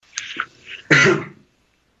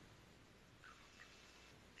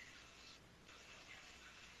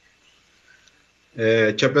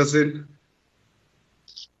Chairperson?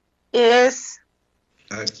 Yes.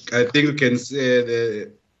 I think we can say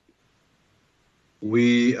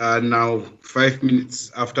we are now 5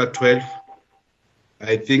 minutes after 12.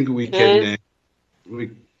 I think we can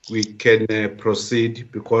we can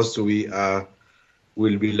proceed because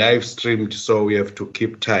will be live streamed, so we have to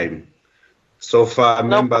keep time. So far,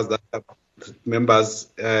 members that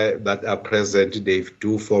are present, they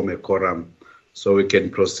do form a quorum, so we can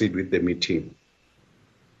proceed with the meeting.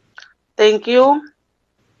 Thank you.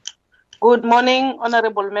 Good morning,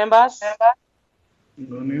 honorable members. Good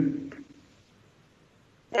morning.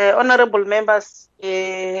 Honorable members,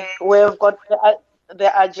 we've got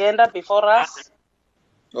the agenda before us.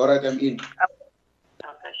 All right, I'm in.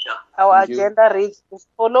 Our agenda reads as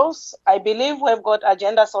follows. I believe we've got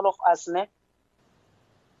agendas, all of us. Ne?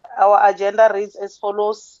 Our agenda reads as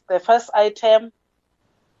follows. The first item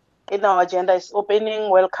in our agenda is opening,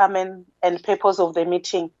 welcoming, and purpose of the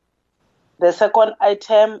meeting. The second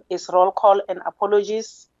item is roll call and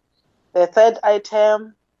apologies. The third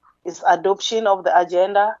item is adoption of the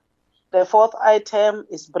agenda. The fourth item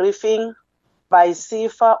is briefing by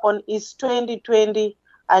CIFA on its 2020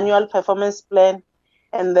 annual performance plan.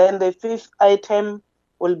 And then the fifth item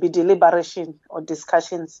will be deliberation or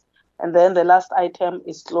discussions. And then the last item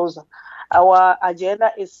is closure. Our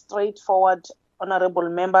agenda is straightforward, honorable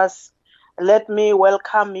members. Let me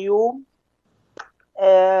welcome you.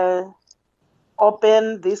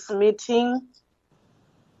 Open this meeting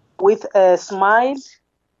with a smile.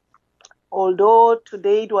 Although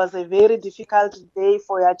today it was a very difficult day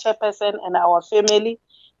for your chairperson and our family.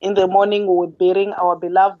 In the morning we were burying our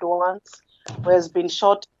beloved ones who has been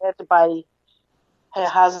shot dead by her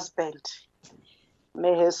husband.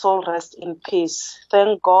 May her soul rest in peace.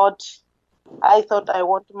 Thank God. I thought I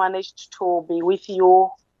won't manage to be with you,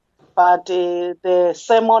 but the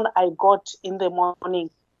sermon I got in the morning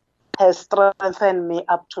has strengthened me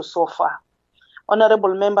up to so far.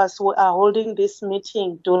 Honorable members, we are holding this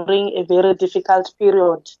meeting during a very difficult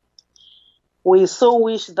period. We so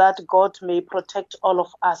wish that God may protect all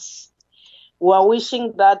of us. We are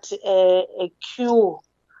wishing that a cure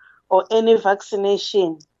or any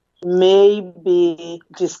vaccination may be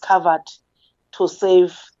discovered to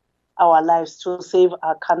save our lives, to save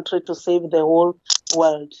our country, to save the whole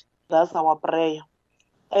world. That's our prayer.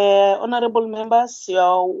 Honorable members, you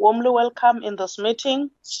are warmly welcome in this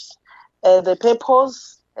meeting. The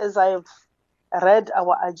purpose, as I've read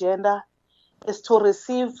our agenda, is to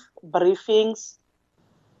receive briefings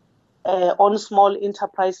on Small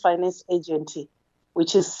Enterprise Finance Agency,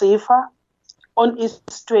 which is CIFA, on its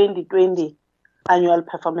 2020 annual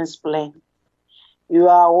performance plan. You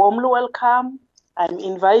are warmly welcome. I'm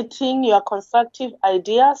inviting your constructive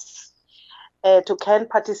ideas to can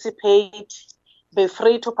participate. Be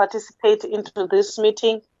free to participate into this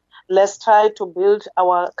meeting. Let's try to build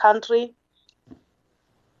our country.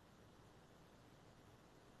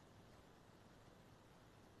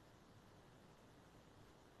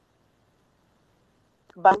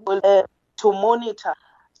 But to monitor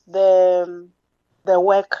the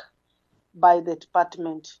work by the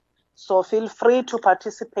department. So feel free to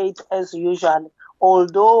participate as usual.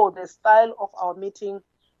 Although the style of our meeting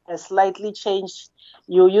has slightly changed.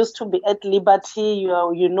 You used to be at liberty.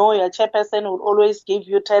 You know your chairperson will always give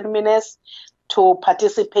you 10 minutes to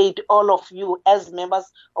participate, all of you as members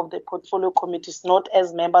of the portfolio committees, not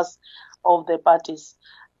as members of the parties.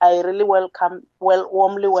 I really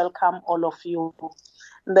warmly welcome all of you.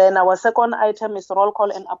 Then our second item is roll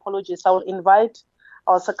call and apologies. I will invite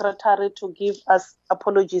our secretary to give us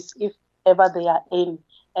apologies if ever they are in.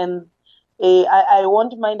 And I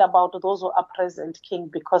won't mind about those who are present, King,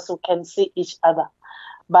 because we can see each other.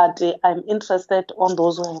 But I'm interested on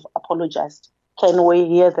those who have apologized. Can we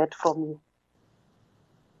hear that from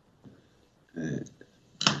you?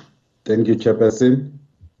 Thank you, Chairperson.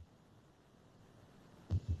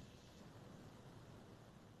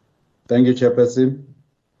 Thank you, Chairperson.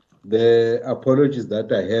 The apologies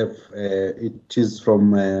that I have, it is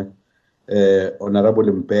from Honorable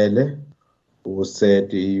Mpele, who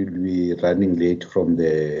said he will be running late from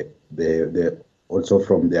also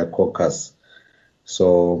from their caucus.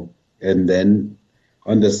 So, and then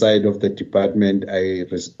on the side of the department,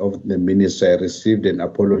 of the minister, I received an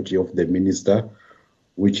apology of the minister,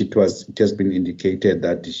 which it has been indicated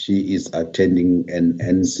that she is attending an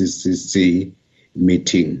NCCC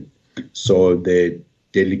meeting. So the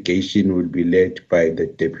delegation will be led by the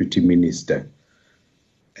deputy minister.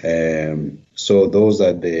 So those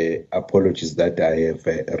are the apologies that I have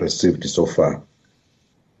received so far.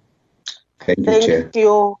 Thank you, Chair.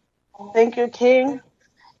 Thank you, King.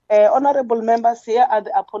 Honorable members, here are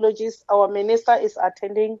the apologies. Our minister is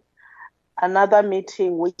attending another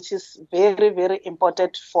meeting, which is very, very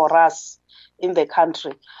important for us in the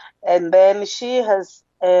country. And then she has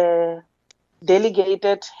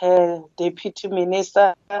delegated her deputy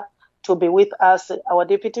minister to be with us. Our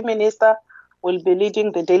deputy minister will be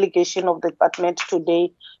leading the delegation of the department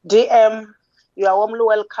today. DM, you are warmly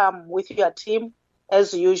welcome with your team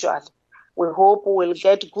as usual. We hope we will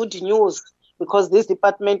get good news, because this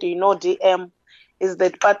department, you know, DM is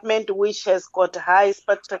the department which has got high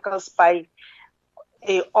spectacles by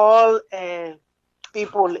all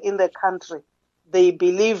people in the country. They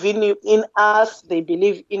believe in you, in us, they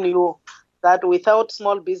believe in you, that without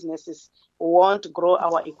small businesses, we won't grow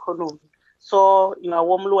our economy. So you are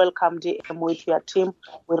warmly welcome, DM, with your team.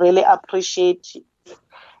 We really appreciate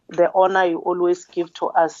the honor you always give to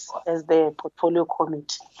us as the portfolio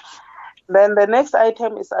committee. Then the next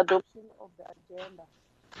item is adoption of the agenda.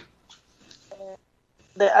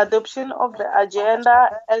 The adoption of the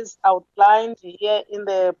agenda as outlined here in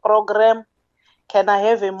the program. Can I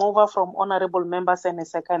have a mover from honorable members and a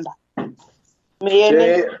seconder?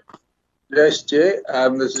 Chair, yes, Chair.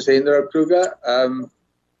 This is Hendra Kruger.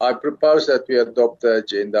 I propose that we adopt the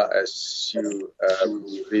agenda as you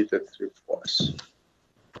read it through for us.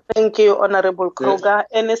 Thank you, Honorable Kruger.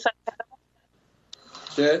 Any seconder?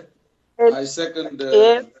 Chair, I second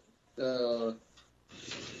the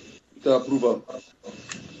approval.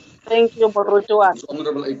 Thank you, Borutua.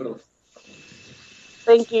 Honorable April.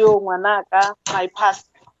 Thank you, Manaka, my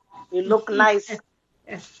pastor. You look nice.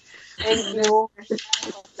 Thank you.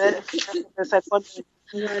 The second.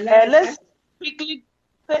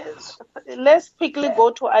 Let's quickly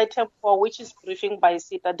go to item 4, which is briefing by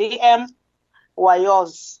Sita. DM, we're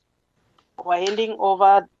yours. We're handing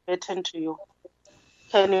over the baton to you.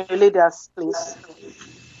 Can you lead us, please?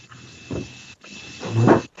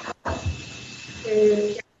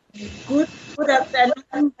 Good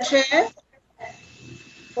afternoon, Chair,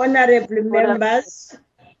 honorable members.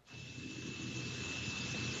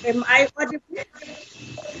 Am I audible?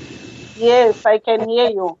 Yes, I can hear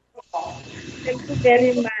you. Thank you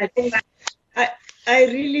very much. I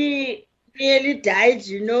really died,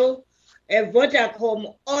 you know.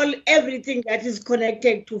 Vodacom, everything that is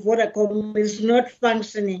connected to Vodacom is not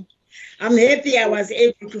functioning. I'm happy I was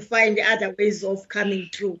able to find other ways of coming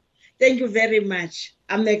through. Thank you very much.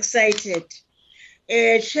 I'm excited.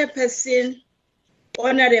 Chairperson,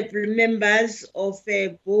 honorable members of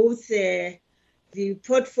both the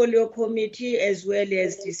portfolio committee as well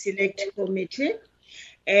as the select committee,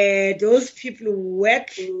 those people who work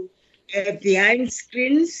behind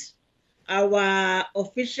screens, our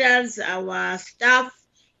officials, our staff,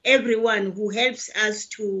 everyone who helps us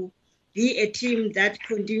to be a team that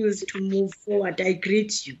continues to move forward. I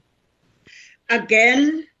greet you.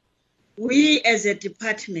 Again, we as a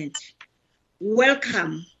department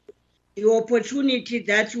welcome the opportunity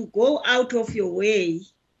that you go out of your way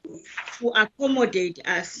to accommodate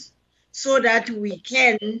us so that we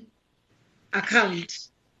can account.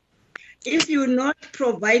 If you're not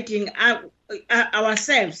providing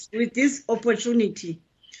ourselves with this opportunity,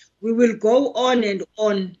 we will go on and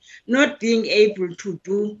on not being able to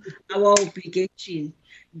do our obligation,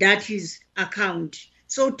 that is account.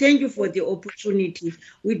 So thank you for the opportunity.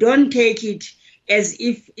 We don't take it as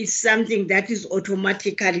if it's something that is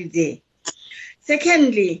automatically there.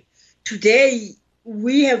 Secondly, today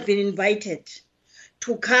we have been invited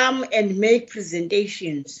to come and make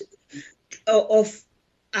presentations of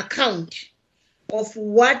account of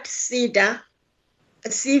what SIFA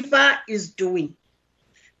is doing.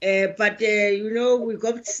 But you know, we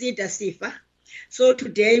got SIFA. So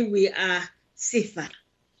today we are SIFA.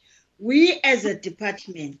 We as a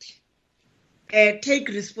department take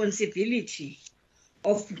responsibility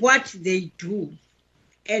of what they do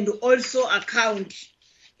and also account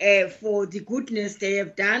for the goodness they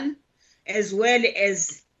have done, as well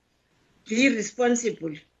as be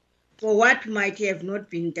responsible for what might have not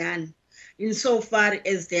been done insofar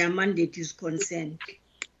as their mandate is concerned.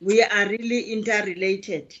 We are really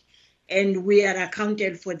interrelated and we are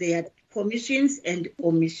accounted for their commissions and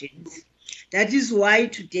omissions. That is why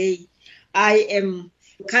today I am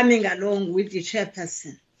coming along with the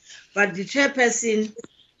chairperson. But the chairperson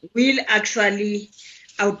will actually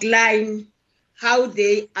outline how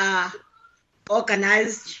they are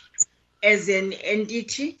organized as an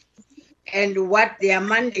entity and what their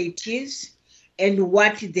mandate is and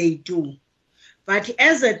what they do. But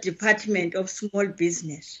as a department of small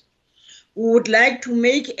business, we would like to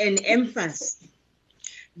make an emphasis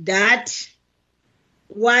that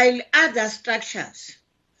while other structures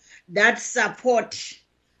that support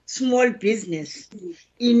small business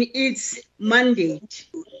in its mandate,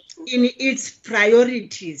 in its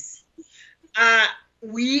priorities.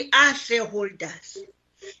 We are shareholders.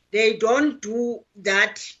 They don't do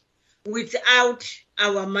that without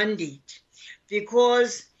our mandate,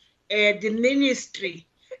 because the ministry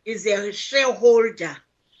is a shareholder,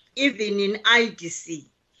 even in IDC.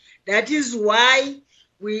 That is why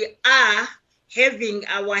we are having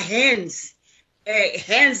our hands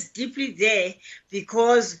deeply there,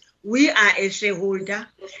 because we are a shareholder,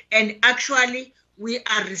 and actually we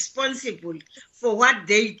are responsible for what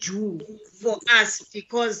they do for us,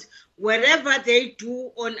 because wherever they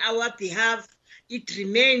do on our behalf, it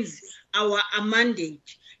remains our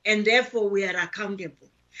mandate, and therefore we are accountable.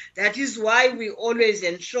 That is why we always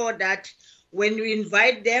ensure that when we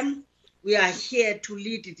invite them, we are here to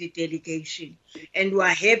lead the delegation, and we are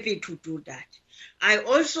happy to do that. I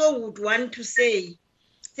also would want to say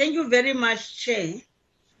thank you very much, Chair,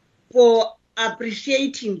 for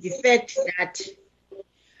appreciating the fact that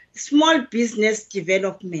small business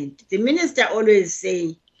development, the minister always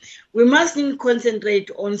say, we mustn't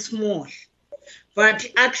concentrate on small, but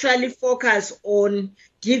actually focus on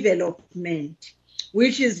development,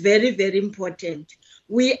 which is very, very important.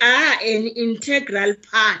 We are an integral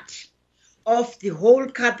part of the whole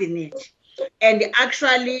cabinet, and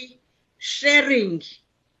actually sharing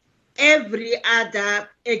every other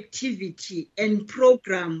activity and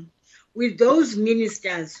program with those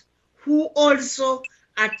ministers who also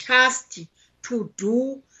are tasked to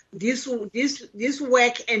do this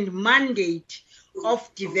work and mandate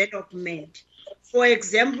of development. For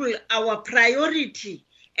example, our priority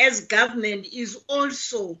as government is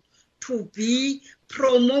also to be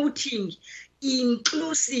promoting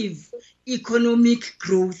inclusive economic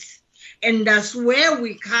growth. And that's where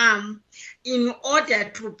we come in order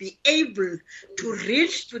to be able to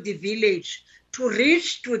reach to the village, to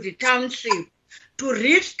reach to the township, to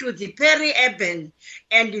reach to the peri-urban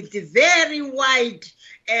and the very wide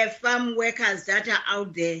farm workers that are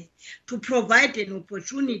out there, to provide an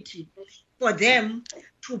opportunity for them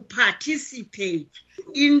to participate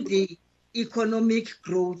in the economic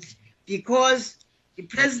growth, because the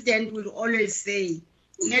president will always say,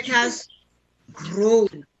 let us grow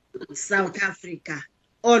South Africa,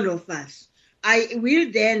 all of us. I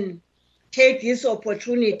will then take this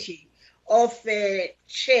opportunity of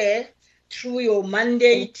chair, through your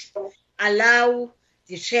mandate, allow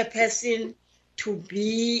the chairperson to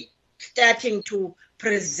be starting to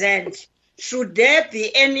present. Should there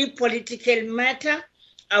be any political matter,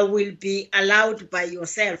 I will be allowed by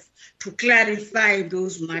yourself to clarify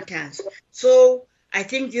those matters. So I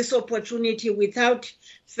think this opportunity, without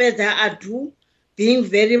further ado, being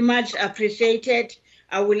very much appreciated,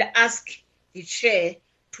 I will ask the chair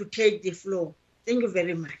to take the floor. Thank you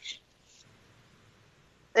very much.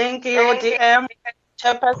 Thank you, DM.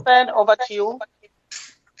 Chairperson, over to you.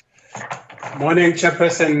 Morning,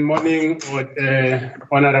 Chairperson. Morning,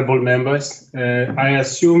 honorable members. I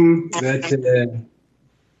assume that,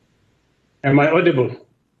 am I audible?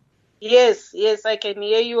 Yes, I can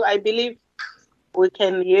hear you. I believe we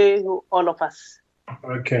can hear you, all of us.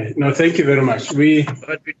 Okay. No, thank you very much.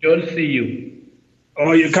 But we don't see you.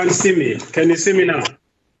 Oh, you can't see me. Can you see me now?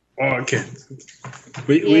 Oh, okay.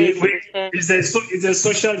 It's a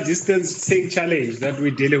social distancing challenge that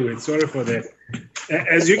we're dealing with. Sorry for that.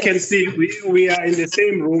 As you can see, we are in the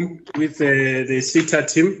same room with the SITA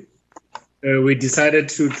team. We decided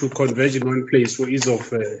to converge in one place for ease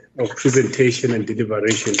of presentation and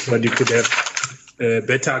deliberation, so that you could have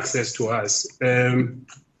better access to us.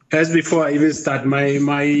 As before I even start,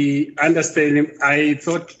 my understanding, I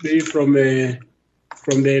thought maybe from the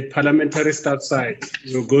parliamentary staff side,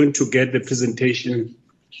 you're going to get the presentation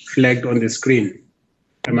flagged on the screen.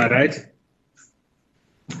 Am I right?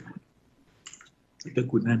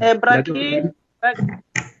 Brady,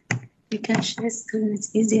 you can share screen,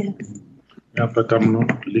 it's easier. Yeah, but I'm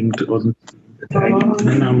not linked on the time.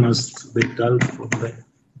 Then I must be dulled from there.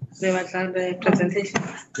 The presentation.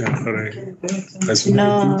 Yeah, correct.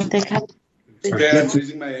 No, they can't. Okay, I'm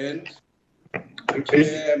raising my hand.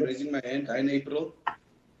 Okay, I'm raising my hand. I'm April.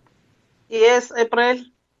 Yes, April,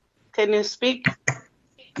 can you speak?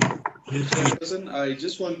 Listen, I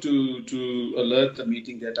just want to alert the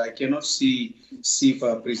meeting that I cannot see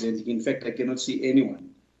SIFA presenting. In fact, I cannot see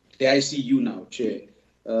anyone. I see you now, Chair.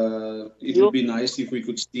 It would be nice if we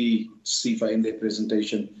could see SIFA in their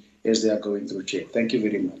presentation as they are going through, Chair. Thank you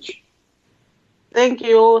very much. Thank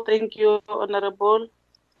you, Honorable.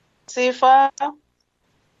 SIFA?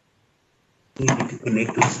 Yeah.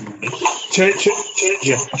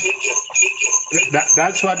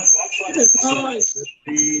 That's what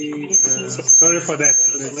Sorry for that.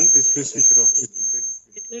 Please switch it off.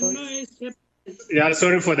 Yeah,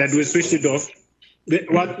 sorry for that. We switched it off.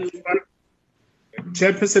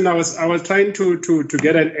 Chairperson, I was trying to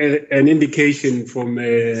get an indication from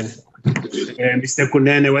Mr.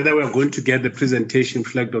 Kunene whether we're going to get the presentation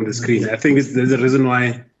flagged on the screen. I think there's a reason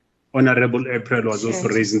why Honorable April was also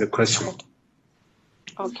raising the question.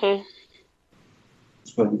 Okay.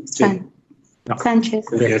 Sanchez.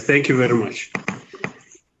 Okay, thank you very much.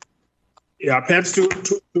 Yeah, perhaps to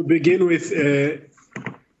begin with,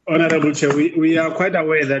 Honorable Chair, we are quite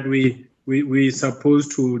aware that we're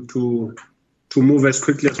supposed to move as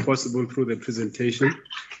quickly as possible through the presentation.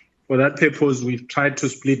 For that purpose, we've tried to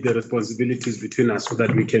split the responsibilities between us so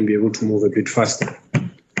that we can be able to move a bit faster,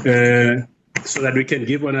 so that we can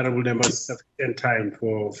give honorable members sufficient time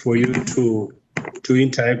for you to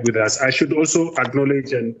interact with us. I should also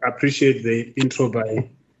acknowledge and appreciate the intro by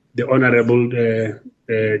the Honorable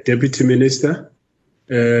Deputy Minister.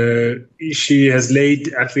 She has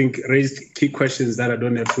raised key questions that I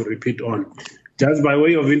don't have to repeat on. Just by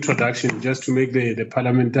way of introduction, just to make the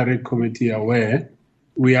parliamentary committee aware,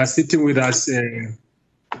 we are sitting with us in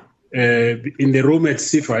the room at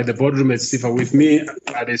SIFA, the boardroom at SIFA. With me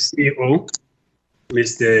are the CEO,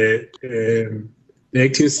 the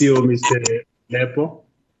acting CEO, Mr. Lepo.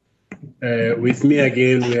 With me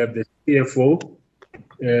again, we have the CFO,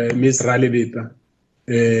 Ms. Ralibipa.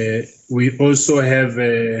 We also have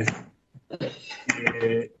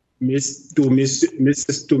Mrs.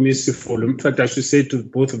 Tumisifolo. In fact, I should say to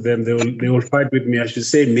both of them, they will fight with me. I should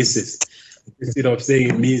say Mrs. instead of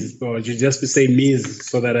saying Ms. Or I should just say Ms.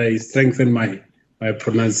 so that I strengthen my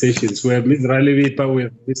pronunciations. We have Ms. Ralibipa, we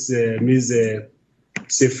have Ms.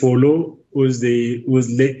 Sifolo, who's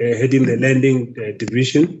heading the lending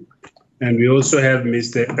division, and we also have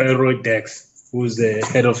Mr. Elroy Dex, who's the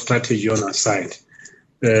head of strategy on our side.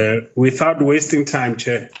 Without wasting time,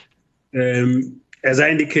 Chair, as I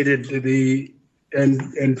indicated,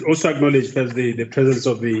 and also acknowledge the presence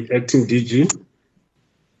of the acting DG.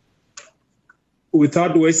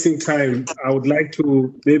 Without wasting time, I would like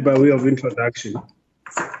to, maybe by way of introduction,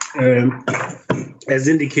 as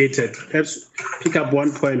indicated, perhaps pick up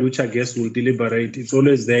one point which I guess we'll deliberate. It's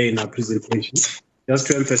always there in our presentation. Just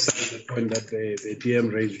to emphasize the point that the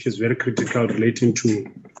DM raised, which is very critical, relating to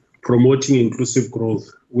promoting inclusive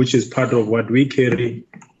growth, which is part of what we carry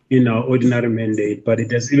in our ordinary mandate, but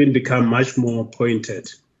it has even become much more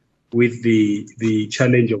pointed with the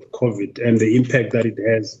challenge of COVID and the impact that it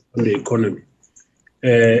has on the economy.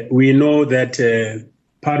 We know that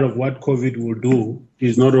part of what COVID will do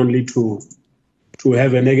is not only to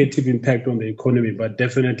have a negative impact on the economy, but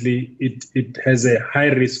definitely it has a high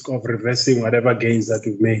risk of reversing whatever gains that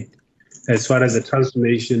we've made as far as the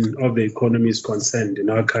transformation of the economy is concerned in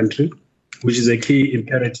our country, which is a key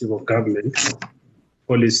imperative of government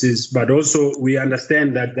policies. But also we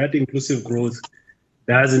understand that inclusive growth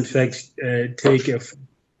does in fact take a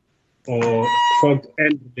or fault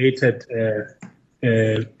and related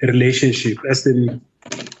relationship. As in,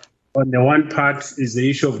 on the one part is the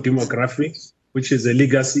issue of demographics, which is a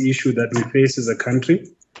legacy issue that we face as a country.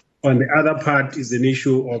 On the other part is an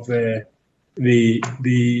issue of the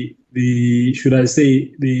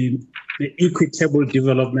equitable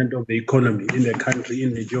development of the economy in the country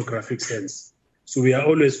in the geographic sense. So we are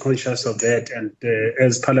always conscious of that, and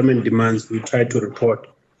as Parliament demands, we try to report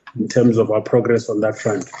in terms of our progress on that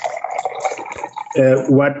front.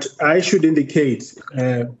 What I should indicate,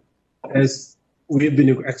 as we've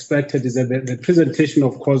been expected, is that the presentation,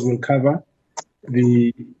 of course, will cover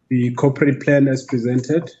the corporate plan as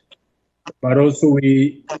presented, but also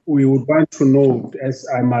we would want to know, as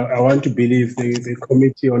I want to believe the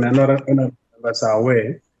committee on another members are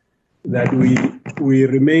aware, that we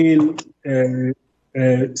remain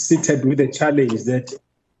seated with the challenge that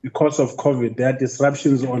because of COVID, there are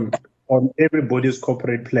disruptions on everybody's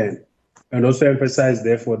corporate plan. And also emphasize,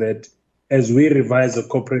 therefore, that as we revise the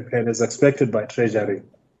corporate plan as expected by Treasury,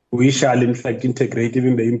 we shall in fact integrate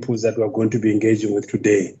even the inputs that we're going to be engaging with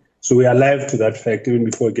today. So we are alive to that fact even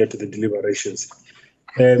before we get to the deliberations.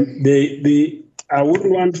 I would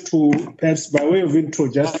want to, perhaps by way of intro,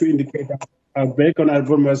 just to indicate, I'll beg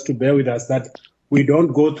honorable members to bear with us that we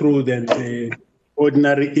don't go through the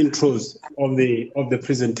ordinary intros of the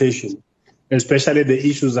presentation, especially the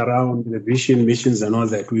issues around the vision, missions, and all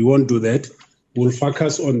that. We won't do that. We'll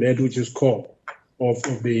focus on that which is core of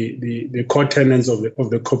the core tenets of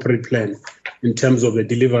the corporate plan in terms of the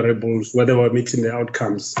deliverables, whether we're meeting the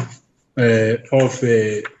outcomes of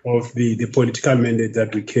the political mandate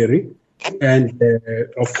that we carry, and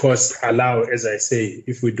of course allow, as I say,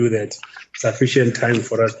 if we do that, sufficient time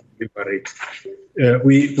for us to deliberate.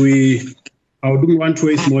 We I wouldn't want to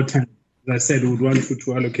waste more time. As I said, we would want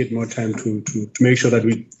to allocate more time to make sure that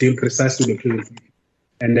we deal precisely with the presentation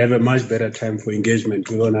and have a much better time for engagement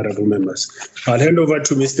with honorable members. I'll hand over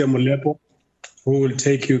to Mr. Molepo, who will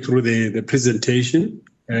take you through the presentation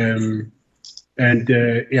and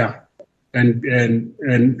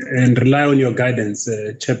rely on your guidance,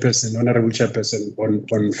 Chairperson, Honorable Chairperson,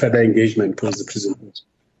 on further engagement towards the presentation.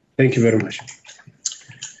 Thank you very much.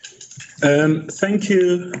 Thank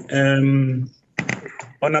you,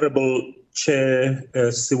 Honorable Chair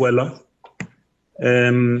Siwela.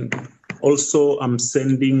 Also, I'm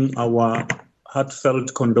sending our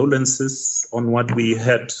heartfelt condolences on what we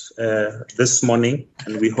had this morning,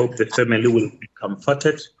 and we hope the family will be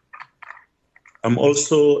comforted. I'm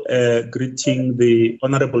also greeting the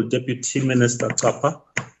Honorable Deputy Minister Tsapa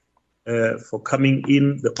for coming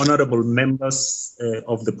in, the honorable members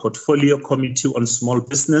of the Portfolio Committee on Small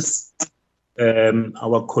Business,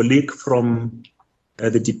 our colleague from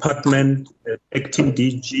the department, Acting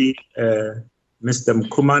DG, Mr.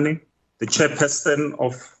 Mkumane, the chairperson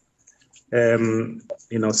of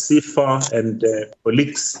SIFA, and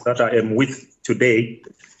colleagues that I am with today.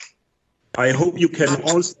 I hope you can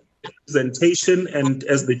all see the presentation, and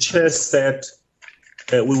as the chair said,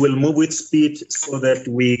 we will move with speed so that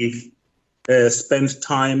we spend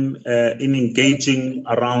time in engaging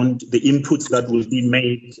around the inputs that will be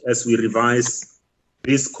made as we revise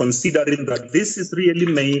this, considering that this is really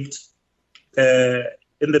made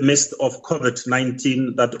in the midst of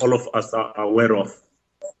COVID-19 that all of us are aware of.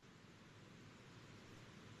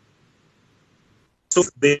 So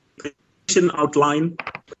the presentation outline,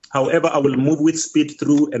 however, I will move with speed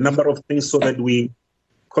through a number of things so that we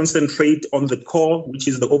concentrate on the core, which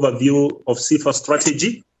is the overview of SIFA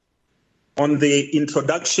strategy. On the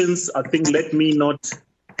introductions, I think let me not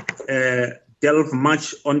delve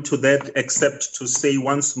much onto that, except to say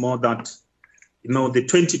once more that, the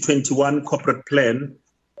 2021 corporate plan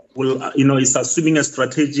will, is assuming a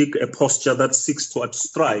strategic posture that seeks to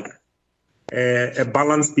strike a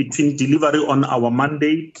balance between delivery on our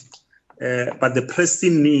mandate, but the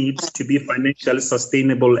pressing need to be financially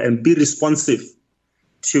sustainable and be responsive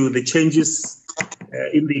to the changes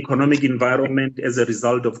in the economic environment as a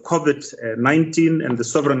result of COVID-19 and the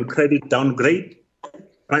sovereign credit downgrade,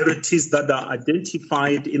 priorities that are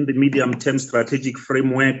identified in the medium-term strategic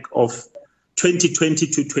framework of 2020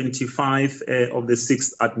 to 25 of the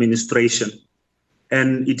 6th administration.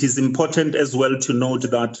 And it is important as well to note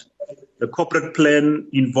that the corporate plan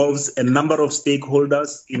involves a number of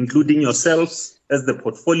stakeholders, including yourselves as the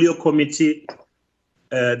Portfolio Committee,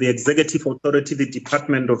 the Executive Authority, the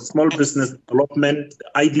Department of Small Business Development,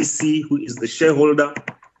 IDC, who is the shareholder,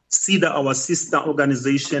 SIDA, our sister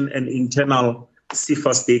organization, and internal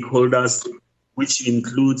SIFA stakeholders, which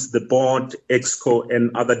includes the board, EXCO,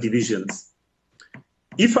 and other divisions.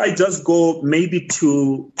 If I just go maybe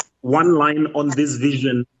to one line on this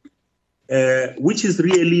vision, which is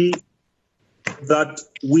really that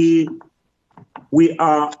we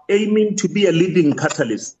are aiming to be a leading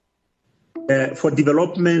catalyst for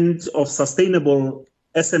development of sustainable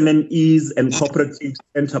SMMEs and cooperative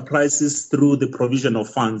enterprises through the provision of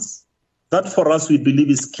funds. That for us, we believe,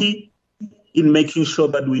 is key in making sure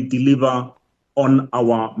that we deliver on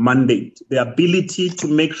our mandate, the ability to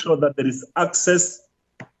make sure that there is access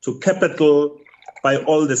to capital by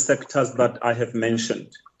all the sectors that I have mentioned.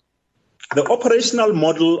 The operational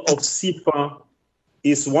model of SIFA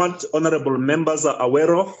is what honorable members are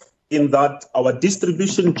aware of, in that our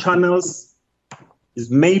distribution channels is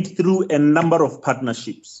made through a number of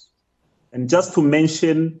partnerships. And just to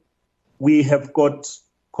mention, we have got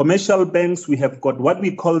commercial banks, we have got what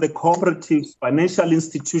we call the cooperatives, financial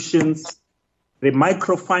institutions, the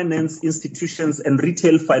microfinance institutions, and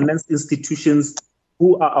retail finance institutions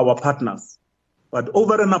who are our partners. But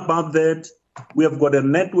over and above that, we have got a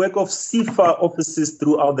network of SIFA offices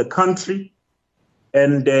throughout the country,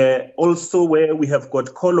 and also where we have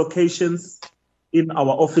got co-locations in our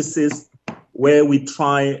offices where we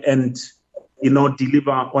try and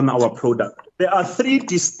deliver on our product. There are three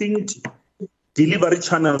distinct delivery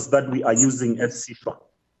channels that we are using at SIFA.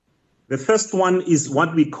 The first one is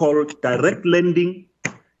what we call direct lending,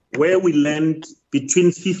 where we lend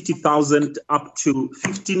between 50,000 up to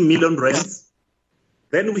 15 million rands.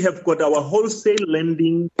 Then we have got our wholesale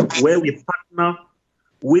lending, where we partner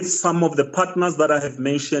with some of the partners that I have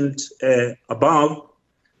mentioned above,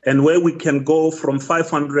 and where we can go from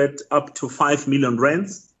 500 up to 5 million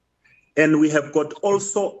rands. And we have got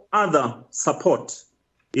also other support,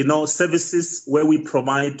 services where we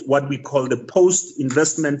provide what we call the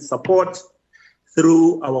post-investment support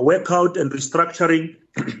through our workout and restructuring,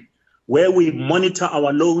 where we monitor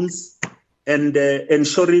our loans and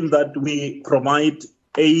ensuring that we provide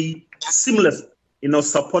a seamless,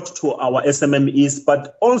 support to our SMMEs,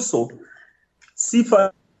 but also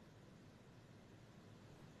SEFA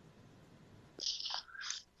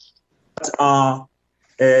are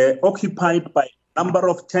occupied by a number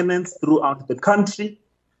of tenants throughout the country,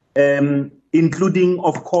 including,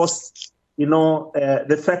 of course,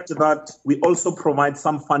 the fact that we also provide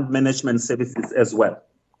some fund management services as well.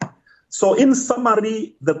 So in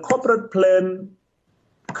summary, the corporate plan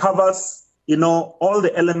covers, all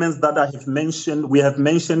the elements that I have mentioned. We have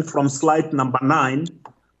mentioned from slide number 9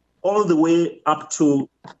 all the way up to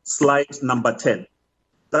slide number 10.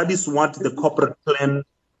 That is what the corporate plan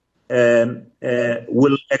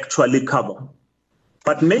will actually cover.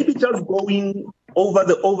 But maybe just going over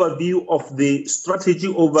the overview of the strategy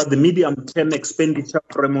over the medium-term expenditure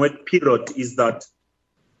framework period is that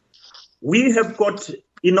we have got,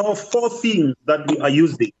 4 themes that we are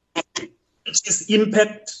using, which is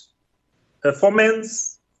impact,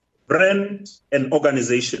 performance, brand, and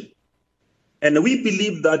organization. And we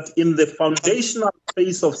believe that in the foundational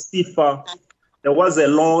phase of SEFA, there was a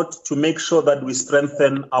lot to make sure that we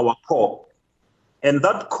strengthen our core. And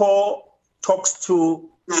that core talks to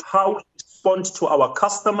how we respond to our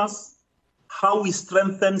customers, how we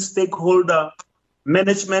strengthen stakeholder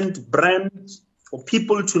management, brand, for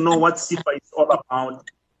people to know what SEFA is all about.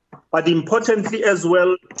 But importantly as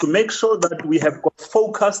well, to make sure that we have got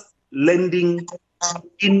focused lending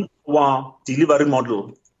in our delivery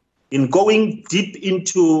model, in going deep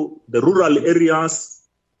into the rural areas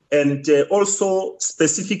and also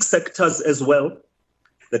specific sectors as well,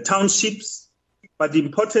 the townships, but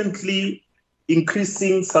importantly,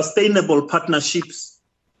 increasing sustainable partnerships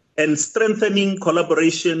and strengthening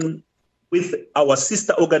collaboration with our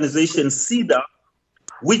sister organization, SEDA,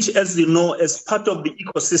 which, as you know, as part of the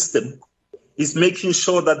ecosystem, is making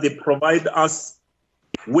sure that they provide us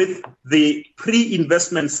with the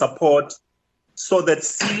pre-investment support so that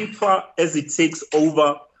SEFA, as it takes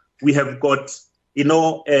over, we have got,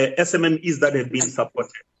 SMMEs that have been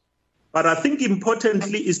supported. But I think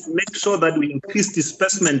importantly is to make sure that we increase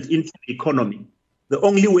disbursement into the economy. The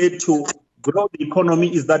only way to grow the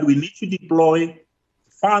economy is that we need to deploy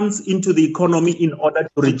funds into the economy in order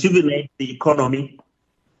to rejuvenate the economy.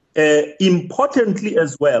 Importantly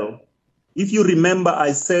as well, if you remember,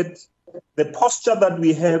 I said the posture that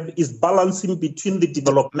we have is balancing between the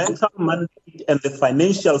developmental mandate and the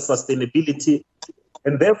financial sustainability.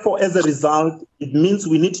 And therefore, as a result, it means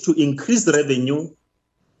we need to increase revenue,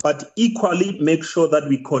 but equally make sure that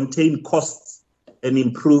we contain costs and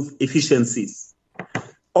improve efficiencies.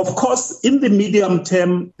 Of course, in the medium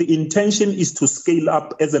term, the intention is to scale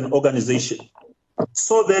up as an organization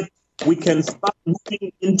so that we can start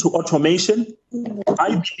moving into automation. I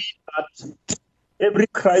believe that every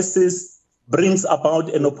crisis brings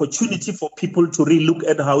about an opportunity for people to relook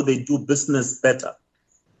at how they do business better.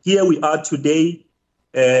 Here we are today,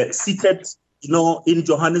 seated, in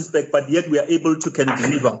Johannesburg, but yet we are able to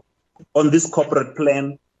deliver on this corporate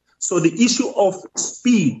plan. So the issue of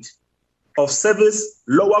speed of service,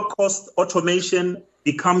 lower cost automation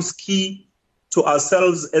becomes key to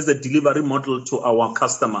ourselves as a delivery model to our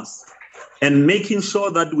customers, and making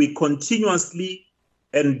sure that we continuously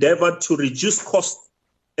endeavor to reduce costs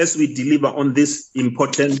as we deliver on this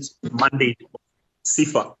important mandate of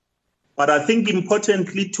SEFA. But I think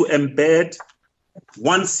importantly to embed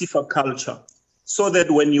one SEFA culture, so that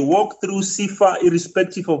when you walk through SEFA,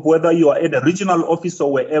 irrespective of whether you are at a regional office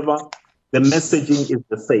or wherever, the messaging is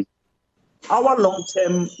the same. Our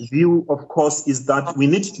long-term view, of course, is that we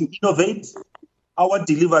need to innovate our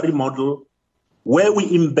delivery model where we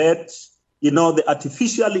embed, the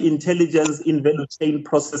artificial intelligence in value chain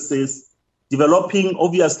processes, developing,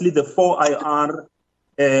 obviously, the 4IR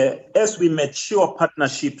as we mature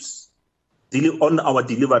partnerships on our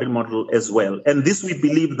delivery model as well. And this, we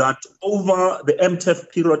believe that over the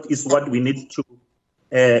MTEF period is what we need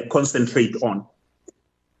to concentrate on.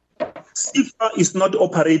 SEFA is not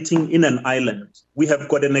operating in an island. We have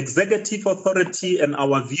got an executive authority, and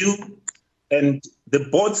our view and the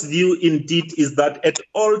board's view indeed is that at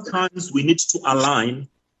all times we need to align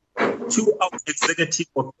to our executive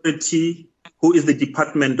authority, who is the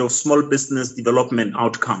Department of Small Business Development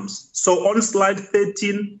Outcomes. So on slide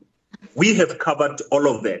 13, we have covered all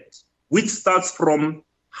of that, which starts from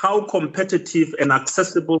how competitive and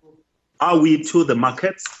accessible are we to the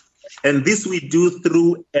markets. And this we do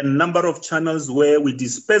through a number of channels where we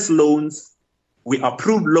disperse loans, we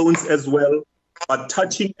approve loans as well, but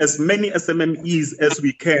touching as many SMMEs as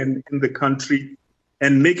we can in the country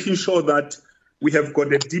and making sure that we have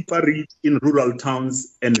got a deeper reach in rural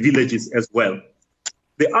towns and villages as well.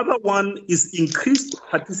 The other one is increased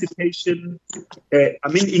participation,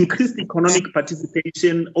 increased economic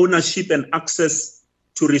participation, ownership and access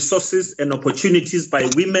to resources and opportunities by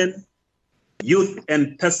women, youth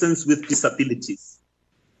and persons with disabilities.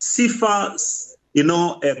 SEFA's,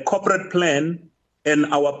 corporate plan and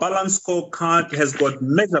our balance scorecard has got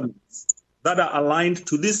measurements that are aligned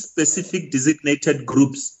to these specific designated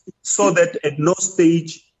groups so that at no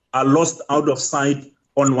stage are lost out of sight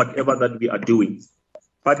on whatever that we are doing.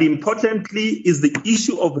 But importantly is the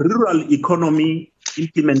issue of rural economy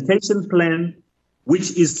implementation plan,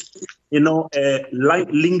 which is,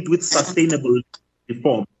 linked with sustainable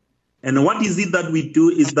reform. And what is it that we do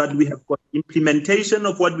is that we have got implementation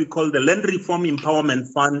of what we call the Land Reform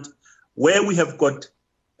Empowerment Fund, where we have got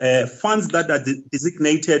funds that are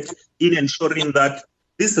designated in ensuring that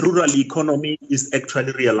this rural economy is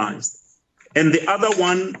actually realized. And the other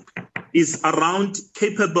one is around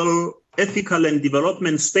capable, ethical and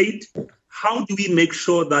development state. How do we make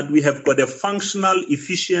sure that we have got a functional,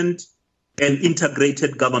 efficient and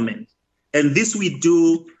integrated government? And this we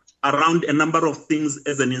do around a number of things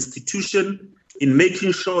as an institution in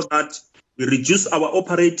making sure that we reduce our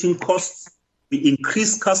operating costs, we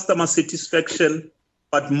increase customer satisfaction,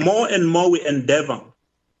 but more and more we endeavor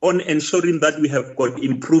on ensuring that we have got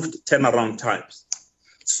improved turnaround times.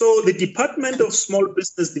 So the Department of Small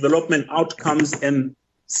Business Development Outcomes and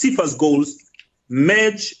SEFA's goals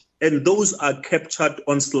merge, and those are captured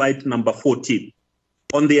on slide number 14.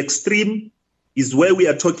 On the extreme is where we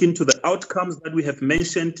are talking to the outcomes that we have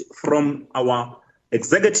mentioned from our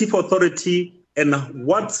executive authority and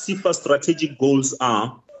what SEFA strategic goals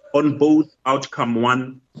are on both outcome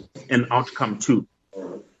 1 and outcome 2.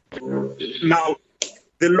 Now,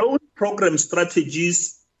 the loan program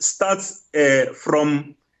strategies starts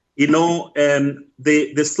from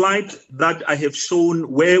the slide that I have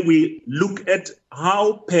shown, where we look at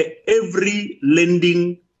how per every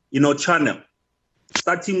lending channel,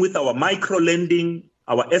 starting with our micro lending,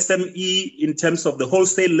 our SME in terms of the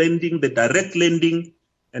wholesale lending, the direct lending,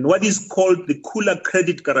 and what is called the Khula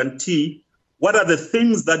credit guarantee. What are the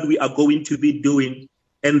things that we are going to be doing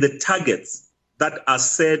and the targets that are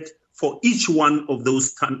set for each one of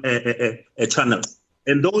those channels?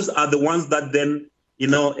 And those are the ones that then,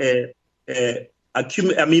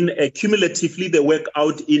 cumulatively they work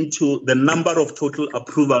out into the number of total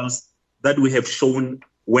approvals that we have shown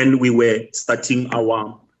when we were starting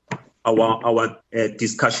our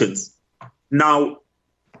discussions. Now,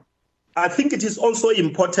 I think it is also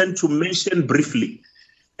important to mention briefly,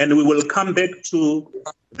 and we will come back to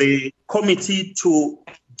the committee to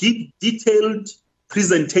give detailed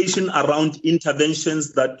presentation around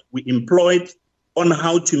interventions that we employed on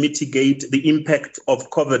how to mitigate the impact of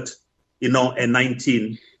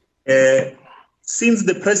COVID-19. Since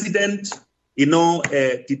the president,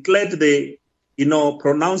 declared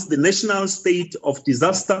pronounced the national state of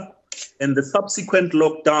disaster and the subsequent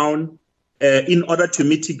lockdown in order to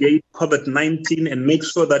mitigate COVID-19 and make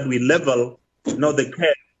sure that we level, the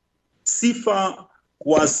curve, SEFA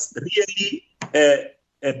was really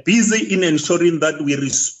busy in ensuring that we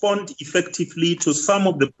respond effectively to some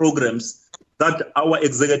of the programs that our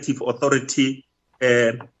executive authority,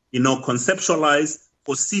 conceptualized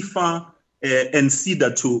for SEFA and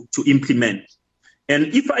SEDA to implement. And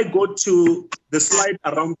if I go to the slide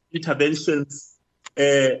around interventions,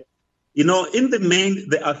 in the main,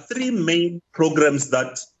 there are 3 main programs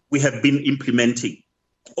that we have been implementing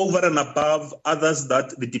over and above others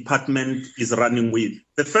that the department is running with.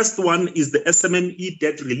 The first one is the SMME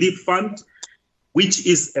Debt Relief Fund, which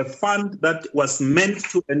is a fund that was meant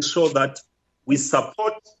to ensure that we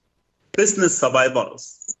support business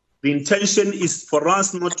survivals. The intention is for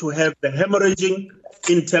us not to have the hemorrhaging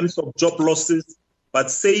in terms of job losses, but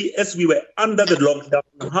say as we were under the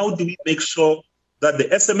lockdown, how do we make sure that the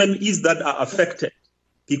SMMEs that are affected,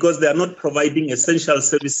 because they are not providing essential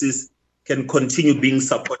services, can continue being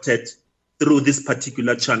supported through this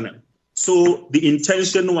particular channel. So the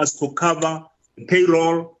intention was to cover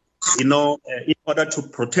payroll, in order to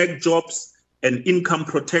protect jobs and income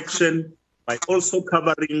protection, by also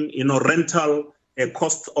covering, rental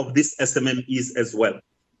costs of these SMMEs as well.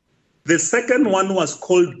 The second one was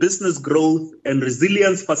called Business Growth and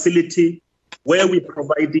Resilience Facility, where we're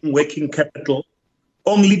providing working capital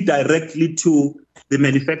only directly to the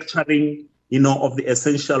manufacturing, of the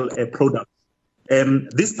essential products.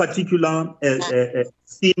 This particular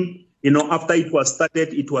scheme, after it was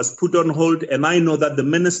started, it was put on hold, and I know that the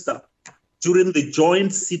minister, during the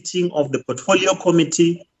joint sitting of the Portfolio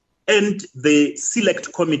Committee and the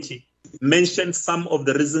Select Committee, mentioned some of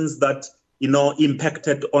the reasons that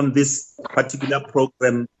impacted on this particular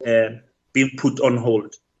program being put on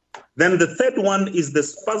hold. Then the third one is the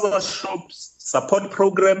Spaza Shops support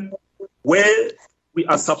program, where we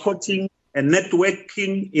are supporting a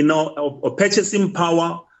networking, of purchasing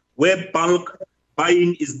power, where bulk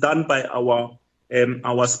buying is done by our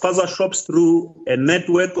Spaza Shops through a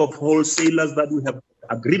network of wholesalers that we have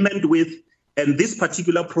agreement with. And this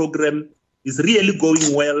particular program is really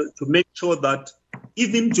going well to make sure that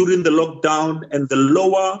even during the lockdown and the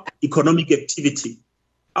lower economic activity,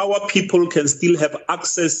 our people can still have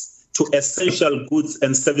access to essential goods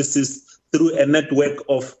and services through a network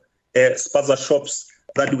of Spaza Shops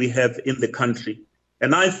that we have in the country.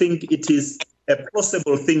 And I think it is a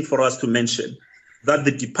possible thing for us to mention that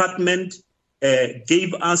the department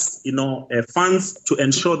gave us, funds to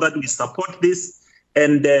ensure that we support this.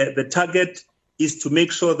 And the target is to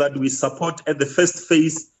make sure that we support at the first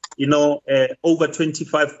phase, over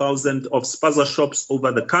 25,000 of Spaza Shops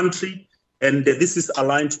over the country. And this is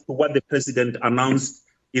aligned to what the president announced,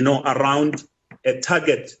 around a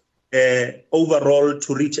target overall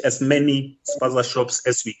to reach as many Spaza Shops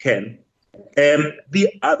as we can. The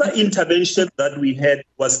other intervention that we had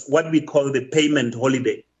was what we call the payment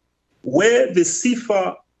holiday, where the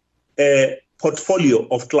SIFA portfolio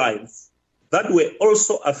of clients that were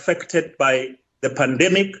also affected by the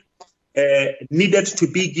pandemic needed to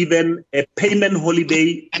be given a payment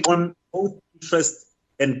holiday on both interest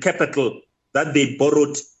and capital that they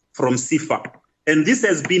borrowed from SIFA. And this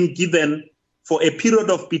has been given for a period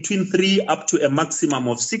of between 3 up to a maximum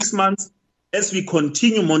of 6 months, as we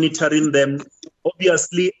continue monitoring them,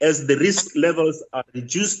 obviously as the risk levels are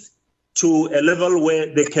reduced to a level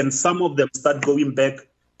where some of them start going back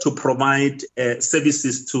to provide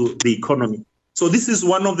services to the economy. So this is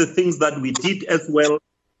one of the things that we did as well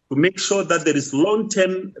to make sure that there is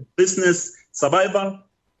long-term business survival,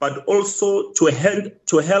 but also to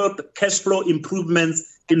help cash flow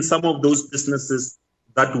improvements in some of those businesses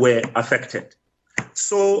that were affected.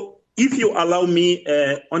 So if you allow me,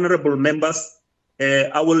 honorable members,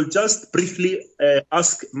 I will just briefly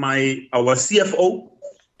ask our CFO,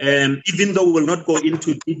 even though we will not go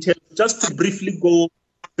into detail, just to briefly go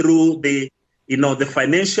through the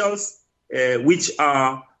financials, which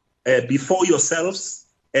are before yourselves.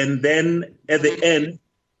 And then at the end,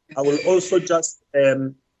 I will also just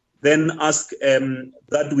then ask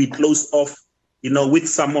that we close off, with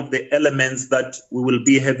some of the elements that we will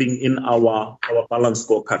be having in our balance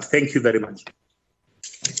scorecard. Thank you very much.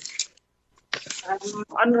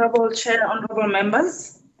 Honorable Chair, honorable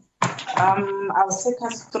members, I'll take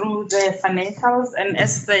us through the financials. And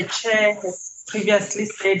as the Chair has previously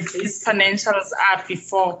said, these financials are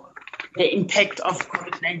before the impact of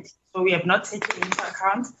COVID-19. So we have not taken into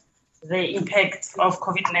account the impact of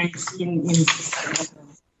COVID-19 in these financials.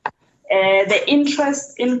 The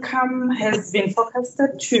interest income has been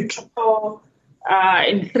forecasted to triple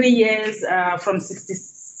in 3 years from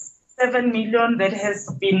 67 million that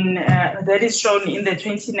is shown in the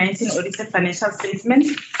 2019 audited financial statement,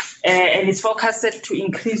 and is forecasted to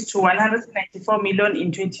increase to 194 million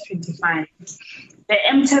in 2025. The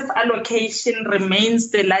MTEF allocation remains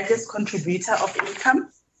the largest contributor of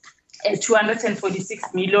income,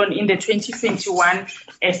 246 million in the 2021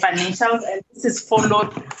 financials, and this is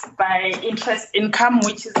followed by interest income,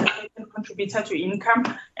 which is the second contributor to income,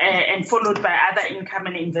 and followed by other income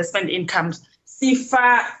and investment incomes.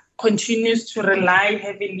 SIFA continues to rely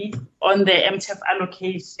heavily on the MTEF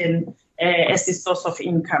allocation as a source of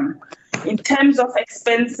income. In terms of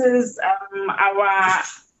expenses, our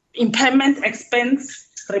impairment expense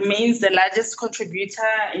remains the largest contributor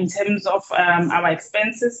in terms of our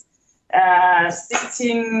expenses,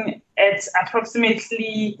 sitting at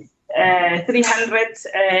approximately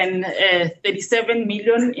 337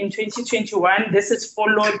 million in 2021. This is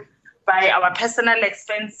followed by our personal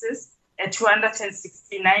expenses at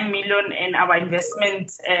 269 million and our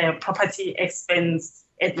investment property expense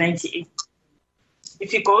at 98.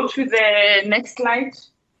 If you go to the next slide,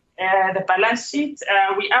 the balance sheet,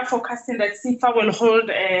 we are forecasting that SIFA will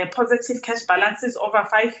hold positive cash balances over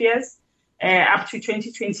 5 years, up to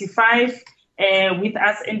 2025, with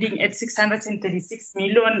us ending at 636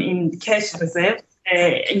 million in cash reserve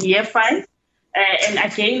in year 5. And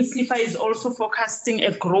again, SIFA is also forecasting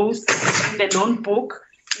a growth in the loan book.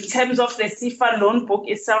 In terms of the SIFA loan book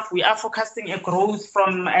itself, we are forecasting a growth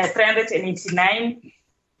from 389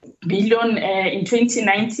 billion in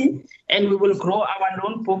 2019, and we will grow our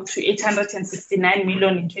loan book to 869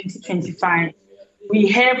 million in 2025. We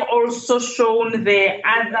have also shown the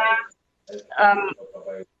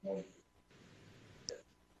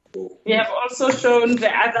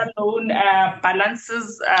other loan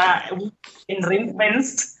balances in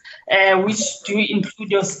ring-fenced which do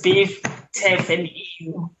include your SPIF, TEF, and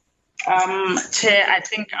EU. Chair, I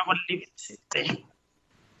think I will leave it there.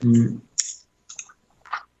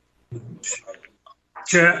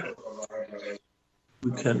 Chair,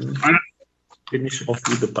 we can finish off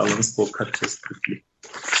with the balance scorecard just briefly.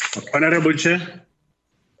 Okay. Honorable Chair.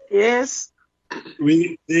 Yes.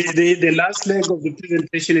 The last leg of the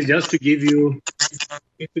presentation is just to give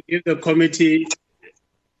the committee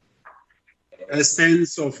a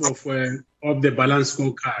sense of the balance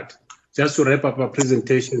scorecard. Just to wrap up our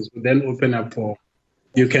presentations, we then open up for,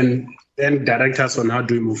 you can then direct us on how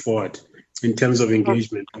do we move forward in terms of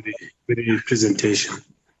engagement with the presentation.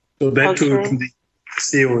 So back to the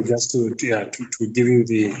CEO, just to give you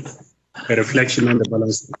the reflection on the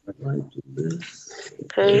balance scorecard.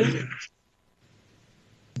 Okay.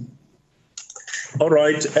 All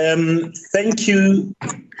right. Thank you,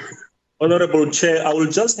 Honorable Chair. I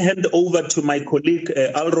will just hand over to my colleague,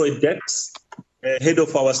 Alroy Dex, head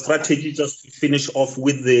of our strategy, just to finish off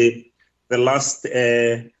with the last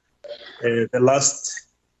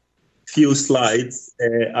few slides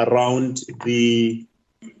around the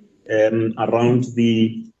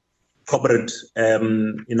corporate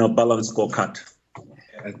balance scorecard.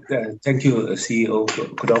 Thank you, CEO.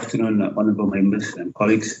 Good afternoon, honourable members and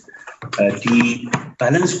colleagues. The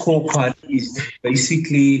balance scorecard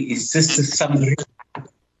is just a summary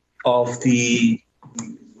of the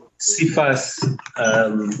SIFA's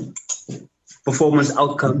performance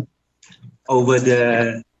outcome over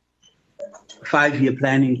the 5-year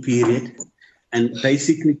planning period, and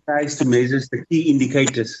basically tries to measure the key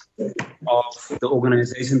indicators of the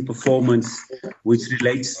organization performance, which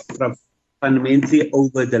relates fundamentally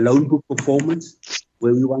over the loan book performance,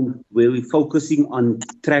 where we're focusing on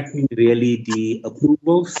tracking really the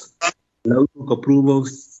approvals, loan book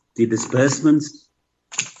approvals, the disbursements,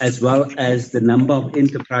 as well as the number of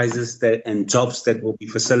enterprises and jobs that will be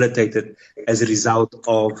facilitated as a result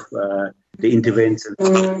of the intervention.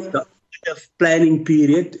 The planning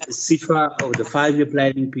period, SIFA, or the 5-year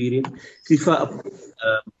planning period, SIFA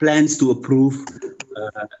plans to approve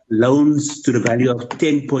loans to the value of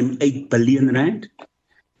 10.8 billion rand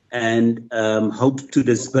and hope to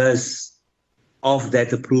disburse of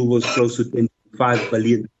that approvals close to 10.5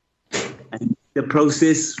 billion. And in the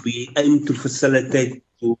process, we aim to facilitate,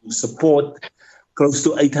 to support close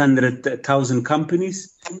to 800,000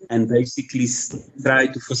 companies and basically try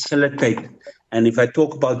to facilitate. And if I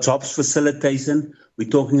talk about jobs facilitation, we're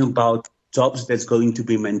talking about jobs that's going to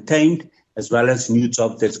be maintained as well as new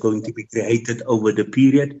jobs that's going to be created over the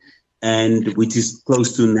period, and which is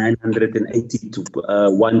close to 980 to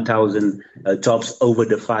 1,000 jobs over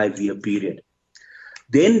the 5-year period.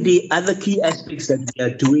 Then the other key aspects that we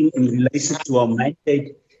are doing in relation to our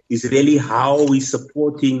mandate is really how we're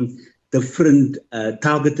supporting different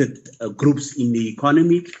targeted groups in the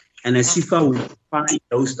economy. And as SIFA, we find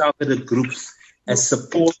those targeted groups as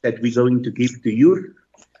support that we're going to give to youth,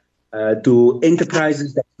 to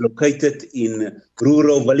enterprises that are located in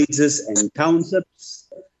rural villages and townships,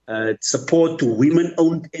 support to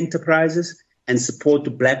women-owned enterprises, and support to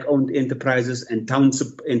Black-owned enterprises and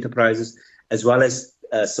township enterprises, as well as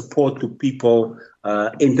support to people,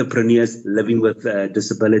 entrepreneurs living with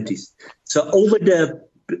disabilities. So over the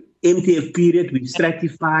MTF period, we've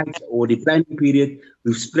stratified, or the planning period,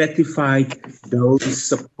 we've stratified those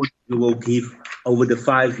support we will give over the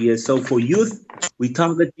 5 years. So for youth, we're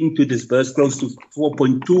targeting to disburse close to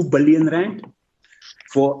 4.2 billion rand.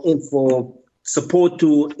 For support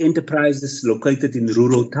to enterprises located in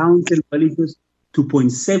rural towns and villages,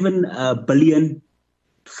 2.7 billion.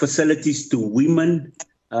 Facilities to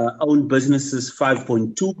women-owned businesses,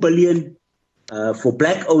 5.2 billion. For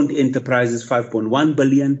Black-owned enterprises, 5.1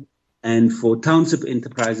 billion. And for township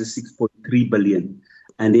enterprises, 6.3 billion.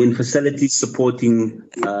 And then facilities supporting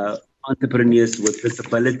entrepreneurs with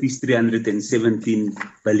disabilities, 317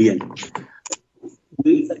 million.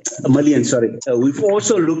 We've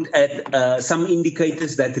also looked at some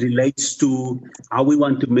indicators that relates to how we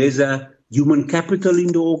want to measure human capital in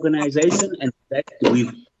the organization, and that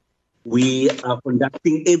we are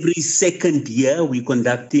conducting every second year. We're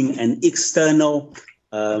conducting an external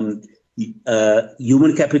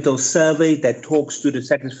human capital survey that talks to the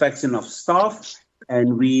satisfaction of staff.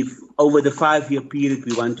 And over the 5-year period,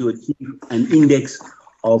 we want to achieve an index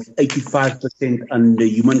of 85% on the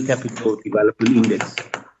Human Capital Development Index.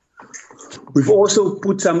 We've also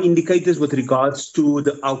put some indicators with regards to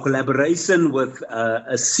our collaboration with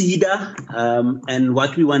SEDA and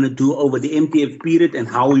what we want to do over the MTF period, and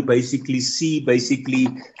how we basically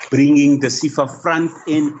bringing the SIFA front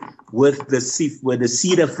end with the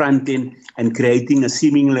SEDA front end and creating a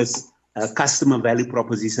seamless customer value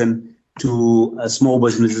proposition to small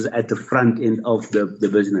businesses at the front end of the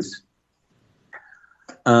business.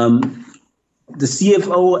 The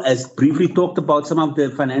CFO has briefly talked about some of the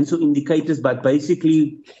financial indicators, but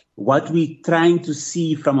basically what we're trying to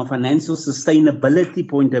see from a financial sustainability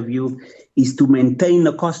point of view is to maintain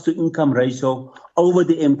the cost to income ratio over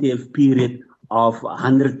the MTF period of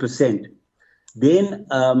 100%. Then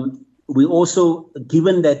we also,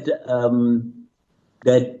 given that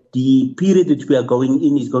that the period that we are going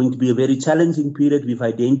in is going to be a very challenging period, we've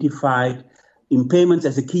identified impairments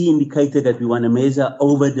as a key indicator that we want to measure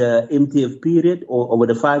over the MTF period or over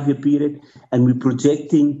the 5-year period, and we're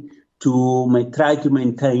projecting to try to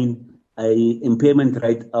maintain a impairment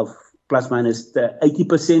rate of plus minus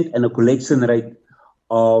 80% and a collection rate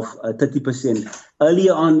of 30%.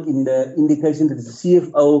 Earlier on in the indication that the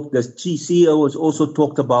CFO, the CEO has also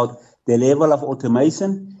talked about the level of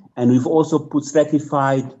automation, and we've also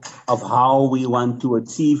stratified of how we want to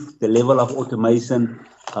achieve the level of automation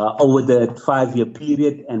over the 5-year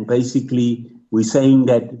period. And basically, we're saying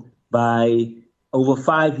that by over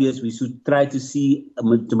 5 years, we should try to see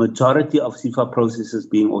the majority of CIFA processes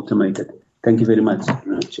being automated. Thank you very much,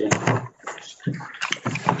 Chair.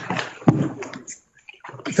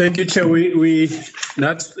 Thank you, Chair.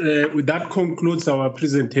 That concludes our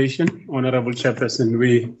presentation, Honorable Chairperson.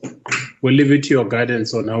 We will leave it to your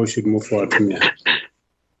guidance on how we should move forward from here.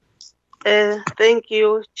 Thank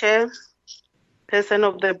you, Chair. Person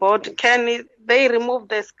of the board, can they remove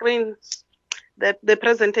the screen, the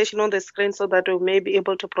presentation on the screen, so that we may be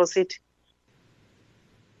able to proceed?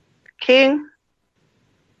 King?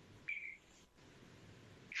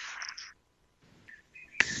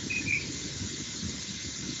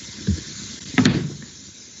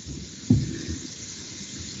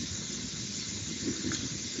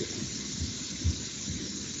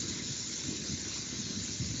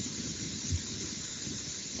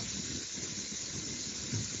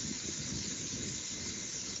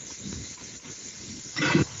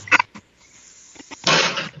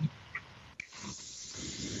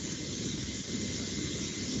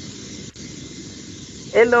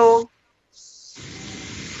 Hello.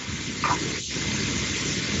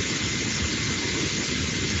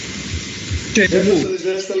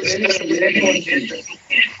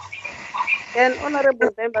 Can honorable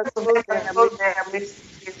members close their meeting?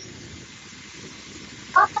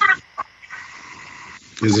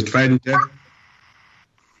 Is it fine, Chair?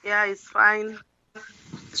 Yeah, it's fine.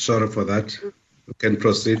 Sorry for that. We can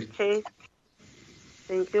proceed. Okay.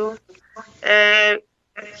 Thank you.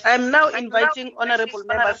 I'm now inviting honorable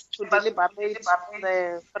members to deliberate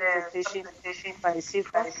the presentation by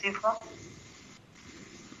CIFA.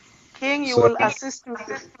 King, you will assist me.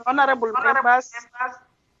 Honorable members,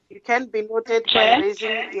 you can be noted by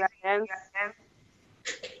raising your hands.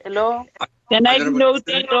 Hello? Can I be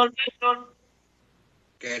noted?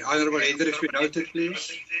 Can Honorable Hendricks be noted,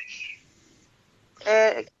 please?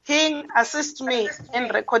 King, assist me in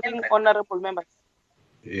recording honorable members.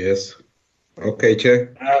 Yes. Okay,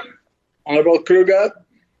 Chair. Honorable Kruger.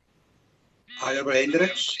 Honorable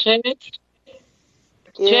Hendricks. Chair,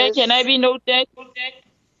 can I be noted?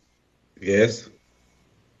 Yes.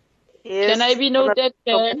 Yes. Can I be noted,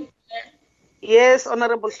 Chair? Yes,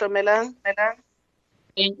 Honorable Shomela.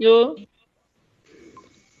 Thank you.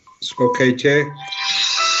 It's okay, Chair.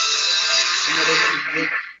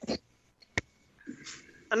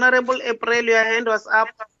 Honorable April, your hand was up.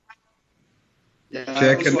 Yeah,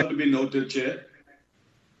 Chair, I just want to be noted, Chair.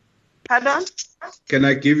 Pardon? Can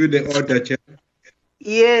I give you the order, Chair?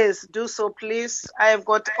 Yes, do so, please. I have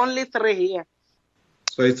got only 3 here.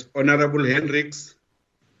 So it's Honorable Hendricks.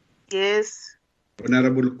 Yes.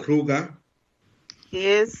 Honorable Kruger.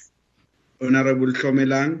 Yes. Honorable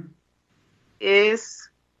Shomelang. Yes.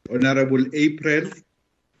 Honorable April.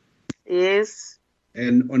 Yes.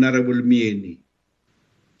 And Honorable Mieni.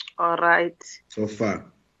 All right. So far.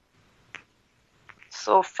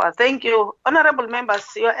 So far. Thank you. Honorable members,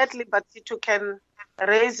 you are at liberty to can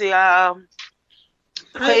raise your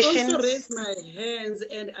questions. I also raised my hands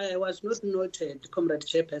and I was not noted, Comrade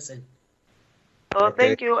Chairperson. Oh, okay.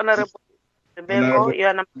 Thank you, Honorable Bembo.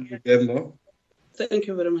 Thank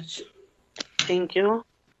you very much. Thank you.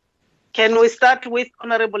 Can we start with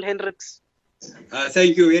Honorable Hendricks?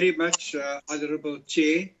 Thank you very much, Honorable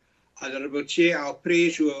Chair. Honorable Chair, our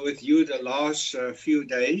prayers were with you the last few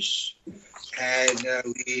days, and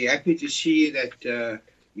we're happy to see that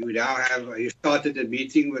you started the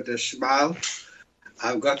meeting with a smile.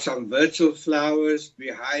 I've got some virtual flowers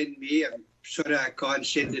behind me. I'm sorry I can't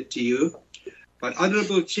send it to you. But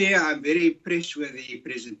Honorable Chair, I'm very impressed with the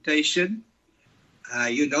presentation.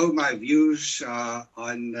 You know my views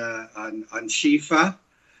on SEFA.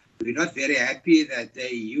 We're not very happy that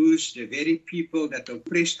they use the very people that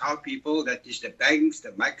oppress our people, that is the banks,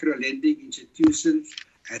 the micro-lending institutions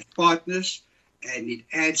as partners, and it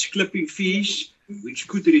adds clipping fees, which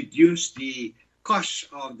could reduce the cost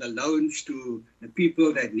of the loans to the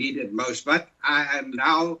people that need it most. But I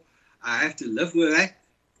have to live with that,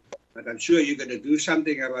 but I'm sure you're going to do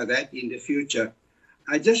something about that in the future.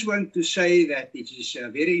 I just want to say that it is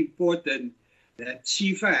very important that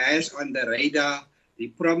SEFA has on the radar the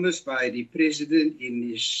promise by the President in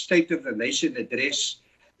his State of the Nation address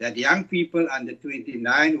that young people under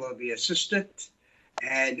 29 will be assisted,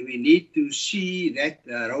 and we need to see that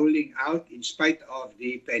rolling out in spite of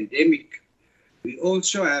the pandemic. We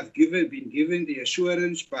also have been given the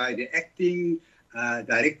assurance by the Acting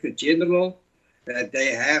Director General that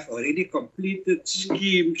they have already completed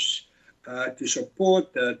schemes to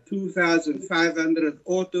support 2,500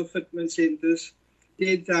 auto fitment centers,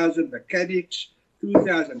 10,000 mechanics,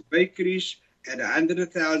 2,000 bakeries, and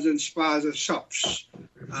 100,000 spas and shops.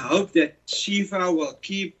 I hope that SEFA will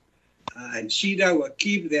keep and SEDA will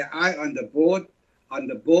keep their eye on the ball,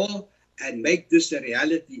 and make this a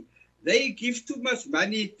reality. They give too much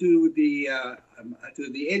money to the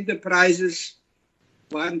enterprises,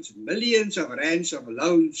 funds millions of rands of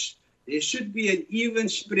loans. There should be an even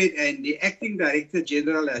spread, and the Acting Director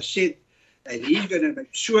General has said that he's going to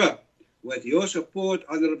make sure, with your support,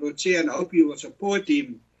 Honorable Chair, and I hope you will support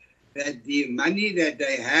him, that the money that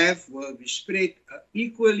they have will be spread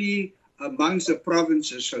equally amongst the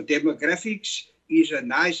provinces. So demographics is a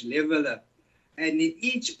nice leveler. And in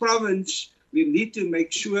each province, we need to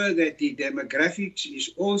make sure that the demographics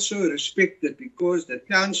is also respected, because the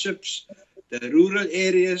townships, the rural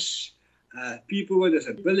areas, people with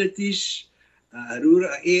disabilities, a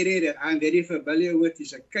rural area that I'm very familiar with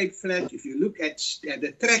is a Cape Flat. If you look at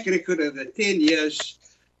the track record of the 10 years,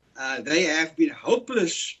 they have been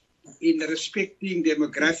hopeless in respecting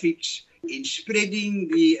demographics, in spreading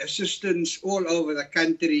the assistance all over the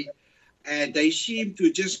country, and they seem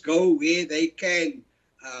to just go where they can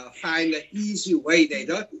find an easy way.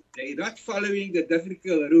 They're not following the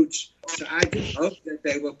difficult routes. So I just hope that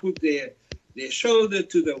they will put their shoulder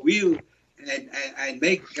to the wheel and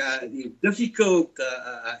make the difficult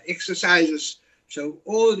exercises so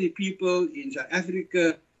all the people in South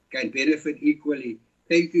Africa can benefit equally.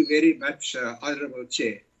 Thank you very much, Honorable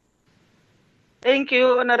Chair. Thank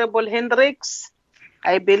you, Honorable Hendricks.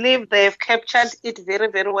 I believe they've captured it very,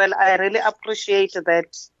 very well. I really appreciate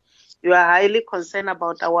that you are highly concerned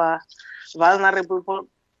about our vulnerable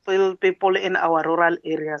people in our rural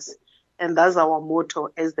areas. And that's our motto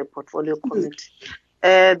as the Portfolio Committee.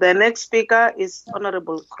 The next speaker is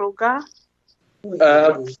Honorable Kruger.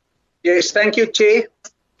 Yes, thank you, Chair.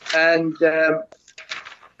 And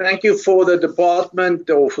thank you for the department,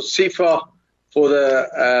 or for SEFA, for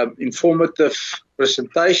the informative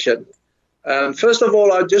presentation. First of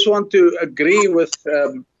all, I just want to agree with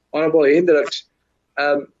Honorable Hendricks.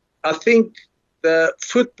 I think the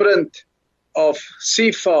footprint of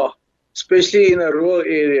SEFA, especially in the rural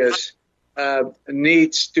areas,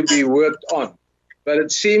 needs to be worked on. But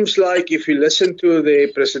it seems like if you listen to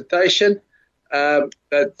the presentation,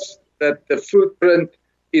 that the footprint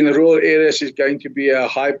in rural areas is going to be a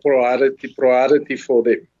high priority for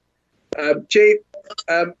them. Chair,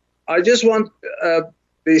 I just want,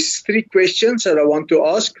 there's three questions that I want to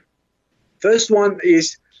ask. First one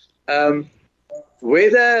is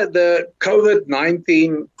whether the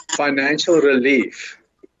COVID-19 financial relief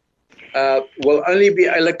will only be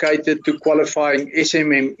allocated to qualifying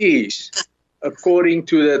SMMEs according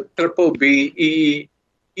to the BBBEE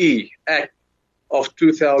Act of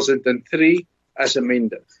 2003 as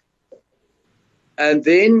amended. And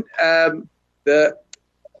then I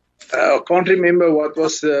can't remember what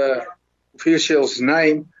was the official's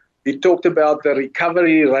name. He talked about the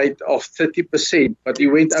recovery rate of 30%, but he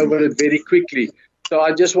went over it very quickly. So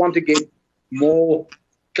I just want to get more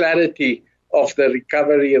clarity of the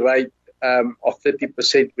recovery rate of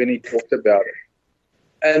 30% when he talked about it.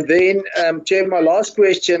 And then, Chair, my last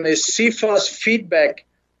question is SEFA's feedback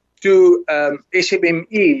to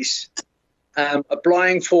SMMEs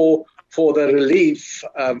applying for the relief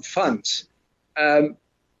funds.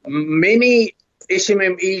 Many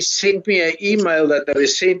SMMEs sent me an email that they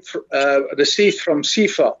received from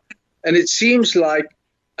SEFA, and it seems like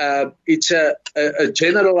it's a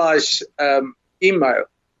generalized email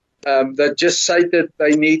that just cited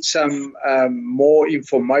they need some more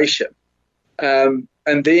information.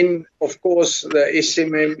 And then, of course, the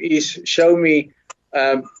SMMEs show me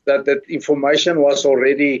that information was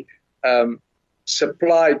already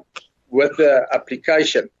supplied with the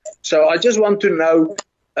application. So I just want to know,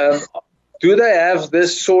 do they have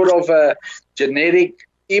this sort of a generic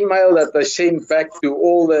email that they send back to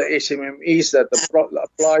all the SMMEs that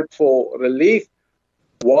applied for relief?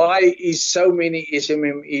 Why is so many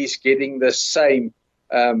SMMEs getting the same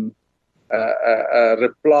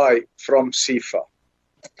reply from SEFA?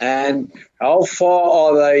 And how far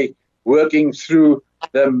are they working through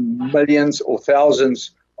the millions or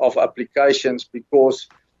thousands of applications? Because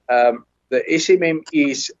the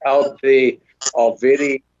SMMEs out there are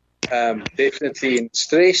very definitely in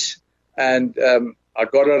stress. And I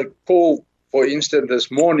got a call, for instance,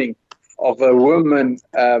 this morning of a woman,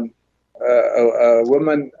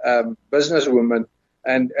 businesswoman,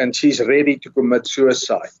 and she's ready to commit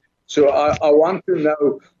suicide. So I want to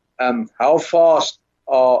know how fast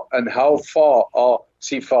and how far are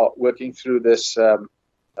SEFA working through this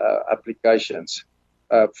applications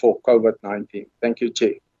for COVID-19. Thank you,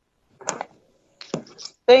 Chair.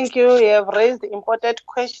 Thank you. You have raised important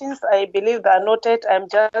questions. I believe they are noted. I'm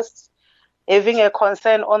just having a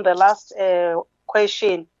concern on the last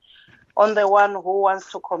question, on the one who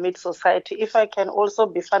wants to commit suicide. If I can also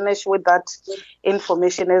be furnished with that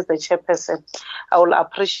information as the chairperson, I will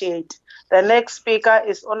appreciate. The next speaker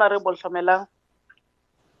is Honorable Hlomelang.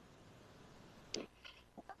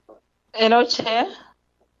 Hello, Chair.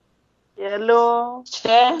 Hello.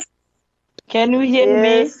 Chair, can you hear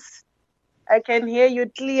me? I can hear you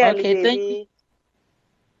clearly, Okay, baby. thank you.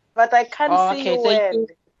 But I can't see you well. You.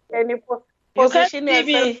 Can you You position can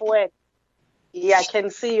see yourself me. well? Yeah, I can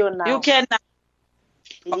see you now. You can.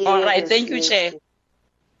 Yes, All right, thank you, yes, Chair.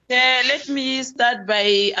 Chair, let me start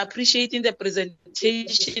by appreciating the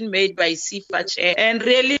presentation made by SEFA, Chair, and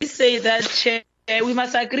really say that, Chair, we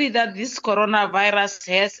must agree that this coronavirus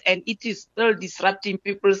has, and it is still disrupting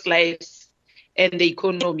people's lives and the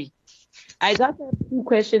economy. I just have two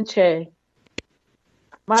questions, Chair.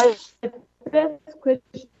 My first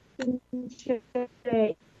question, Chair,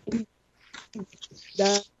 is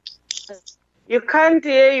that you can't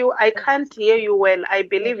hear you. I can't hear you well. I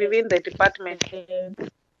believe even the department.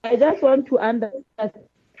 I just want to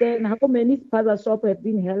understand how many spaza shops have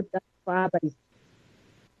been helped thus far by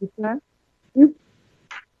SEFA.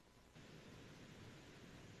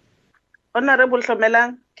 Honorable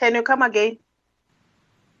Hlomelang, can you come again?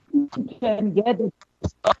 Can get it.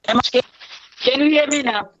 Can you hear me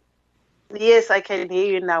now? Yes, I can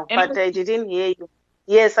hear you now, but I didn't hear you.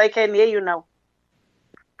 Yes, I can hear you now.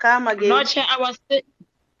 Come again. No, Chair, I was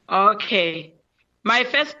okay. My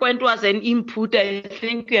first point was an input. I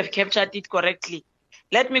think you have captured it correctly.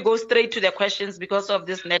 Let me go straight to the questions because of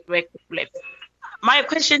this network problem. My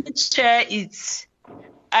question, Chair, is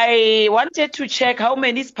I wanted to check how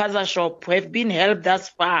many spaza shops have been helped thus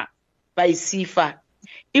far by SEFA.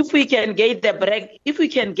 If we can get the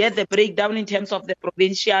breakdown in terms of the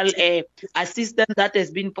provincial assistance that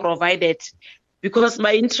has been provided, because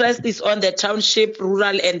my interest is on the township,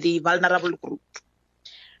 rural, and the vulnerable group.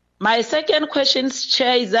 My second question,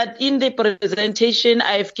 Chair, is that in the presentation,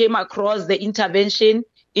 I've came across the intervention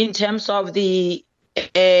in terms of the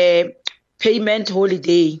payment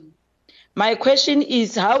holiday. My question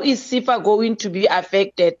is, how is SEFA going to be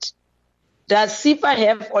affected? Does SEFA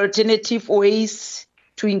have alternative ways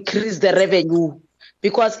to increase the revenue?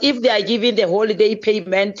 Because if they are giving the holiday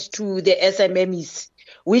payment to the SMMEs,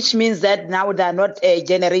 which means that now they are not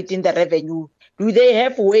generating the revenue, do they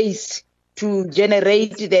have ways to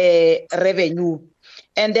generate the revenue?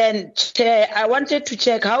 And then, Chair, I wanted to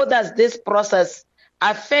check, how does this process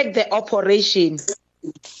affect the operation?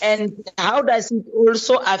 And how does it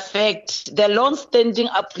also affect the long-standing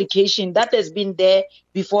application that has been there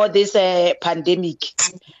before this pandemic?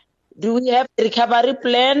 Do we have a recovery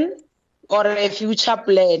plan or a future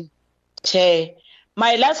plan, Chair?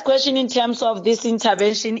 My last question in terms of this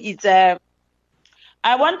intervention is,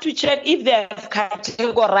 I want to check if they have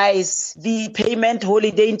categorized the payment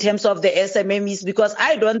holiday in terms of the SMMEs, because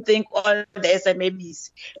I don't think all the SMMEs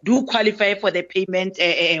do qualify for the payment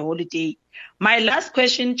holiday. My last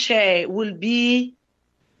question, Chair, will be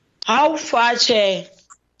how far, Chair?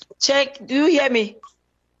 Check, do you hear me?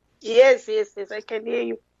 Yes, I can hear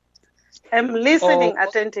you. I'm listening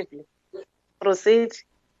attentively. Proceed.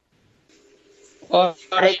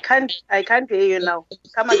 I can't hear you now.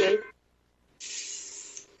 Come again.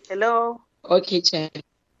 Hello. Okay, Chair.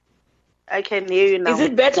 I can hear you now. Is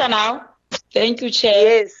it better now? Thank you,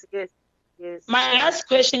 Chair. Yes. My last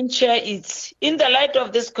question, Chair, is in the light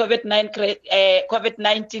of this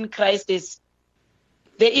COVID-19 crisis,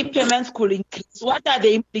 the impairments could increase. What are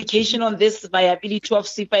the implications on this viability of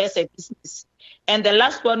SIFA as a business? And the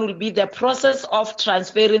last one will be the process of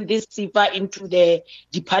transferring this SIFA into the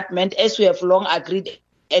department, as we have long agreed.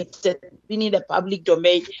 It's been in the public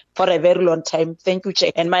domain for a very long time. Thank you,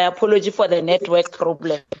 Chair. And my apology for the network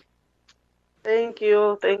problem. Thank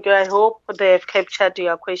you. Thank you. I hope they have captured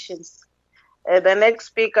your questions. The next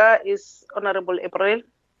speaker is Honorable April.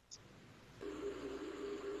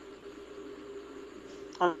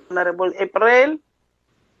 Honorable April.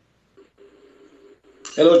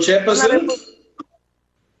 Hello, Chairperson.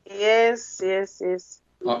 Yes.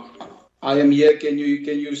 I am here. Can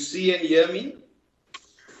you see and hear me?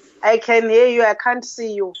 I can hear you. I can't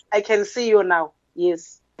see you. I can see you now.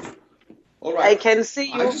 Yes. All right. I can see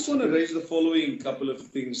you. I just want to raise the following couple of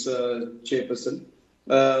things, Chairperson.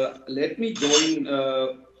 Let me join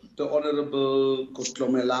the Honorable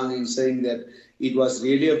Kotlomelang in saying that it was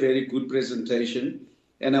really a very good presentation.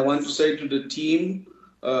 And I want to say to the team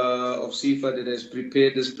of SIFA that has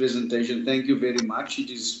prepared this presentation, thank you very much.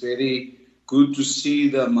 It is very good to see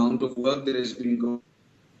the amount of work that has been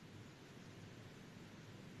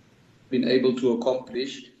able to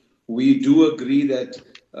accomplish. We do agree that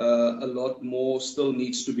a lot more still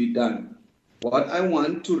needs to be done. What I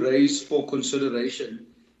want to raise for consideration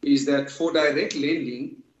is that for direct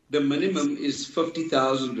lending, the minimum is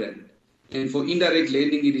 50,000 Rand. And for indirect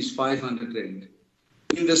lending, it is 500 Rand.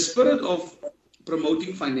 In the spirit of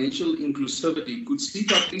promoting financial inclusivity, could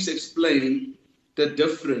SIFA please explain the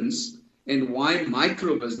difference and why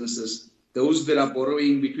micro businesses, those that are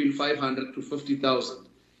borrowing between 500 to 50,000,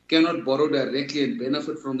 cannot borrow directly and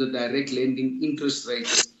benefit from the direct lending interest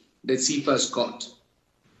rates that SIFA's got?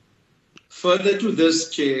 Further to this,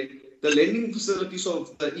 Chair, the lending facilities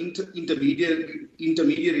of the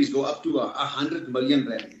intermediaries go up to 100 million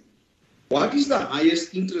Rand. What is the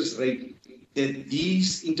highest interest rate that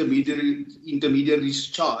these intermediaries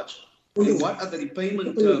charge? And what are the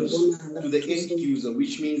repayment terms to the end user,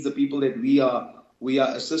 which means the people that we are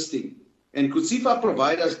assisting? And could SIFA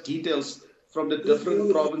provide us details from the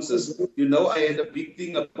different provinces? You know, I had a big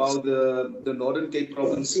thing about the Northern Cape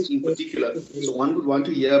province in particular. So one would want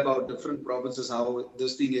to hear about different provinces, how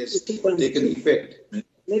this thing has taken effect.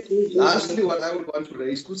 Lastly, what I would want to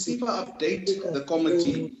raise, could SIFA update the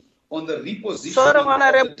committee on the repositioning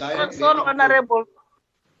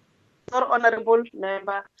Honorable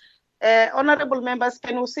member. Honorable members,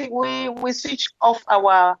 can you see we switch off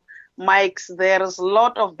our mics? There's a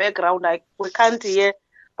lot of background. We can't hear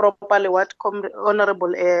properly what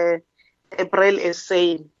Honorable April is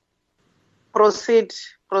saying. Proceed,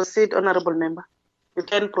 Honorable member. You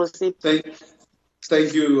can proceed.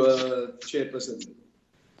 Thank you, Chairperson.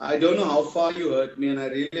 I don't know how far you heard me, and I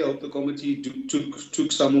really hope the committee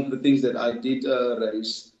took some of the things that I did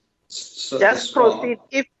raise. Just proceed.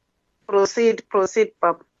 Proceed,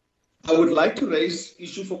 Papa. I would like to raise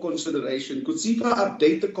issue for consideration. Could SIFA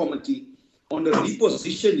update the committee on the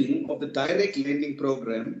repositioning of the direct lending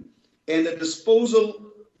program and the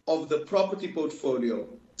disposal of the property portfolio?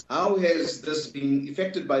 How has this been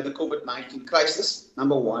affected by the COVID-19 crisis,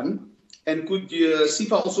 number one? And could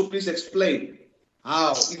SIFA also please explain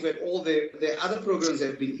how, if at all, their other programs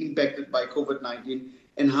have been impacted by COVID-19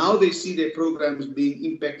 and how they see their programs being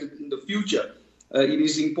impacted in the future? It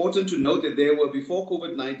is important to note that before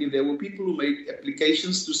COVID-19, there were people who made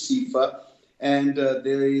applications to SIFA, and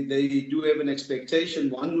they do have an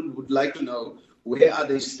expectation. One would like to know, where are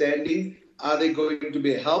they standing? Are they going to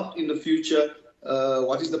be helped in the future?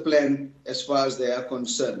 What is the plan as far as they are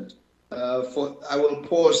concerned? I will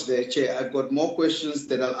pause there, Chair. I've got more questions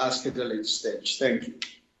that I'll ask at a later stage. Thank you.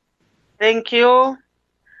 Thank you.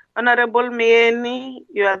 Honorable Mieni,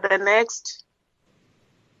 you are the next.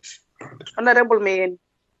 Honorable Mieni.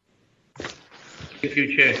 Thank you,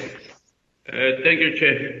 Chair. Thank you,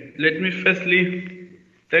 Chair. Let me firstly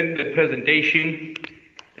thank the presentation.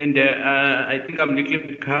 And I think I'm a little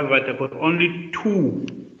bit covered. I've got only two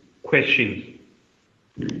questions.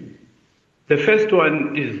 The first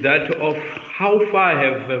one is that of how far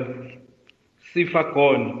have SIFA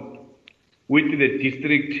gone with the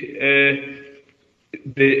district,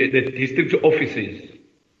 the district offices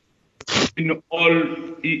in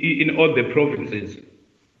all the provinces?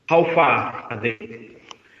 How far are they?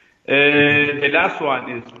 The last one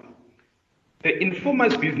is the informal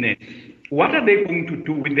business. What are they going to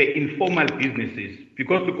do with the informal businesses?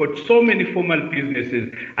 Because we've got so many formal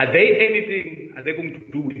businesses. Are they going to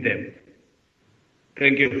do with them?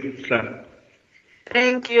 Thank you, sir.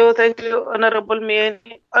 Thank you, Honorable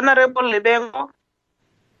Mieni. Honorable Lubengo.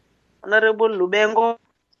 Honorable Lubengo.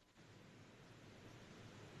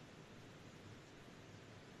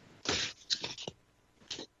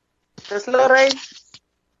 Sis Lorraine?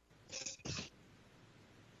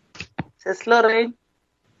 Sis Lorraine?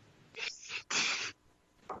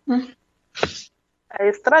 Are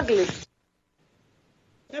you struggling?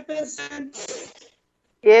 Chairperson.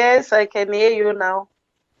 Yes, I can hear you now.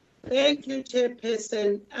 Thank you,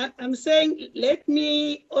 Chairperson. I'm saying let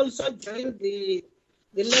me also join the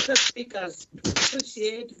latter speakers to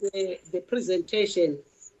appreciate the presentation.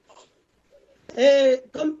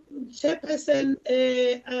 Chairperson,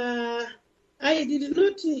 I did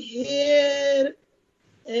not hear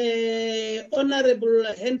Honorable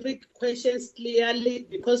Hendrik questions clearly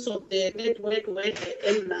because of the network where I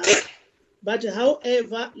am now. But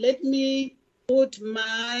however, let me put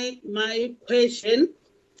my question.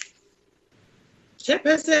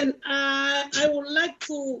 Chairperson, I would like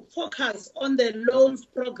to focus on the loans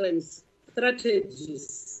programs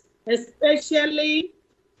strategies, especially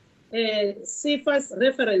CIFA's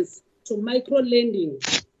reference to micro-lending.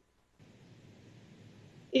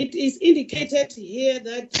 It is indicated here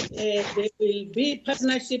that there will be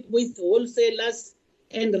partnership with wholesalers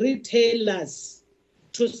and retailers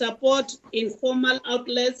to support informal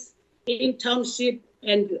outlets in township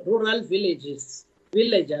and rural villages.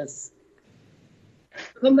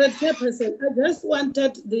 Comrade Chairperson, I just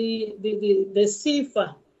wanted the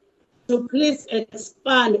CIFA to please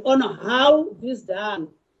expand on how this is done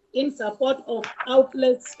in support of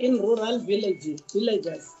outlets in rural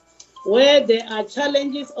villages, where there are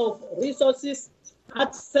challenges of resources,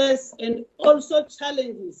 access, and also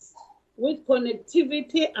challenges with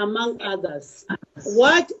connectivity, among others.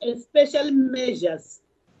 What special measures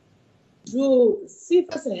do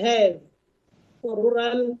CIFAs have for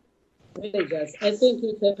rural villagers? I thank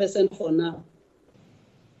you, Chairperson, for now.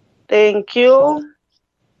 Thank you.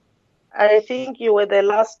 I think you were the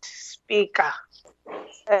last speaker.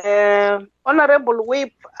 Honorable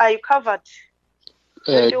Whip, are you covered?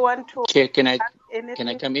 Do you want to Chair, can I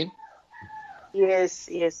anything? come in? Yes,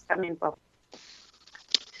 come in, Bob.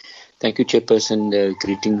 Thank you, Chairperson.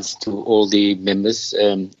 Greetings to all the members.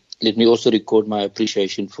 Let me also record my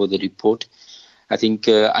appreciation for the report. I think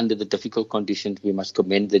under the difficult conditions, we must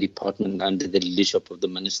commend the department under the leadership of the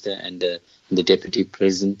Minister and the Deputy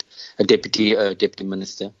President, Deputy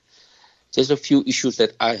Minister. There's a few issues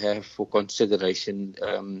that I have for consideration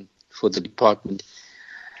for the department.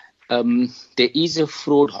 There is a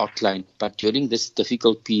fraud hotline, but during this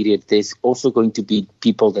difficult period, there's also going to be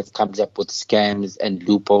people that comes up with scams and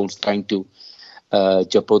loopholes trying to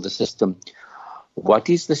jump the system. What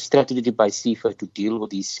is the strategy by CIFA to deal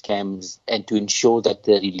with these scams and to ensure that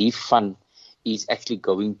the relief fund is actually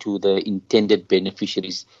going to the intended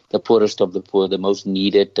beneficiaries, the poorest of the poor, the most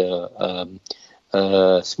needed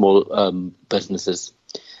small businesses?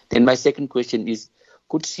 Then my second question is,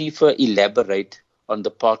 could CIFA elaborate on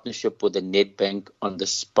the partnership with the Nedbank on the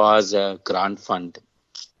SPASA grant fund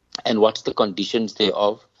and what's the conditions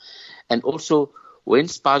thereof? And also, when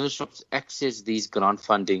SPASA shops access these grant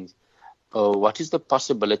funding, what is the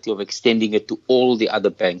possibility of extending it to all the other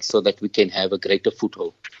banks so that we can have a greater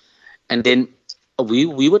foothold? And then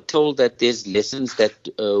we were told that there's lessons that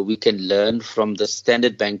we can learn from the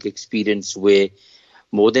Standard Bank experience where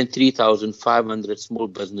more than 3,500 small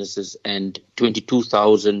businesses and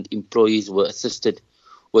 22,000 employees were assisted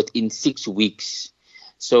within 6 weeks.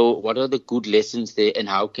 So what are the good lessons there, and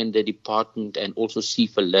how can the department and also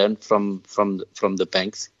CIFA learn from the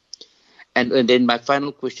banks? And then my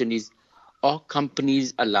final question is, are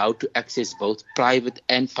companies allowed to access both private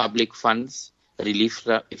and public funds, relief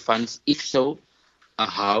funds? If so,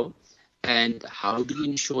 how? And how do you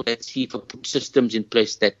ensure that CIFA puts systems in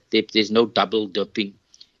place that there's no double dipping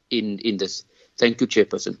in this? Thank you,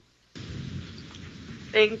 Chairperson.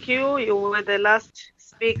 Thank you. You were the last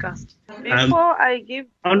speaker. Before I give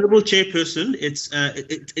Honorable Chairperson, it's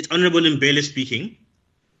Honorable Mbele speaking.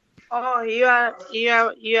 Oh, you are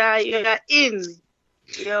in.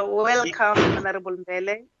 You're welcome, Honorable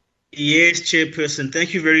Mbele. Yes, Chairperson.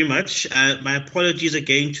 Thank you very much. My apologies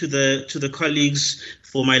again to the colleagues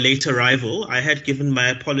for my late arrival. I had given my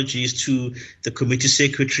apologies to the committee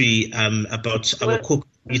secretary about our core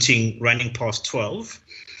meeting running past 12.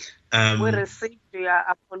 We received your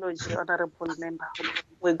apology, Honorable Member.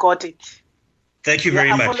 We got it. Thank you very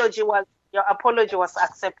much. Your apology was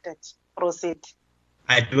accepted. Proceed.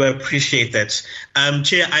 I do appreciate that.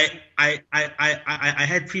 Chair, I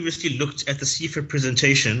had previously looked at the CIFA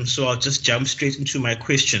presentation, so I'll just jump straight into my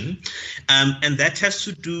question. And that has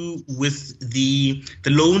to do with the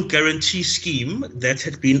loan guarantee scheme that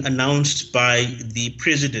had been announced by the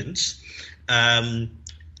President. And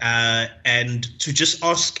to just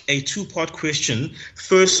ask a two-part question.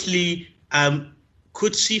 Firstly,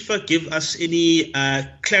 could SIFA give us any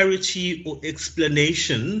clarity or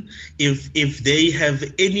explanation if they have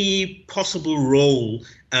any possible role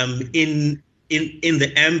in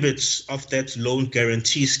the ambit of that loan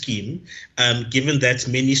guarantee scheme, given that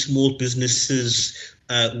many small businesses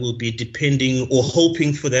will be depending or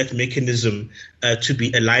hoping for that mechanism to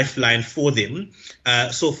be a lifeline for them.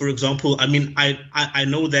 So, for example, I mean, I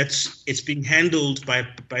know that it's being handled by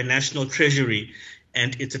National Treasury,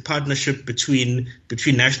 and it's a partnership between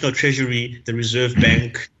National Treasury, the Reserve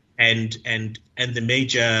Bank, and the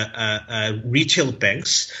major retail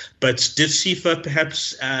banks. But did SIFA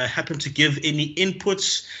perhaps happen to give any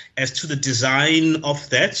inputs as to the design of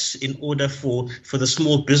that in order for the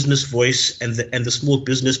small business voice and the small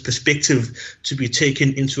business perspective to be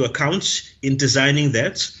taken into account in designing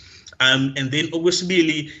that? And then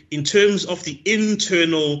obviously, in terms of the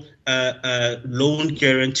internal loan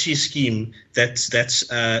guarantee scheme that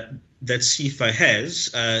SIFA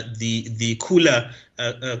has, the Kula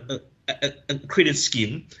credit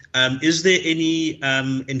scheme, is there any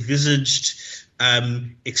envisaged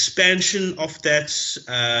expansion of that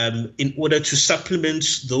in order to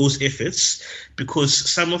supplement those efforts? Because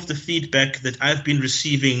some of the feedback that I've been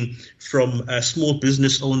receiving from small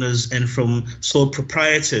business owners and from sole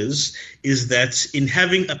proprietors is that in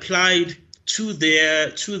having applied to their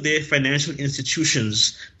financial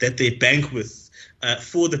institutions that they bank with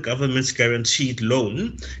for the government's guaranteed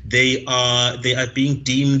loan, they are being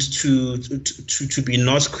deemed to be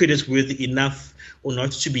not creditworthy enough or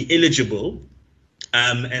not to be eligible.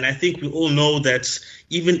 And I think we all know that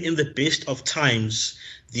even in the best of times,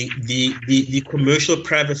 the commercial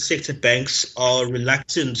private sector banks are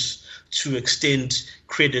reluctant to extend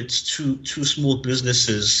credit to small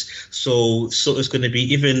businesses. So it's going to be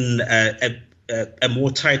even a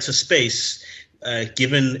more tighter space,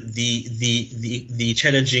 given the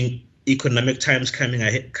challenging economic times coming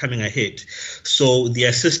ahead. So the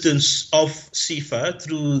assistance of SIFA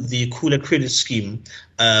through the Kula credit scheme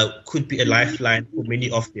could be a lifeline for many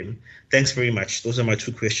of them. Thanks very much. Those are my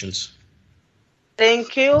two questions.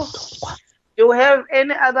 Thank you. Do you have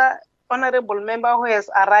any other honorable member who has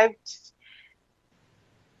arrived?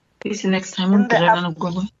 This next time. In the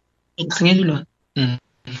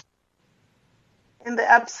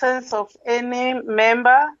absence of any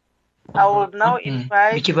member, I will now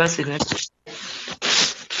invite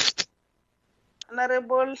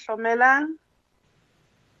Honorable Hlomelang.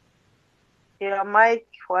 Your mic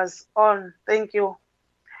was on. Thank you.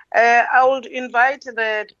 I would invite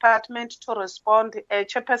the department to respond.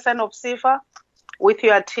 Chairperson of SIFA, with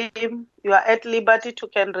your team, you are at liberty to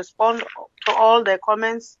can respond to all the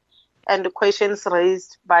comments and the questions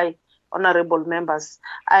raised by honorable members.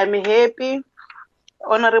 I'm happy,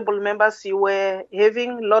 honorable members, you were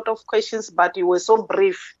having a lot of questions, but you were so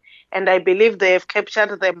brief, and I believe they have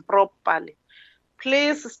captured them properly.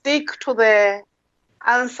 Please stick to the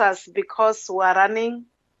answers because we are running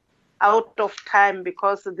out of time,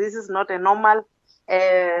 because this is not a normal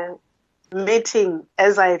meeting,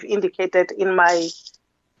 as I have indicated in my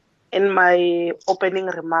opening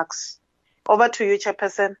remarks. Over to you,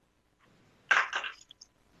 Chairperson.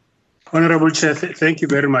 Honorable Chair, thank you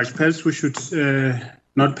very much. Perhaps we should,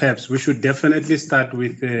 we should definitely start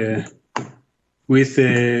with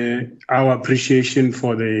our appreciation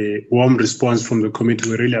for the warm response from the committee.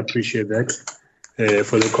 We really appreciate that,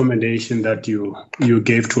 for the commendation that you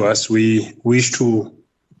gave to us. We wish to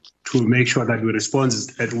make sure that we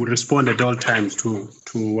respond at all times to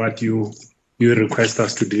what you request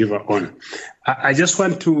us to deliver on. I just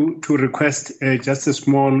want to request just a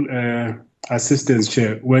small assistance,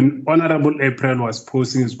 Chair. When Honorable April was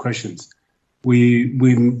posing his questions, we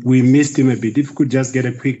missed him a bit. If we could just get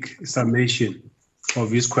a quick summation of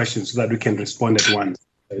his questions so that we can respond at once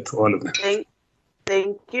to all of them.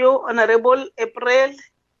 Thank you, Honorable April.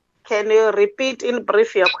 Can you repeat in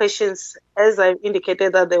brief your questions? As I've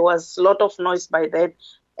indicated that there was a lot of noise by then,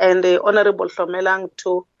 and the Honorable Hlomelang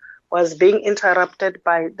too was being interrupted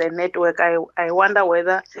by the network. I wonder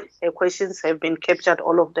whether the questions have been captured,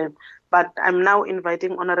 all of them. But I'm now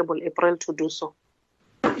inviting Honorable April to do so.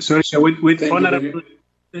 Sorry, Chair, with Honorable,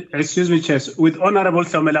 excuse me, Chair, with Honorable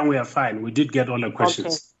Hlomelang, we are fine. We did get all the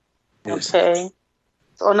questions. Okay. Yes. Okay.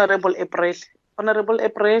 Honorable April. Honorable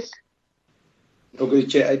April. Okay,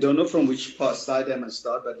 Chair, I don't know from which side I must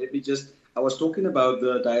start, but let me just, I was talking about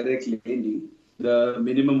the direct lending, the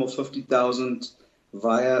minimum of 50,000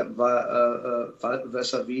 vis-a-vis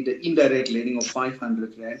the indirect lending of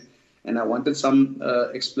 500 Rand. And I wanted some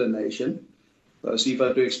explanation,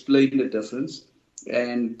 SIFA to explain the difference.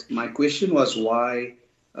 And my question was why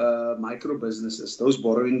micro businesses, those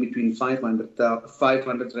borrowing between 500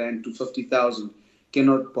 Rand to 50,000,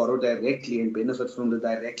 cannot borrow directly and benefit from the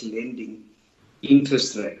direct lending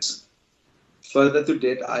interest rates. Further to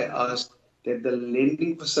that, I asked that the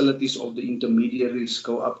lending facilities of the intermediaries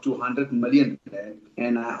go up to 100 million,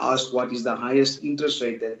 and I asked what is the highest interest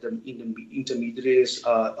rate that the intermediaries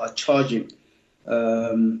are charging.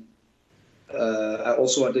 I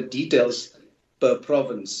also wanted details per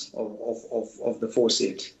province of the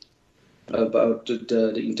foresaid about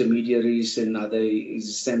the intermediaries, and are they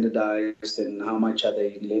standardized, and how much are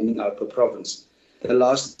they lending out per province.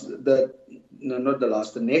 The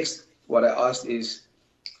next, what I asked is,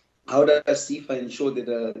 how does SEFA ensure that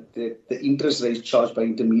the interest rates charged by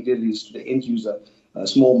intermediaries to the end user,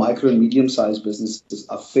 small, micro, and medium-sized businesses,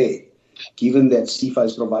 are fair, given that SEFA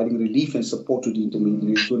is providing relief and support to the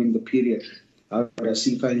intermediaries during the period? How does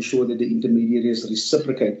SEFA ensure that the intermediaries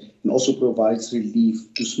reciprocate and also provides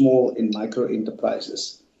relief to small and micro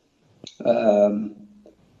enterprises? And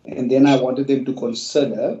then I wanted them to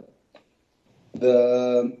consider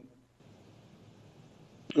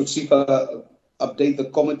could SEFA update the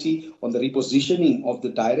committee on the repositioning of the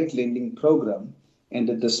direct lending program and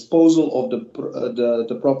the disposal of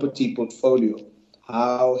the property portfolio.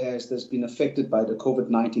 How has this been affected by the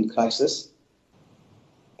COVID-19 crisis?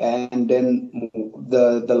 And then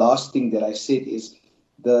the last thing that I said is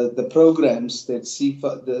the programs that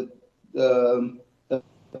SEFA,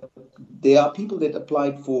 there are people that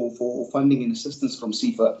applied for funding and assistance from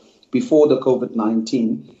SEFA before the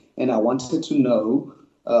COVID-19, and I wanted to know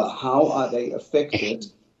how are they affected?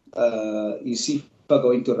 Is SEFA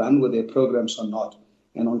going to run with their programs or not?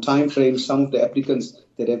 And on time frames, some of the applicants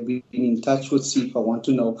that have been in touch with SEFA want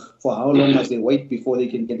to know for how long must they wait before they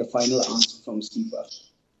can get the final answer from SEFA.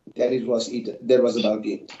 That was it. That was about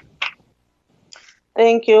it.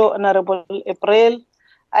 Thank you, Honorable April.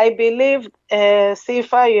 I believe,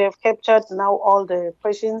 SEFA, you have captured now all the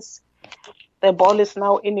questions. The ball is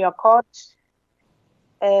now in your court.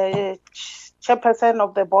 Chairperson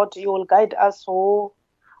of the board, you will guide us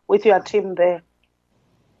with your team there.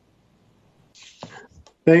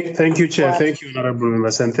 Thank you, Chair. Thank you, Honorable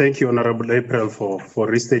Members, and thank you, Honorable April, for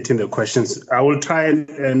restating the questions. I will try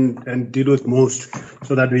and deal with most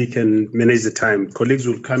so that we can manage the time. Colleagues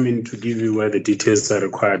will come in to give you where the details are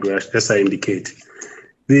required, as I indicate.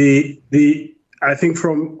 I think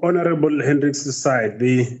from Honorable Hendricks' side,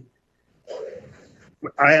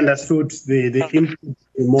 I understood the input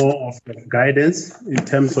more of the guidance in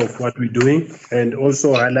terms of what we're doing, and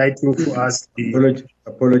also highlighting to us the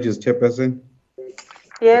apologies, Chairperson.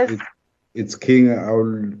 Yes. It's King. I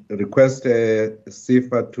will request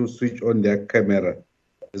SEFA to switch on their camera.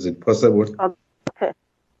 Is it possible? Okay.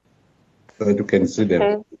 So that you can see them.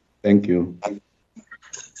 Okay. Thank you.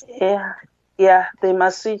 Yeah, they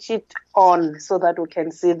must switch it on so that we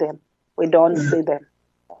can see them. We don't see them.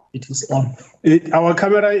 It is on. Our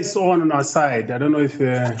camera is on our side. I don't know if...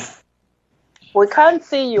 we can't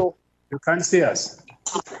see you. You can't see us.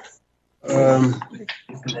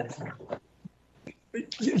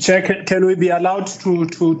 Chair, can we be allowed to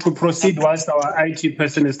proceed whilst our IT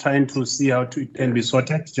person is trying to see how it can be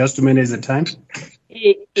sorted, just to manage the time?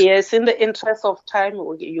 Yes, in the interest of time,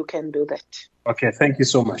 you can do that. Okay, thank you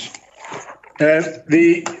so much.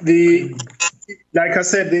 Like I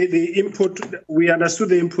said, the input, we understood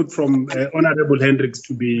the input from Honorable Hendricks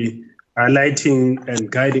to be highlighting and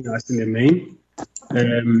guiding us in the main.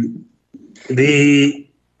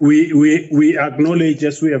 We acknowledge,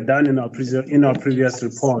 as we have done in our previous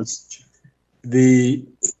reports, the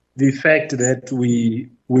fact that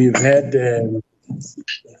we've had.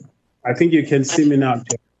 I think you can see me now.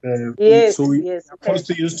 Yes. So we're supposed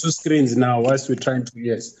to use two screens now whilst we're trying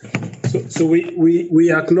to So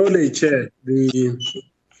we acknowledge the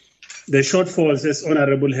shortfalls, as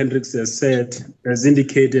Honorable Hendricks has said, as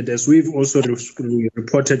indicated, as we've also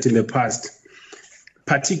reported in the past,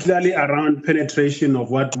 particularly around penetration of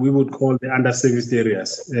what we would call the underserviced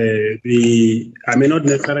areas. I may not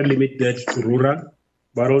necessarily limit that to rural,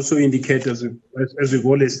 but also indicate, as we've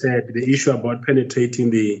always said, the issue about penetrating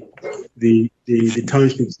the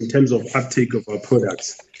townships in terms of uptake of our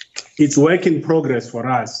products. It's work in progress for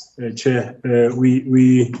us, Chair.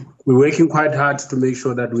 We're working quite hard to make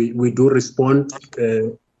sure that we do respond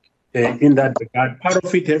in that regard. Part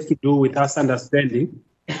of it has to do with us understanding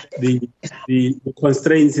the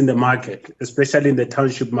constraints in the market, especially in the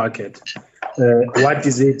township market. What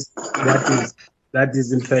is it that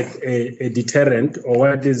is in fact a deterrent, or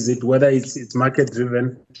what is it, whether it's market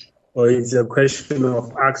driven or it's a question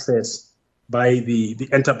of access by the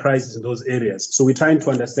enterprises in those areas. So we're trying to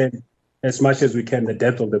understand as much as we can the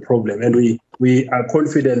depth of the problem, and we are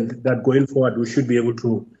confident that going forward we should be able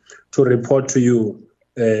to report to you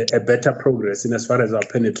a better progress in as far as our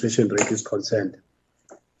penetration rate is concerned.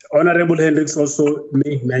 Honorable Hendricks also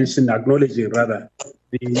made mention, acknowledging rather,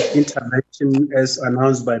 the intervention as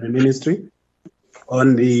announced by the ministry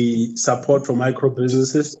on the support for micro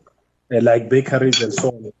businesses like bakeries and so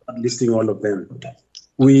on, not listing all of them.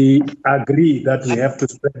 We agree that we have to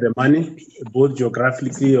spread the money, both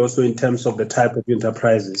geographically, also in terms of the type of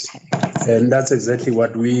enterprises. And that's exactly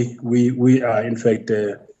what we are, in fact,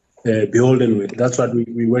 beholden with. That's what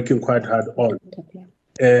we're working quite hard on.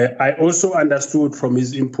 I also understood from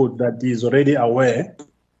his input that he is already aware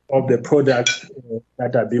of the products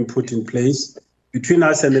that are being put in place. Between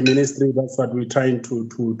us and the ministry, that's what we're trying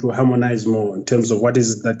to harmonize more in terms of what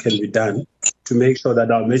is it that can be done to make sure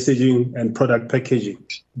that our messaging and product packaging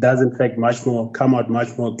does in fact come out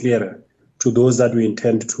much more clearer to those that we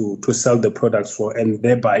intend to sell the products for, and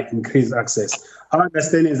thereby increase access. Our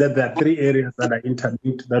understanding is that there are 3 areas that are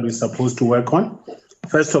interlinked that we're supposed to work on.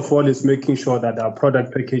 First of all is making sure that our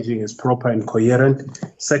product packaging is proper and coherent.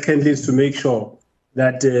 Secondly is to make sure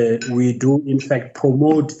that we do in fact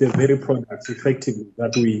promote the very products effectively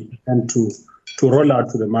that we intend to roll out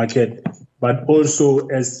to the market, but also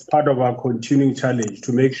as part of our continuing challenge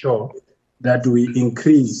to make sure that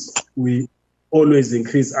we always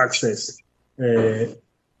increase access to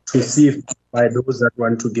CIF by those that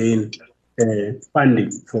want to gain funding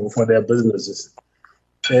for their businesses.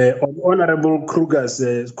 On Honorable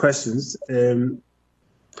Kruger's questions,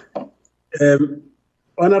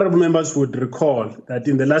 honorable members would recall that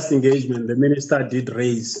in the last engagement, the minister did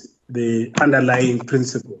raise the underlying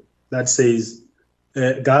principle that says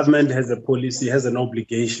government has a policy, has an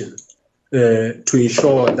obligation to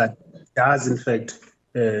ensure that it does in fact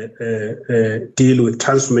deal with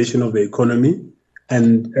transformation of the economy.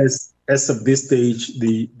 And as of this stage,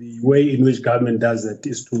 the way in which government does that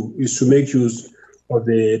is to make use of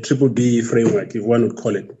the BBBE framework, if one would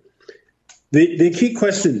call it. The key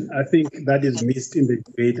question, I think, that is missed in the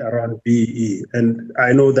debate around BEE, and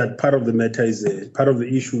I know that part of the matter is part of the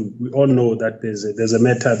issue. We all know that there's a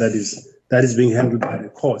matter that is being handled by the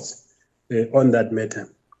courts on that matter.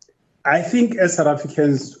 I think as South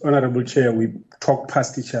Africans, Honorable Chair, we talk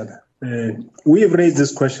past each other. We have raised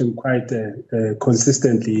this question quite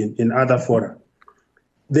consistently in other fora.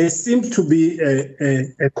 There seems to be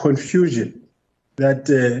a confusion that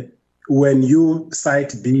when you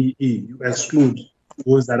cite BEE, you exclude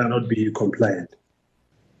those that are not BEE compliant,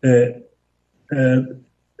 and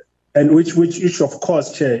which of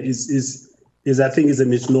course, Chair, is I think is a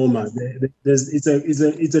misnomer.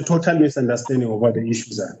 It's a total misunderstanding of what the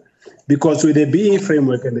issues are, because with the BEE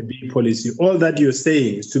framework and the BEE policy, all that you're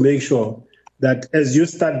saying is to make sure that as you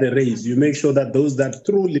start the race, you make sure that those that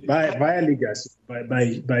truly via legacy,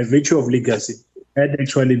 by virtue of legacy, had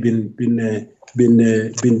actually been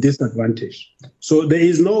disadvantaged. So there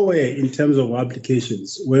is no way in terms of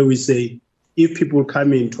applications where we say if people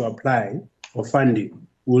come in to apply for funding,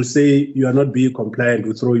 we'll say you are not being compliant,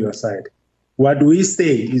 we throw you aside. What we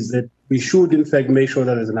say is that we should in fact make sure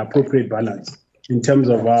that there's an appropriate balance in terms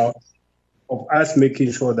of us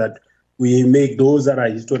making sure that we make those that are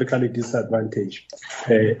historically disadvantaged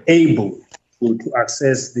able to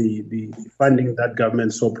access the funding that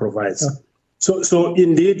government so provides. So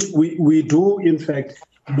indeed, we do in fact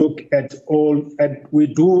look at we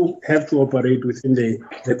do have to operate within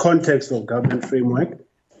the context of government framework,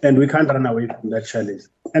 and we can't run away from that challenge.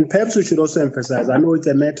 And perhaps we should also emphasize, I know it's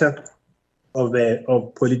a matter of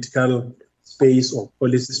political space or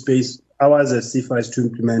policy space. Ours as CIFA is to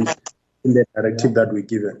implement in the directive that we're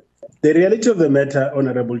given. The reality of the matter,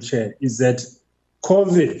 Honorable Chair, is that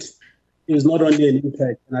COVID is not only an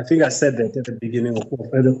impact, and I think I said that at the beginning of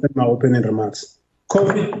my opening remarks.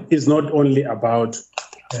 COVID is not only about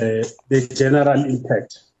the general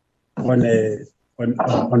impact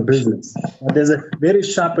on business, but there's a very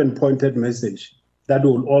sharp and pointed message that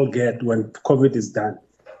we'll all get when COVID is done,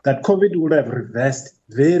 that COVID would have reversed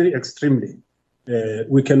very extremely.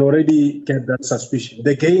 We can already get that suspicion.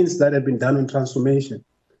 The gains that have been done on transformation.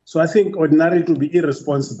 So I think ordinarily it would be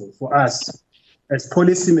irresponsible for us as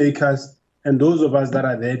policymakers and those of us that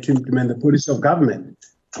are there to implement the policy of government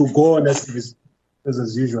to go on as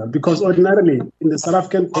usual. Because ordinarily, in the South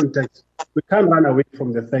African context, we can't run away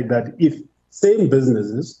from the fact that if same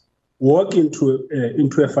businesses walk into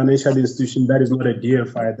a financial institution that is not a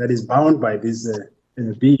DFI, that is bound by these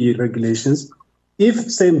BEE regulations, if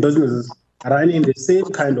same businesses are running the same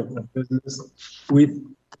kind of business with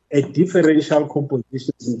a differential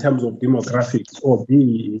composition in terms of demographics or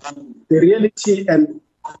BEE, the reality and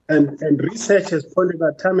research has pointed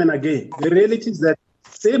out time and again, the reality is that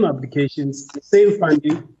same applications, same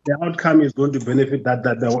funding, the outcome is going to benefit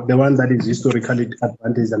the one that is historically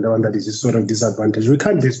advantaged and the one that is historically disadvantaged. We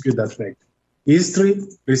can't dispute that fact. History,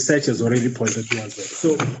 research has already pointed towards that.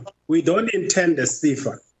 So we don't intend a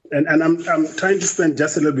CFA. And I'm trying to spend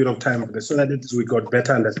just a little bit of time on this so that we got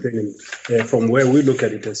better understanding from where we look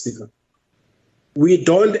at it as CFA. We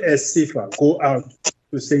don't, as CFA, go out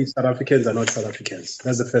to say South Africans are not South Africans.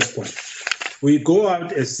 That's the first point. We go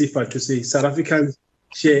out as CFA to say South Africans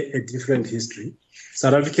share a different history.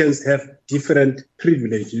 South Africans have different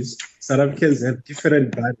privileges. South Africans have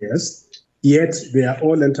different barriers, yet they are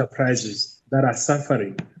all enterprises that are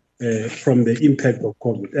suffering from the impact of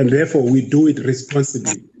COVID. And therefore, we do it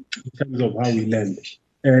responsibly in terms of how we lend.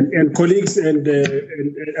 And colleagues and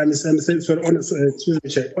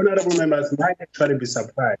honorable members might actually be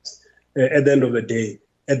surprised at the end of the day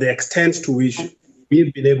at the extent to which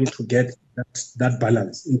we've been able to get that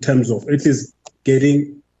balance in terms of at least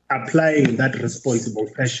applying that responsible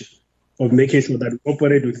fashion of making sure that we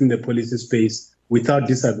operate within the policy space without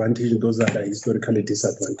disadvantaging those that are historically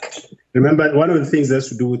disadvantaged. Remember, one of the things has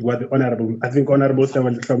to do with what the Honorable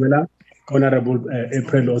Shamela, Honorable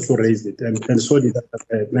April also raised it, and so did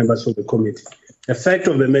members of the committee. The fact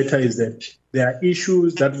of the matter is that there are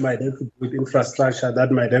issues that might have to do with infrastructure,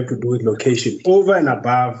 that might have to do with location, over and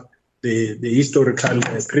above the historical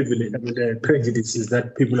privilege, the prejudices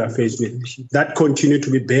that people are faced with, that continue to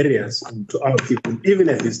be barriers to our people, even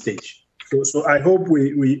at this stage. So I hope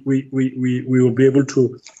we will be able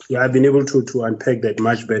to, have been able to unpack that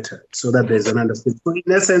much better so that there's an understanding. So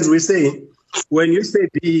in essence, we say, when you say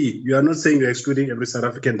BE, you are not saying you're excluding every South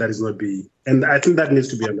African that is not BE. And I think that needs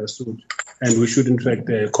to be understood. And we should, in fact,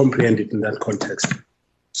 comprehend it in that context.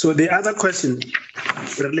 So the other question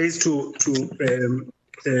relates to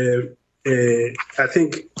I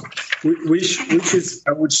think, which is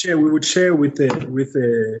we would share with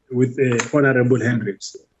Honorable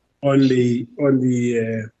Hendricks on the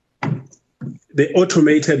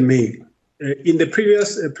automated mail. In the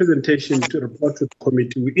previous presentation to report to the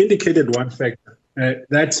committee, we indicated one factor,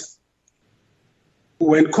 that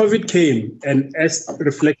when COVID came, and as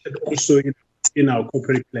reflected also in our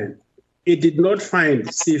corporate plan, it did not find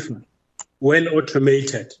CFA well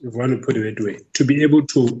automated, if one would put it that way, to be able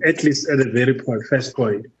to, at least at the very first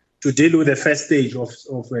point, to deal with the first stage of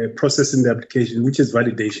processing the application, which is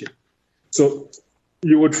validation. So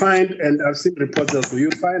you would find, and I've seen reports also, you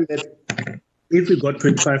would find that if we got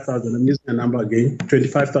 25,000, I'm using the number again,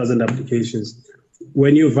 25,000 applications,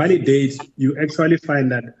 when you validate, you actually find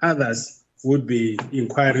that others would be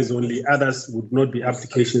inquiries only, others would not be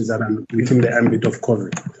applications that are within the ambit of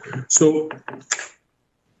COVID. So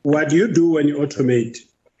what you do when you automate,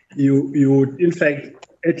 you would, in fact,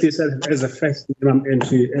 at least as a first minimum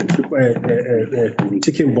entry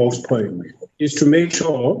ticking box point, is to make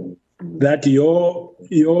sure that you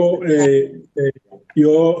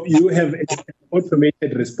have an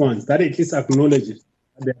automated response that at least acknowledges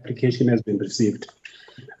that the application has been received.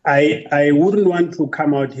 I wouldn't want to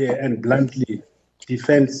come out here and bluntly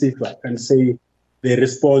defend CFA and say the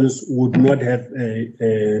response would not have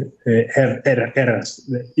errors.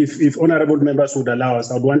 If honorable members would allow us,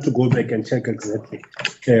 I would want to go back and check exactly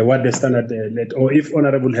what the standard or if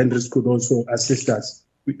Honorable Hendricks could also assist us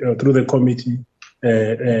through the committee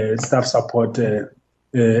staff support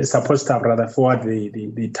staff rather for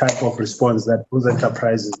the type of response that those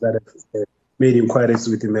enterprises that have made inquiries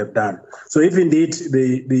with him have done. So if indeed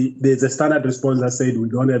there's a standard response that said we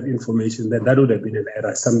don't have information, then that would have been an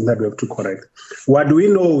error, something that we have to correct. What do we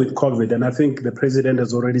know with COVID, and I think the president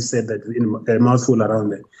has already said that in a mouthful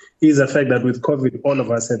around it, is the fact that with COVID, all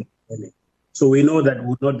of us have learning. So we know that we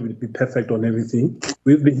would not be perfect on everything.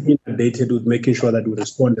 We've been inundated with making sure that we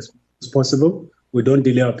respond as possible. We don't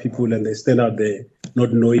delay our people and they stand out there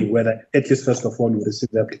not knowing whether, at least first of all, we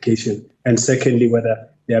receive the application, and secondly, whether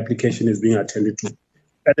the application is being attended to.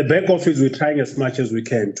 At the back office, we're trying as much as we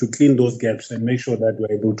can to clean those gaps and make sure that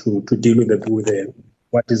we're able to deal with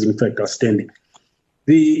what is in fact outstanding.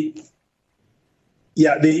 The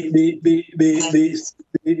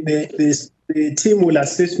team will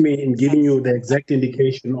assist me in giving you the exact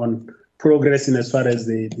indication on progress in as far as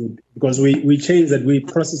because we changed that we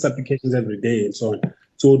process applications every day and so on.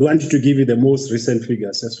 So we'd want to give you the most recent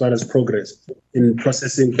figures as far as progress in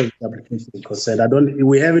processing applications is concerned.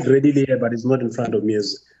 We have it readily here, but it's not in front of me.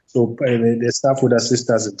 So the staff would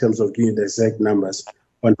assist us in terms of giving the exact numbers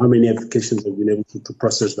on how many applications we've been able to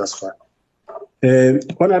process thus far.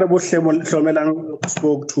 Honorable Hlomelang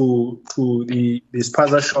spoke to the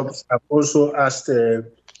spaza shops. I've also asked the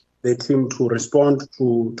team to respond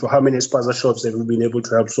to how many spaza shops have we been able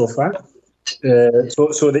to help so far.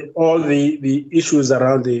 All the issues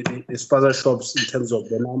around the spaza shops in terms of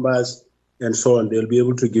the numbers and so on, they'll be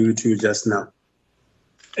able to give it to you just now.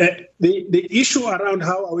 The issue around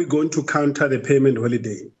how are we going to counter the payment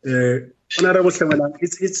holiday, Honorable Hlengwana,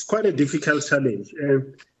 it's quite a difficult challenge.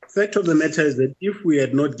 Fact of the matter is that if we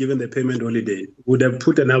had not given the payment holiday, we would have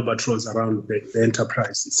put an albatross around the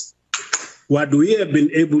enterprises. What we have been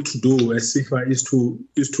able to do as CIFA is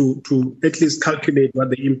to at least calculate what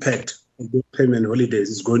the impact of the payment holidays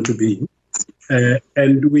is going to be.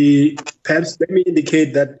 And perhaps let me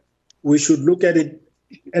indicate that we should look at it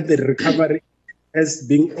at the recovery as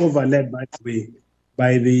being overlaid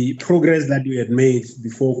by the progress that we had made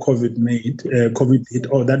before COVID hit,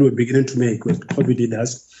 or that we're beginning to make with COVID hit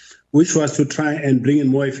us, which was to try and bring in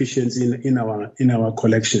more efficiency in our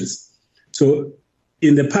collections. So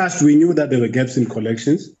in the past, we knew that there were gaps in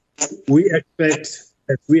collections. We expect,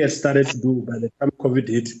 as we had started to do by the time COVID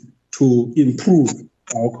hit, to improve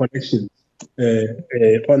our collections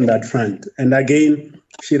on that front. And again,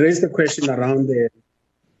 she raised the question around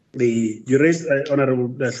you raised, Honorable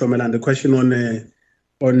Hlomelang, the question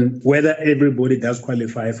on whether everybody does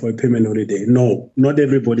qualify for a payment holiday. No, not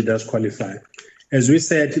everybody does qualify. As we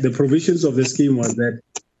said, the provisions of the scheme was that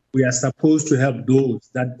we are supposed to help those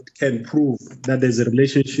that can prove that there's a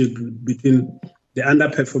relationship between the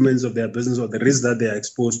underperformance of their business or the risk that they are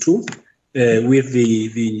exposed to with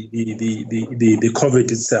the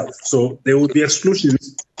COVID itself. So there would be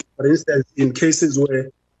exclusions, for instance, in cases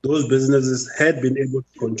where those businesses had been able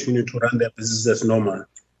to continue to run their business as normal.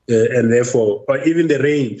 And therefore, or even the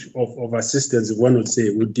range of assistance, one would say,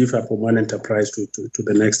 would differ from one enterprise to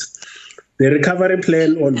the next. The recovery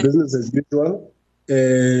plan on business as usual.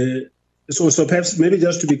 So perhaps maybe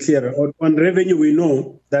just to be clear, on revenue, we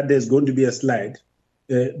know that there's going to be a slide,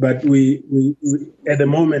 but we at the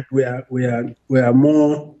moment we have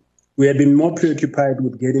been more preoccupied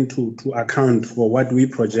with getting to account for what we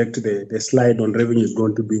project the slide on revenue is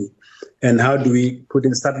going to be, and how do we put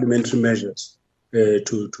in supplementary measures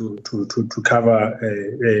to cover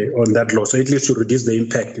on that loss, so at least to reduce the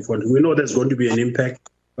impact. We know there's going to be an impact,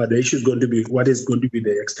 but the issue is going to be what is going to be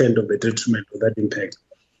the extent of the detriment of that impact.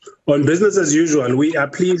 On business as usual, we are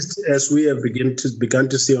pleased, as we have begun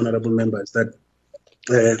to see, honourable members, that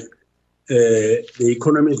the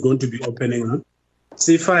economy is going to be opening up.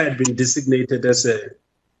 CIFA had been designated as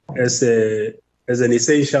an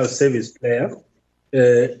essential service player.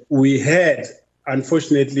 We had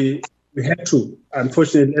to,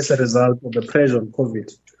 unfortunately, as a result of the pressure on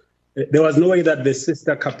COVID, there was no way that the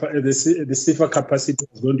CIFA capacity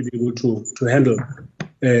was going to be able to handle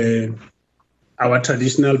our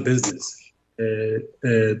traditional business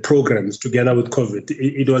programs together with COVID.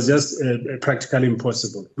 It was just practically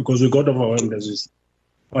impossible because we got overwhelmed, as we said.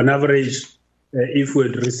 On average, if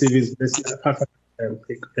we'd receive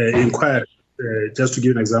inquiry, just to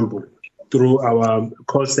give an example, through our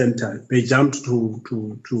call center, they jumped to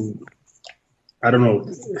I don't know,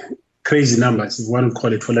 crazy numbers, if one would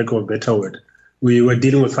call it, for lack of a better word. We were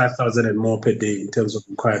dealing with 5,000 and more per day in terms of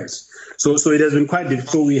inquiries. So it has been quite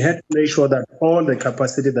difficult. We had to make sure that all the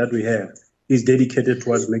capacity that we have is dedicated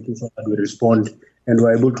towards making sure that we respond and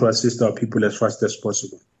we're able to assist our people as fast as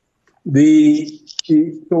possible. The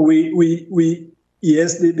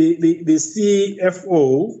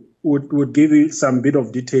CFO would give you some bit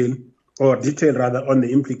of detail on the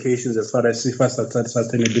implications as far as CIFA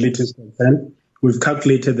sustainability is concerned. We've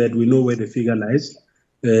calculated that we know where the figure lies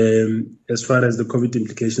as far as the COVID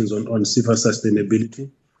implications on CIFA sustainability.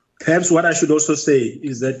 Perhaps what I should also say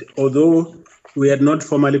is that although we had not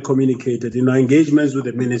formally communicated in our engagements with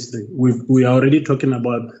the ministry, we are already talking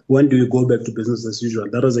about when do we go back to business as usual.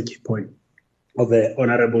 That was a key point of the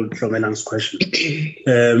Honourable Hlomelang's question.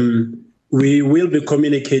 We will be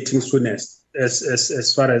communicating soonest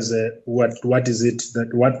as far as what is it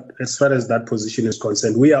that as far as that position is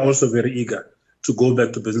concerned. We are also very eager to go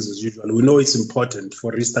back to business as usual. We know it's important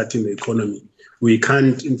for restarting the economy. We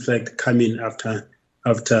can't, in fact, come in after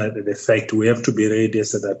the fact. We have to be ready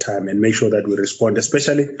at that time and make sure that we respond,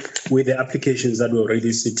 especially with the applications that were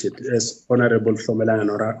already seated, as Honourable Hlomelang and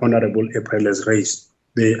Honourable April has raised.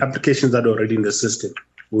 The applications that are already in the system,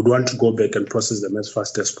 we would want to go back and process them as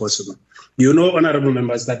fast as possible. You know, honourable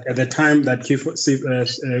members, that at the time that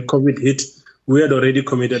COVID hit, we had already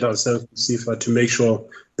committed ourselves to CIFA to make sure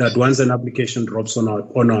that once an application drops on our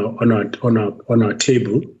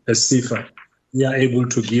table as CIFA, we are able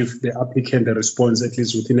to give the applicant a response at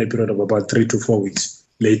least within a period of about 3 to 4 weeks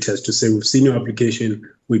later to say, we've seen your application,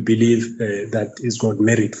 we believe that is got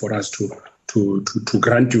merit for us to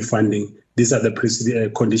grant you funding. These are the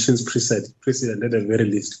conditions precedent at the very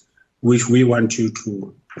least, which we want you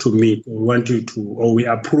meet. We want you to, or we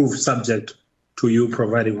approve subject to you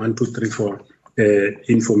providing 1, 2, 3, 4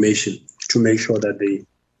 information to make sure that the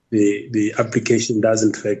application does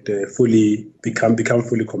in fact fully become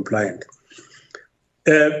fully compliant.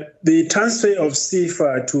 The transfer of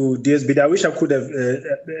CIFA to DSB, I wish I could have,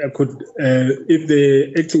 if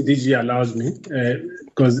the acting DG allows me,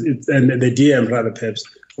 because and the DM rather perhaps,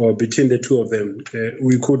 or between the two of them,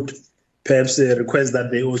 we could perhaps request that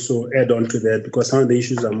they also add on to that, because some of the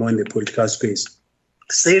issues are more in the political space.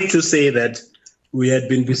 Safe to say that we had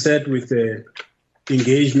been beset with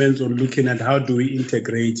engagements on looking at how do we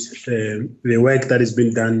integrate the work that has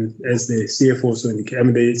been done, as the CFO also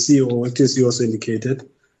indicated, the CEO, TC also indicated,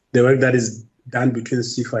 the work that is done between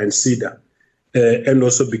CIFA and SEDA, and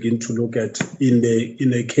also begin to look at, in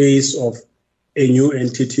the case of a new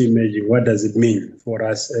entity emerging, what does it mean for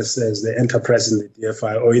us as the enterprise in the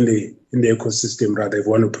DFI, or in the ecosystem, rather, if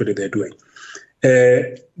you want to put it that way.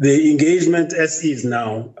 The engagement as is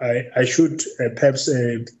now, I should perhaps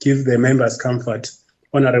give the members comfort,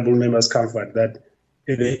 honorable members comfort, that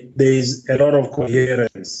there is a lot of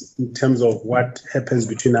coherence in terms of what happens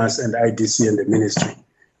between us and IDC and the ministry.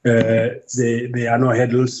 There are no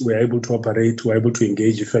hurdles. We're able to operate, we're able to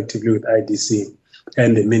engage effectively with IDC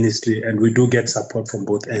and the ministry, and we do get support from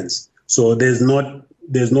both ends. So there's not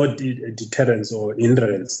deterrence or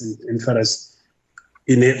hindrance in far as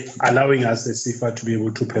in allowing us as CIFA to be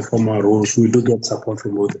able to perform our roles. We do get support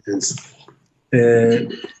from both ends.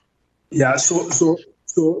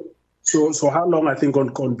 So how long, I think,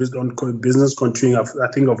 on business continuing, I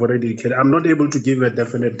think I've already indicated. I'm not able to give a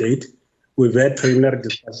definite date. We've had preliminary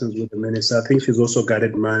discussions with the minister. I think she's also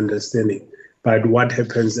guided my understanding by what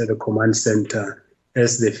happens at the command center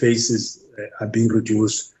as the phases are being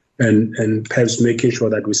reduced, and perhaps making sure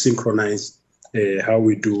that we synchronize how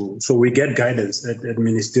we do. So we get guidance at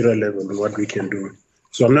ministerial level on what we can do.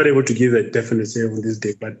 So I'm not able to give a definite say on this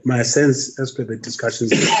day, but my sense, as per the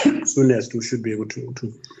discussions, as soon as we should be able to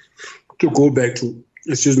go back to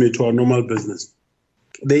our normal business.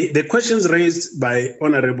 The questions raised by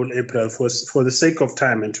Honorable April, for the sake of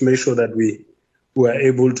time and to make sure that we were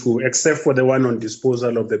able to, except for the one on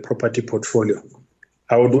disposal of the property portfolio,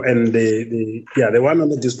 I would, and the one on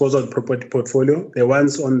the disposal of the property portfolio, the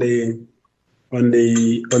ones on the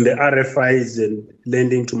RFIs and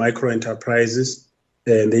lending to micro enterprises,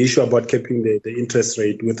 and the issue about keeping the interest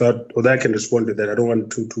rate without, although I can respond to that, I don't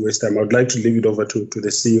want to waste time. I would like to leave it over to the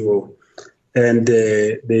CEO. And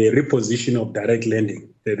the reposition of direct lending,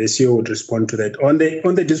 the CEO would respond to that. On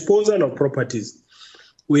the disposal of properties,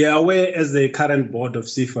 we are aware as the current board of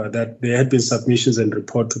CIFA that there had been submissions and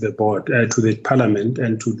report to the board, to the parliament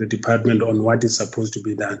and to the department on what is supposed to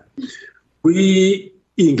be done. We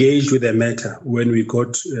engaged with the matter when we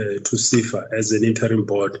got to CIFA as an interim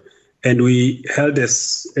board, and we held a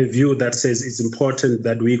view that says it's important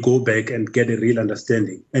that we go back and get a real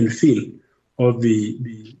understanding and feel of the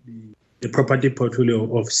property portfolio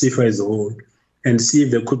of CIFA as a whole, and see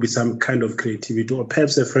if there could be some kind of creativity or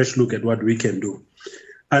perhaps a fresh look at what we can do.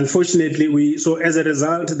 Unfortunately, so as a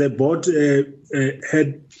result, the board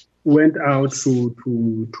went out to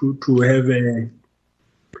have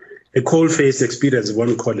a cold-face experience,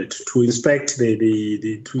 one call it, to inspect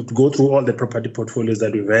to go through all the property portfolios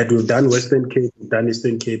that we've had. We've done Western Cape, we've done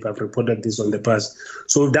Eastern Cape. I've reported this on the past.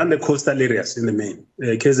 So we've done the coastal areas in the main,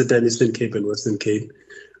 KZN, Eastern Cape, and Western Cape.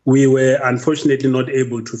 We were unfortunately not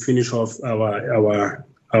able to finish off our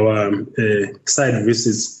site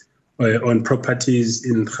visits on properties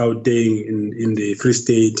in Gauteng, in the Free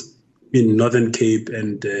State, in Northern Cape,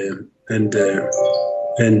 and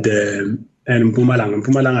Mpumalanga.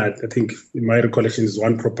 Mpumalanga, I think, in my recollection, is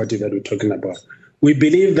one property that we're talking about. We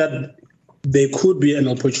believe that there could be an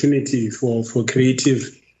opportunity for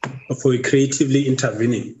creatively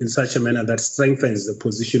intervening in such a manner that strengthens the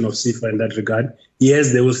position of CIFA in that regard.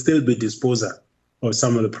 Yes, there will still be disposal of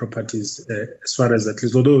some of the properties as far as at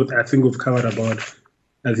least, although I think we've covered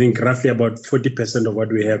roughly about 40% of what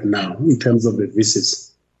we have now in terms of the visits.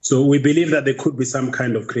 So we believe that there could be some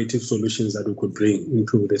kind of creative solutions that we could bring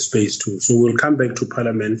into the space too. So we'll come back to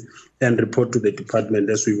Parliament and report to the department,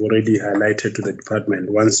 as we've already highlighted to the department,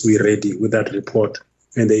 once we're ready with that report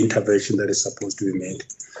and the intervention that is supposed to be made.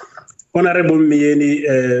 Honorable Mieni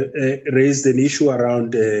raised an issue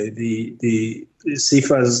around the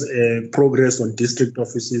CIFA's progress on district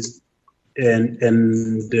offices and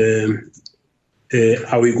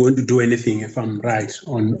are we going to do anything, if I'm right,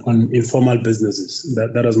 on informal businesses?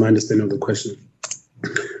 That was my understanding of the question.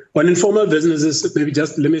 On informal businesses, maybe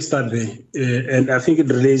just let me start there. And I think it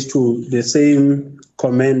relates to the same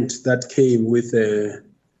comment that came with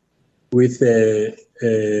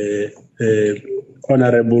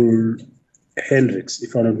Honorable Hendricks,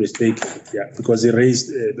 if I'm not mistaken, yeah, because he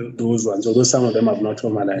raised those ones, although some of them have not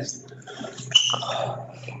formalized.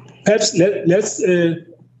 Perhaps let's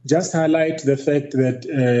just highlight the fact that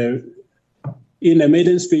in a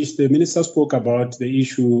maiden speech, the minister spoke about the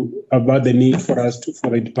issue, about the need for us for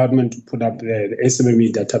the department to put up the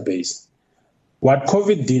SMME database. What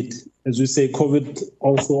COVID did, as we say, COVID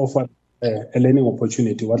also offered a learning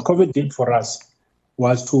opportunity. What COVID did for us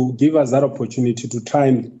was to give us that opportunity to try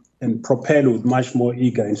and propel with much more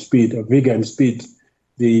vigor and speed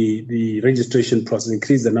the registration process,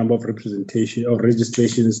 increase the number of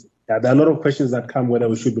registrations. There are a lot of questions that come whether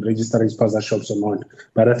we should be registering spaza shops or not,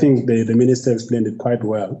 but I think the minister explained it quite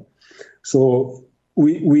well. So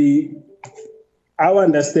our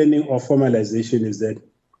understanding of formalization is that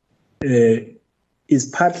is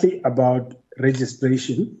partly about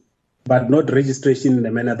registration, but not registration in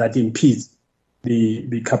a manner that impedes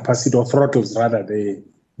the capacity or throttles rather the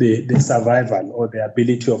survival or the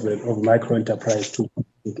ability of micro enterprise to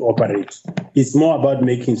operate. It's more about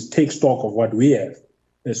take stock of what we have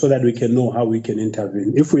so that we can know how we can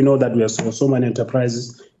intervene. If we know that we have so many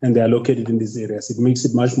enterprises and they are located in these areas, it makes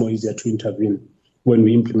it much more easier to intervene when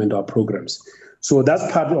we implement our programs. So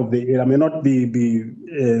that's part of I may not be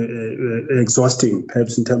exhausting,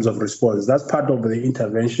 perhaps in terms of response. That's part of the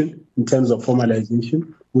intervention in terms of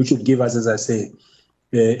formalization, which would give us, as I say,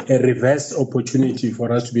 a reverse opportunity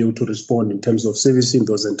for us to be able to respond in terms of servicing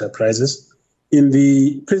those enterprises. In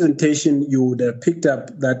the presentation, you would have picked up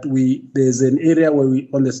that there's an area where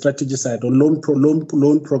on the strategy side, on loan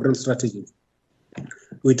program strategy,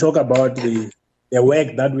 we talk about the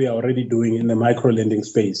work that we are already doing in the micro lending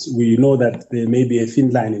space. We know that there may be a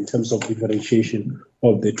thin line in terms of differentiation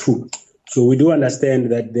of the two. So we do understand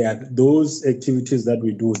that there are those activities that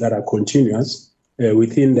we do that are continuous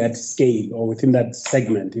within that scale or within that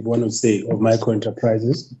segment, if one would say, of micro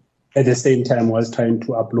enterprises, at the same time whilst trying to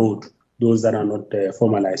upload those that are not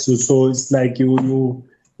formalized. So it's like you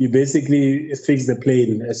basically fix the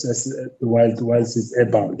plane whilst it's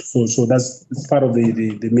airbound. So that's part of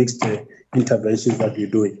the mixed interventions that we're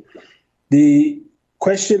doing. The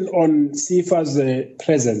question on CIFA's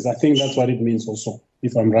presence, I think that's what it means also,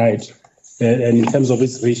 if I'm right, and in terms of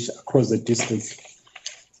its reach across the districts.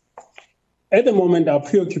 At the moment, our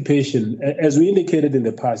preoccupation, as we indicated in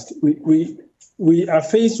the past, we are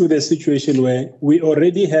faced with a situation where we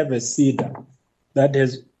already have a CEDA that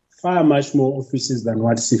has far much more offices than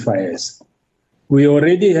what CIFA has. We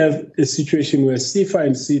already have a situation where CIFA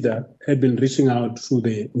and CEDA have been reaching out to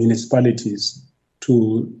the municipalities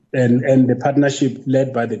and the partnership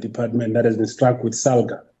led by the department that has been struck with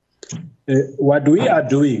SALGA. What we are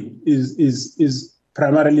doing is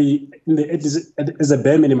primarily as a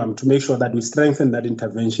bare minimum to make sure that we strengthen that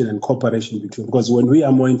intervention and cooperation between, because when we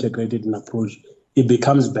are more integrated in approach, it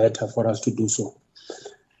becomes better for us to do so.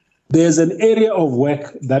 There's an area of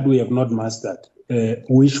work that we have not mastered,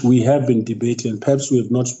 which we have been debating, perhaps we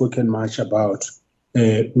have not spoken much about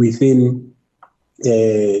in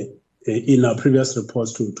our previous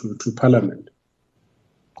reports to Parliament.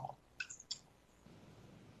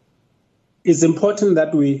 It's important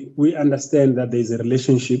that we understand that there's a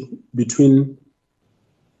relationship between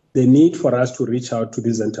the need for us to reach out to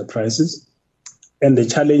these enterprises and the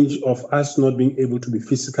challenge of us not being able to be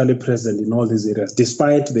physically present in all these areas,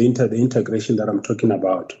 despite the integration that I'm talking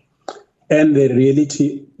about. And the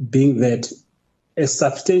reality being that a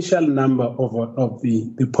substantial number of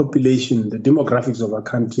the population, the demographics of our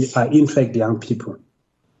country are in fact young people.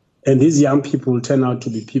 And these young people turn out to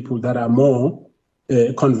be people that are more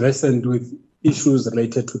conversant with issues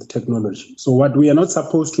related to the technology. So what we are not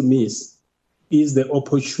supposed to miss is the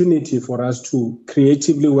opportunity for us to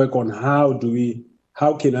creatively work on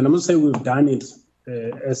and I'm not saying we've done it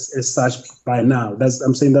as such by now.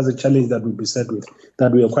 I'm saying that's a challenge that we'll be set with,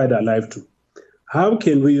 that we are quite alive to. How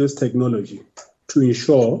can we use technology to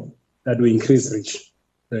ensure that we increase reach,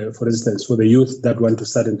 for instance, for the youth that want to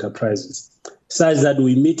start enterprises, such that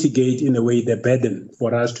we mitigate in a way the burden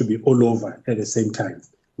for us to be all over at the same time,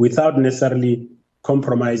 without necessarily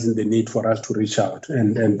compromising the need for us to reach out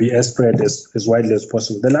and be as spread as widely as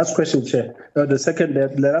possible. The last question, Chair, the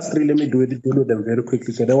last three, let me deal with them very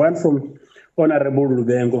quickly. So the one from Honorable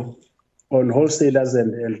Rubengo on wholesalers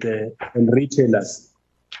and retailers.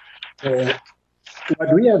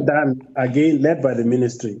 What we have done, again, led by the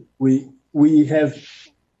ministry, we have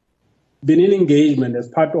been in engagement as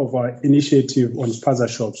part of our initiative on spaza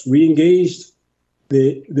shops. We engaged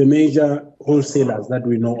the major wholesalers that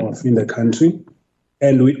we know of in the country,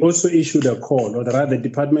 and we also issued a call, or rather the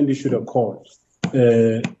department issued a call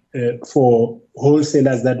for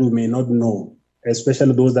wholesalers that we may not know,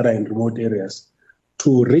 especially those that are in remote areas,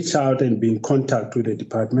 to reach out and be in contact with the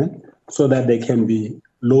department so that they can be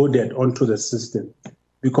loaded onto the system.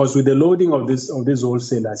 Because with the loading of these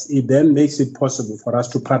wholesalers, it then makes it possible for us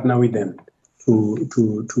to partner with them to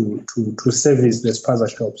service the spaza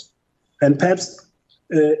shops. And perhaps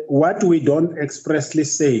what we don't expressly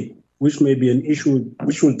say, which may be an issue,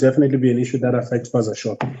 which will definitely be an issue that affects spaza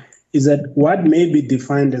shop, is that what may be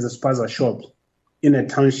defined as a spaza shop in a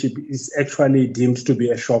township is actually deemed to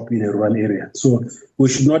be a shop in a rural area. So we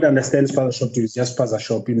should not understand spaza shop to be just spaza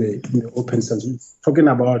shop in the open sense. We're talking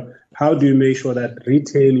about how do you make sure that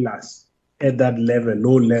retailers at that level,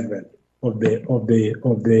 low level of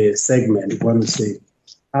the segment, if one would say,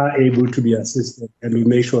 are able to be assisted, and we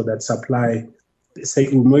make sure that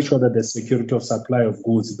we make sure that the security of supply of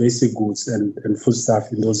goods, basic goods and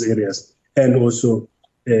foodstuff in those areas, and also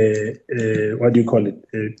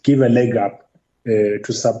give a leg up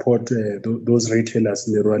to support those retailers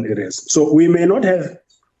in the rural areas. So we may not have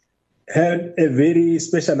had a very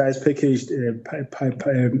specialized packaged, a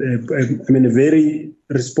very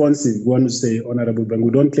responsive, one would say, Honorable Bank.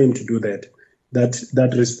 We don't claim to do that.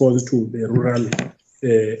 That responds to the rural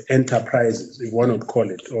enterprises, if one would call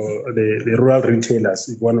it, or the rural retailers,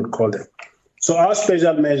 if one would call them. So our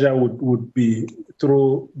special measure would be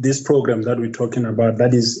through this program that we're talking about,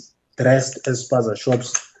 that is dressed as spaza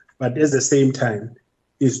shops, but at the same time,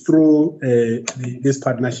 is through this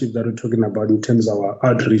partnership that we're talking about in terms of our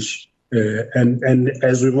outreach. And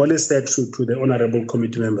as we've always said to the honorable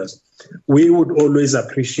committee members, we would always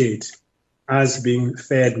appreciate us being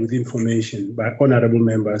fed with information by honorable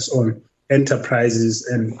members on enterprises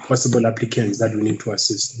and possible applicants that we need to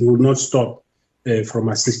assist. We will not stop from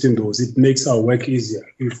assisting those. It makes our work easier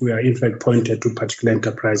if we are in fact pointed to particular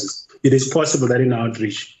enterprises. It is possible that in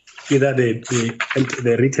outreach, either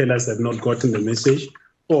the retailers have not gotten the message,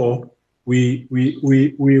 or we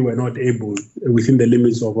were not able, within the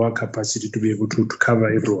limits of our capacity, to be able to cover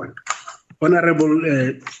everyone. Honorable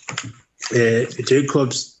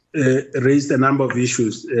Jacobs raised a number of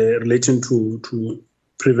issues relating to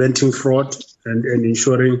preventing fraud and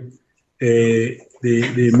ensuring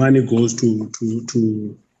the money goes to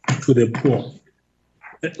the poor.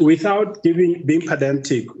 Without being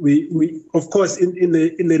pedantic, we of course in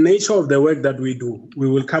the nature of the work that we do, we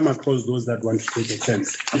will come across those that want to take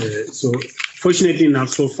offense. So fortunately enough,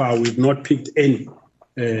 so far we've not picked any,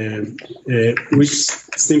 which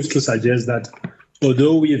seems to suggest that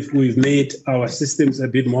although we've made our systems a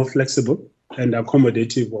bit more flexible and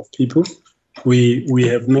accommodative of people, we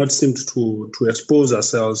have not seemed to expose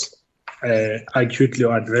ourselves acutely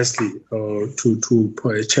or adversely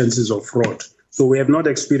to chances of fraud. So we have not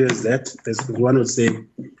experienced that, as one would say,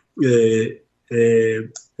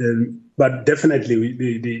 but definitely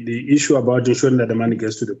the issue about ensuring that the money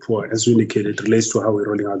gets to the poor, as you indicated, relates to how we're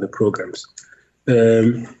rolling out the programs.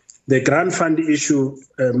 The grant fund issue,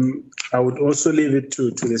 I would also leave it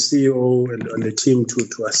to the CEO and the team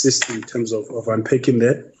to assist in terms of unpacking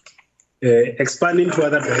that. Expanding to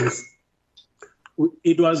other banks,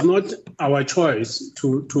 it was not our choice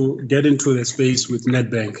to get into the space with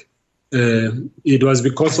Nedbank. It was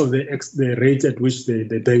because of the rate at which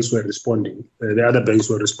the banks were responding. The other banks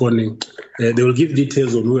were responding. They will give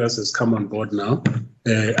details on who else has come on board now.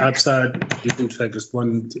 Absa did in fact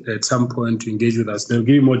respond at some point to engage with us. They'll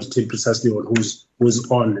give you more detail precisely on who's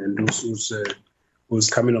on and who's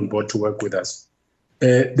coming on board to work with us.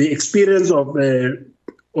 The experience of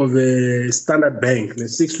a Standard Bank, the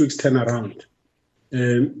 6 weeks turnaround,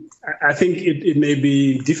 I think it may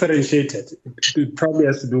be differentiated. It probably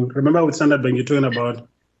has to do. Remember, with Standard Bank, you're talking about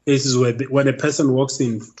cases where when a person walks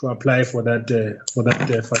in to apply for that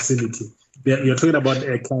facility, you're talking about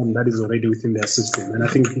a client that is already within their system, and I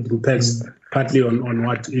think it depends partly on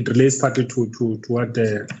what it relates partly to what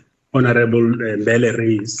Honorable Bele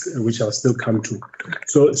raised, which I'll still come to.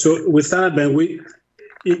 So with Standard Bank,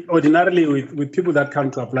 ordinarily, with people that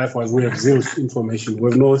come to apply for us, we have zero information.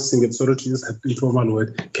 We have no single, sort of just informal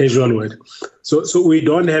word, casual word. So we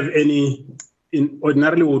don't have any,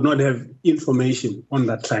 ordinarily we would not have information on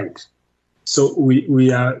that client. So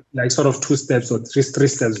we are like sort of 2 steps or three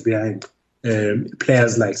steps behind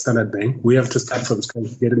players like Standard Bank. We have to start from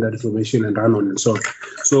scratch, getting that information and run on and so on.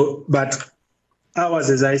 So, but ours,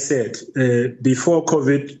 as I said, before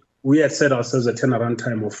COVID, we had set ourselves a turnaround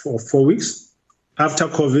time of 4 weeks. After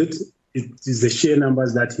COVID, it is the sheer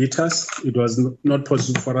numbers that hit us. It was not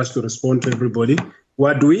possible for us to respond to everybody.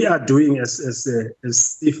 What we are doing as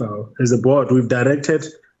SIFA, as a board, we've directed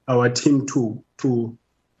our team to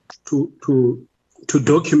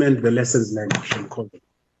document the lessons learned from COVID.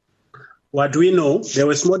 What we know, there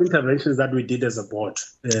were small interventions that we did as a board.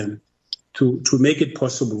 make it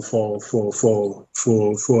possible for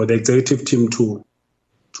the executive team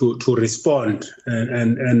to respond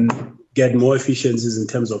and get more efficiencies in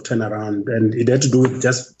terms of turnaround. And it had to do with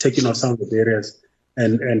just taking off some of the barriers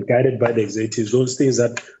and guided by the executives, those things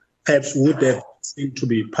that perhaps would have seemed to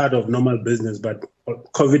be part of normal business, but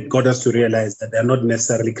COVID got us to realize that they're not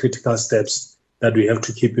necessarily critical steps that we have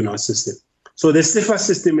to keep in our system. So the CIFA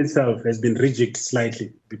system itself has been rejigged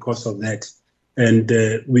slightly because of that. And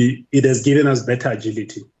it has given us better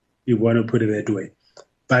agility, if you want to put it that way.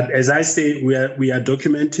 But as I say, we are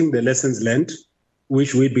documenting the lessons learned,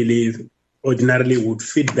 which we believe ordinarily would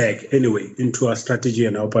feed back anyway into our strategy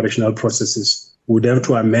and our operational processes. We would have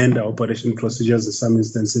to amend our operational procedures in some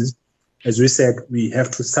instances. As we said, we have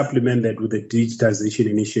to supplement that with the digitization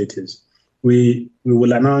initiatives. We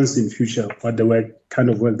will announce in future what the kind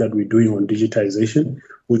of work that we're doing on digitization,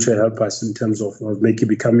 which will help us in terms of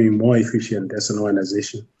becoming more efficient as an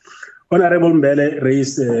organization. Honorable Mbele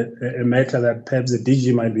raised a matter that perhaps the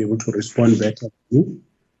DG might be able to respond better to,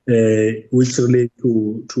 which relates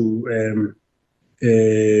to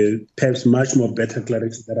perhaps much more better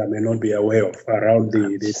clarity that I may not be aware of around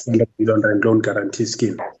the Standard Billion Loan Guarantee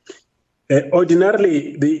Scheme.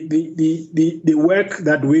 Ordinarily, the work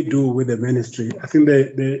that we do with the ministry, I think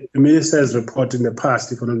the minister's report in the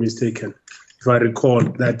past, if I'm not mistaken, if I recall,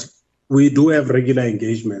 that we do have regular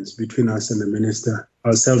engagements between us and the minister,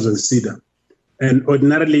 ourselves and SEDA. And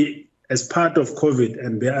ordinarily, as part of COVID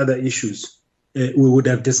and the other issues, we would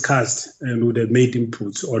have discussed and would have made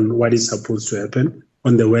inputs on what is supposed to happen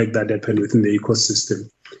on the work that happened within the ecosystem.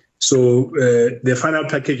 So the final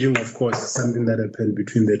packaging, of course, is something that happened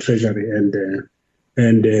between the Treasury and the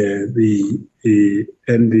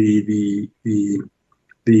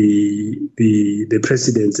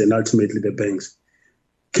presidents and ultimately the banks.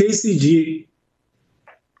 KCG,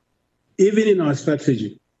 even in our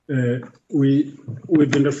strategy,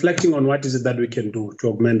 we've been reflecting on what is it that we can do to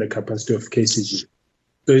augment the capacity of KCG.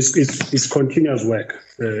 So it's continuous work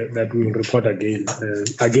that we will report again.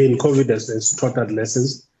 Again, COVID has taught us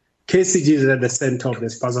lessons. KCG is at the center of the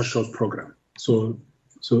Spaza Short program. So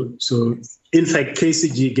in fact,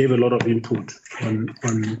 KCG gave a lot of input on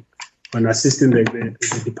assisting the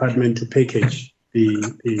department to package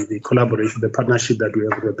the collaboration, the partnership that we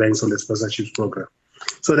have with the banks on the sponsorships program.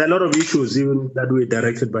 So there are a lot of issues even that were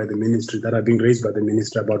directed by the ministry that are being raised by the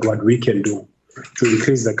ministry about what we can do to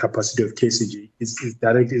increase the capacity of KCG.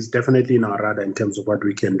 It's definitely in our radar in terms of what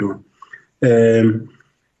we can do.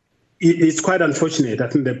 It's quite unfortunate. I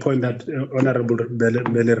think the point that Honorable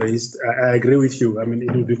Mbele raised, I agree with you. I mean,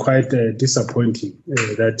 it would be quite disappointing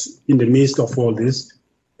that in the midst of all this,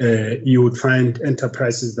 you would find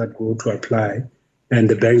enterprises that go to apply and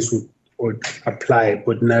the banks would apply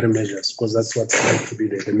ordinary measures, because that's what's like to be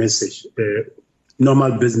the message.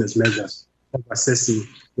 Normal business measures of assessing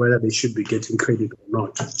whether they should be getting credit or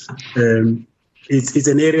not. It's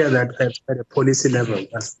an area that at a policy level,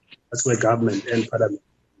 that's where government and parliament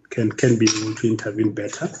can be able to intervene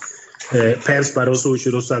better. Perhaps, but also we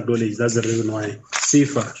should also acknowledge that's the reason why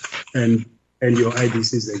CIFA and your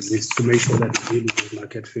IDCs exist, to make sure that we deal with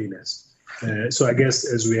market failures. So I guess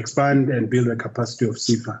as we expand and build the capacity of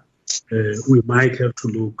CIFA, we might have to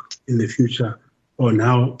look in the future on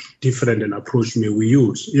how different an approach may we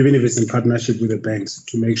use, even if it's in partnership with the banks,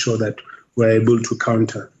 to make sure that we're able to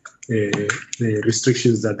counter the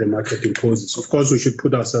restrictions that the market imposes. Of course, we should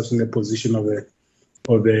put ourselves in the position of the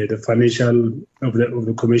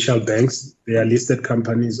commercial banks. They are listed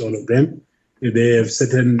companies, all of them. They have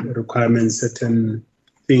certain requirements, certain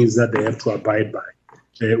things that they have to abide by.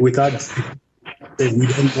 Without we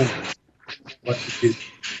don't know what it is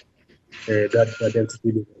that they have to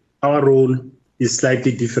do. Our role is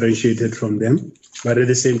slightly differentiated from them, but at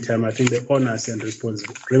the same time, I think the onus and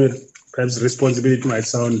responsibility, perhaps responsibility might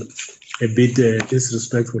sound a bit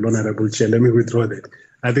disrespectful, Honorable Chair. Let me withdraw that.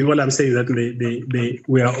 I think what I'm saying is that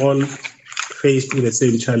we are all faced with the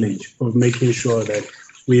same challenge of making sure that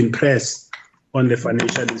we impress on the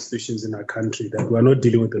financial institutions in our country that we are not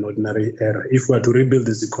dealing with an ordinary era. If we are to rebuild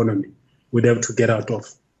this economy, we'd have to get out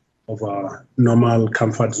of our normal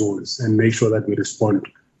comfort zones and make sure that we respond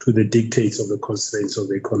to the dictates of the constraints of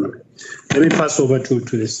the economy. Let me pass over to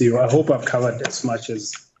the CEO. I hope I've covered as much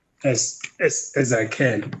as I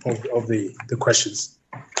can of the questions.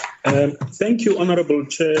 Thank you, Honorable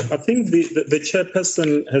Chair. I think the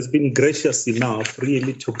chairperson has been gracious enough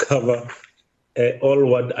really to cover all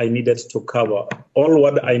what I needed to cover. All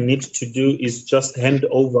what I need to do is just hand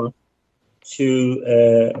over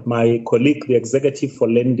to my colleague, the Executive for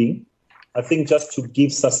Lending. I think just to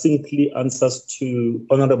give succinctly answers to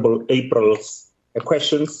Honorable April's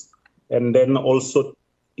questions, and then also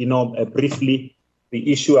briefly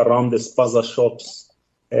the issue around the spaza shops,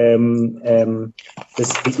 the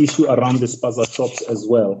issue around the spaza shops as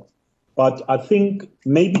well. But I think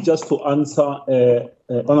maybe just to answer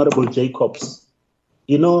Honorable Jacobs,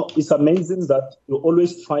 it's amazing that you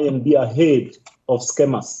always try and be ahead of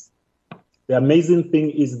scammers. The amazing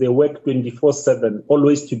thing is they work 24/7,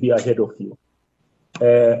 always to be ahead of you.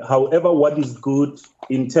 However, what is good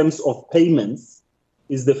in terms of payments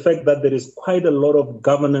is the fact that there is quite a lot of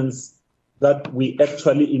governance that we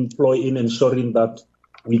actually employ in ensuring that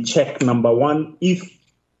we check, number one, if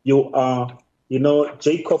you are,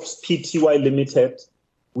 Jacobs Pty Limited,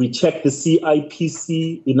 we check the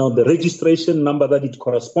CIPC, the registration number that it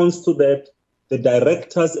corresponds to that, the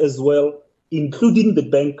directors as well, including the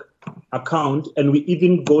bank account. And we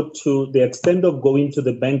even go to the extent of going to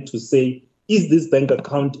the bank to say, is this bank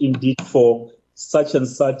account indeed for such and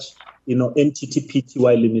such, entity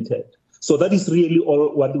Pty Limited? So that is really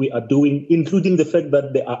all what we are doing, including the fact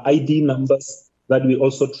that there are ID numbers that we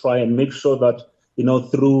also try and make sure that,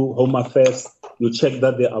 through Home Affairs, you check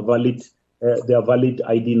that they are valid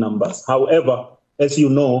ID numbers. However, as you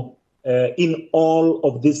know, in all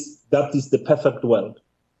of this, that is the perfect world.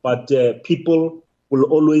 But people will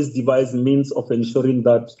always devise means of ensuring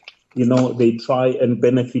that, they try and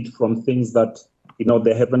benefit from things that,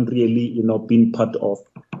 they haven't really, been part of.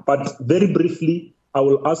 But very briefly, I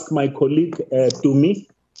will ask my colleague, Tumi,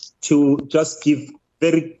 to just give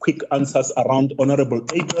very quick answers around Honorable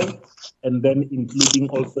Adrian, and then including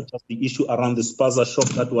also just the issue around the spaza shop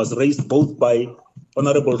that was raised both by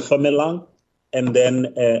Honorable Famelang and then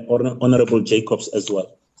Honorable Jacobs as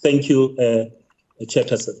well. Thank you,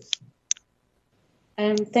 Chairperson.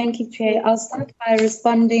 Thank you, Chair. I'll start by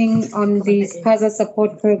responding on the spaza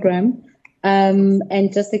support program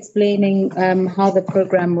and just explaining how the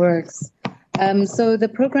program works. So the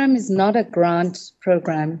program is not a grant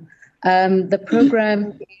program. The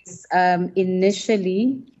program is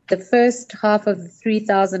initially, the first half of the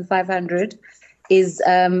 3,500 is,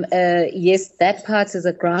 yes, that part is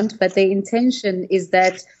a grant, but the intention is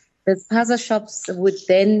that the spaza shops would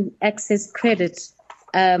then access credit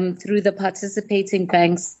through the participating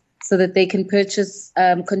banks so that they can purchase,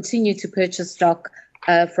 continue to purchase stock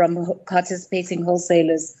from participating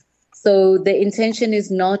wholesalers. So the intention is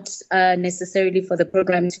not necessarily for the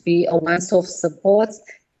program to be a once-off support.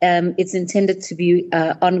 It's intended to be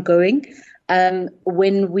ongoing.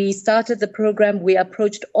 When we started the program, we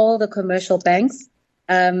approached all the commercial banks,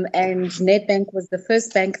 and Nedbank was the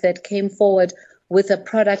first bank that came forward with a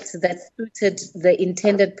product that suited the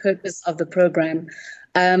intended purpose of the program.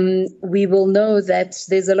 We will know that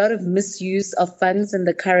there's a lot of misuse of funds in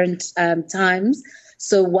the current times.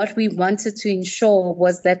 So what we wanted to ensure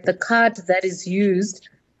was that the card that is used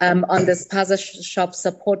on the spaza shop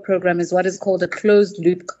support program is what is called a closed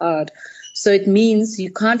loop card. So it means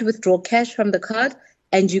you can't withdraw cash from the card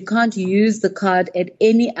and you can't use the card at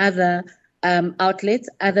any other outlet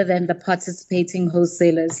other than the participating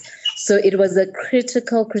wholesalers. So it was a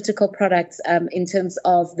critical product in terms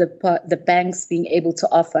of the banks being able to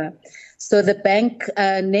offer. So the bank,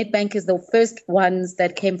 Nedbank, is the first ones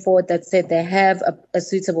that came forward that said they have a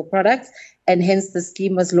suitable product, and hence the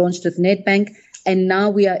scheme was launched with Nedbank. And now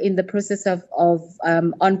we are in the process of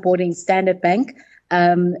onboarding Standard Bank.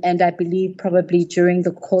 And I believe probably during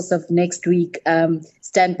the course of next week,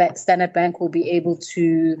 Standard Bank will be able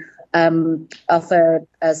to offer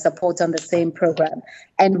support on the same program.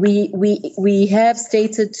 And we have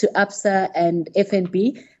stated to ABSA and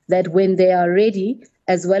FNB that when they are ready,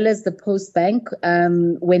 as well as the Post Bank,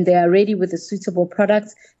 when they are ready with a suitable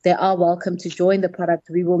product, they are welcome to join the product.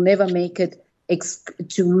 We will never make it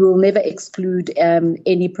we will never exclude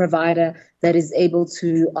any provider that is able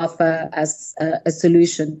to offer us a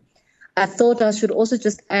solution. I thought I should also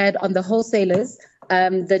just add on the wholesalers.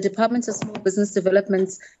 The Department of Small Business Development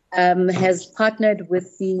has partnered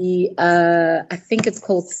with the, I think it's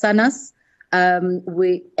called SANAS,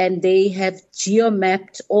 and they have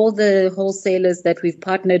geo-mapped all the wholesalers that we've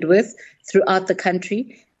partnered with throughout the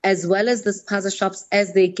country, as well as the spaza shops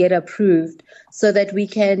as they get approved, so that we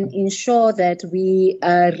can ensure that we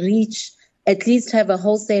at least have a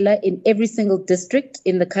wholesaler in every single district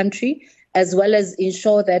in the country, as well as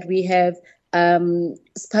ensure that we have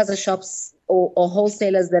spaza shops or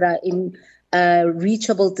wholesalers that are in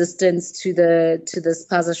reachable distance to the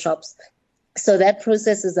spaza shops. So that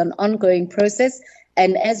process is an ongoing process.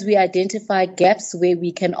 And as we identify gaps where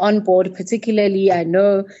we can onboard, particularly I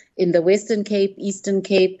know in the Western Cape, Eastern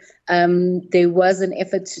Cape, there was an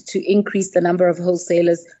effort to increase the number of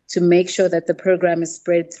wholesalers to make sure that the program is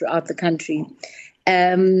spread throughout the country.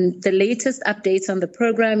 The latest updates on the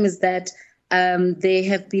program is that There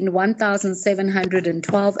have been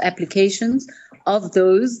 1,712 applications. Of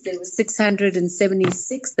those, there were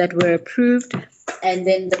 676 that were approved, and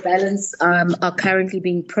then the balance are currently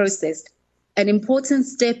being processed. An important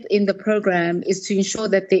step in the program is to ensure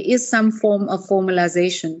that there is some form of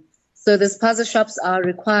formalization. So the spaza shops are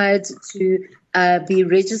required to be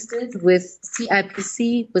registered with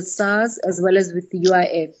CIPC, with SARS, as well as with the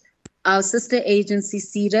UIF. Our sister agency,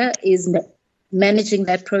 CEDA, is managing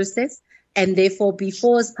that process, and therefore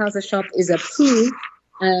before a spaza shop is approved,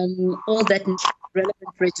 all that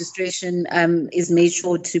relevant registration is made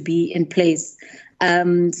sure to be in place.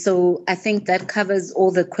 So I think that covers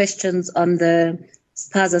all the questions on the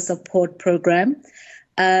spaza support program.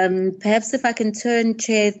 Perhaps if I can turn,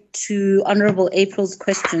 Chair, to Honourable April's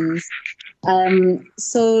questions.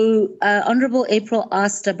 Honourable April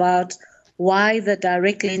asked about why the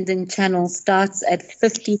direct lending channel starts at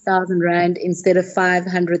 50,000 Rand instead of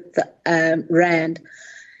 500 Rand.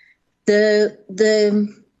 The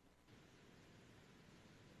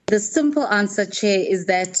simple answer, Chair, is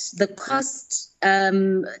that the cost,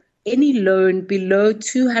 any loan below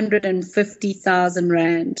 250,000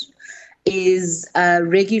 Rand is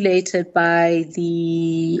regulated by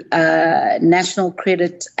the National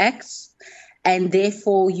Credit Act, and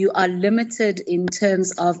therefore you are limited in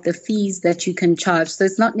terms of the fees that you can charge. So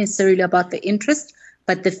it's not necessarily about the interest,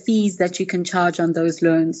 but the fees that you can charge on those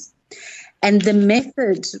loans. And the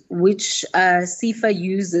method which SEFA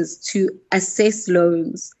uses to assess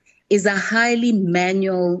loans is a highly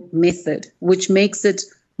manual method, which makes it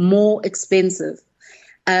more expensive.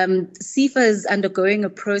 SEFA is undergoing a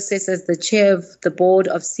process, as the chair of the board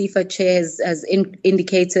of SEFA chairs has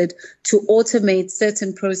indicated, to automate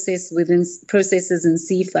certain processes in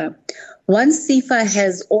SEFA. Once SEFA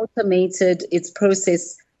has automated its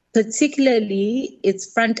process, particularly its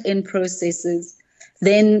front-end processes,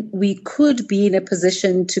 then we could be in a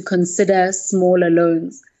position to consider smaller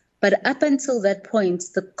loans. But up until that point,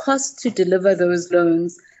 the cost to deliver those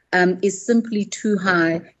loans is simply too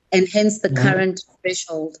high, and hence the current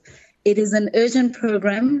threshold. It is an urgent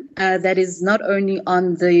program that is not only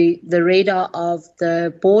on the radar of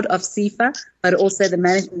the board of SEFA, but also the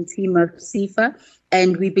management team of SEFA.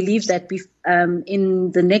 And we believe that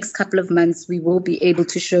in the next couple of months, we will be able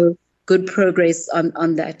to show good progress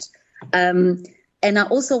on that. And I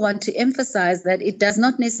also want to emphasize that it does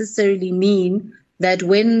not necessarily mean that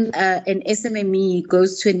when an SMME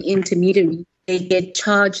goes to an intermediary, they get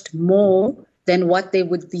charged more than what they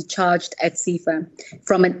would be charged at SEFA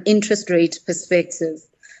from an interest rate perspective.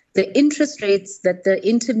 The interest rates that the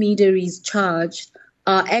intermediaries charge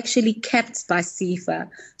are actually capped by SEFA.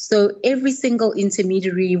 So every single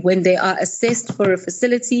intermediary, when they are assessed for a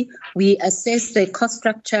facility, we assess their cost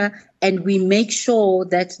structure and we make sure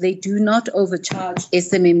that they do not overcharge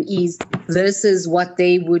SMMEs versus what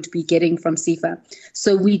they would be getting from SEFA.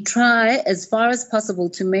 So we try as far as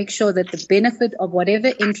possible to make sure that the benefit of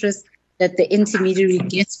whatever interest that the intermediary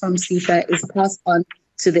gets from SEFA is passed on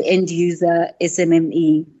to the end user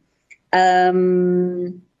SMME.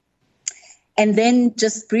 And then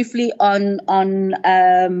just briefly on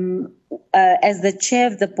as the chair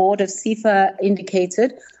of the board of SEFA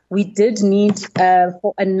indicated, we did need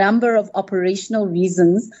for a number of operational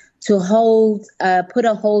reasons to put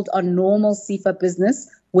a hold on normal SEFA business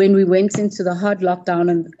when we went into the hard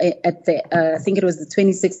lockdown at I think it was the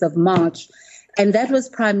 26th of March. And that was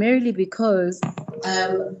primarily because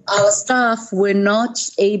our staff were not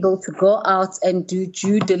able to go out and do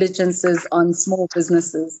due diligences on small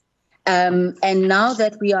businesses. And now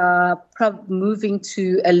that we are moving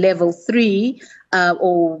to a level 3,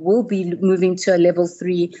 or will be moving to a level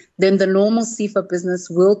 3, then the normal SEFA business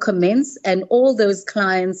will commence, and all those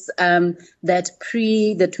clients that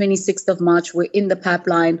pre the 26th of March were in the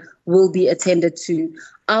pipeline will be attended to.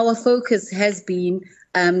 Our focus has been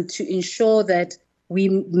to ensure that we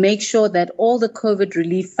make sure that all the COVID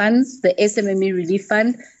relief funds, the SMME relief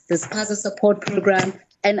fund, the SPAZA support program,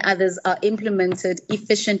 and others are implemented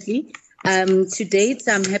efficiently. To date,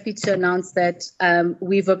 I'm happy to announce that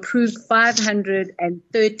we've approved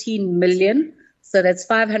 513 million. So that's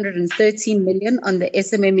 513 million on the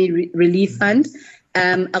SMME relief fund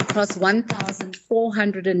across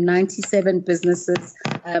 1,497 businesses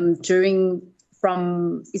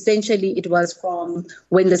from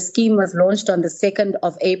when the scheme was launched on the 2nd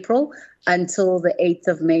of April until the 8th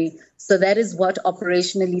of May. So that is what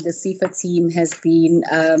operationally the SEFA team has been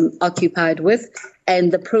occupied with.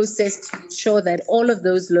 And the process to ensure that all of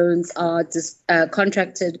those loans are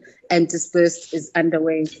contracted and disbursed is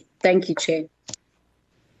underway. Thank you, Chair.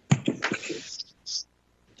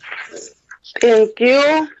 Thank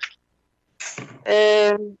you.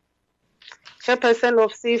 Chairperson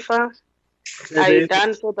of SIFA, are you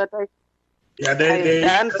done so that I... Yeah,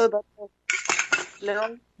 done so that I...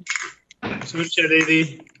 Leon? Sorry, Chair,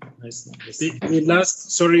 the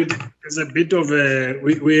last, sorry, there's a bit of a,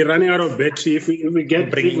 we're running out of battery. If we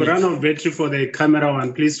run out of battery for the camera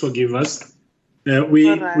one, please forgive us. We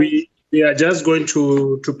are just going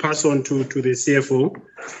to pass on to the CFO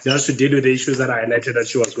just to deal with the issues that I highlighted that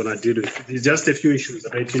she was going to deal with. There's just a few issues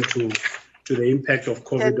relating to the impact of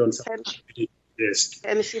COVID on society. Yes.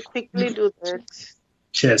 Can she quickly do that?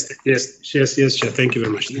 Yes, Chair. Thank you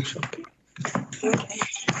very much.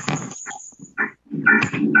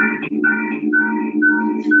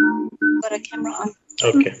 Got a camera on.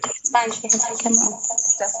 Okay. It's fine. She has a camera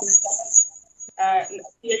on.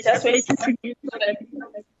 You're just waiting to mute so that...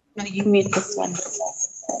 No, you mute this one.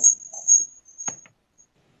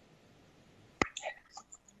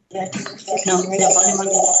 Yeah. No, the volume on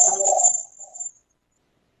your laptop.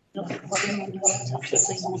 No, volume on your laptop.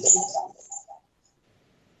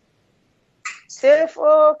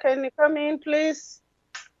 CFO, can you come in, please?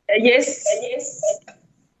 Yes.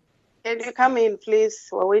 Can you come in, please?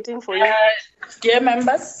 We're waiting for you. Dear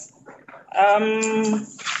members,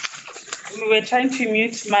 we were trying to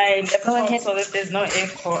mute my laptop so that there's no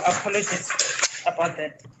echo. Apologies about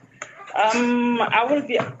that. I will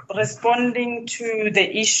be responding to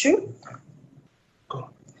the issue.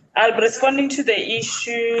 I'll be responding to the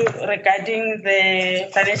issue regarding the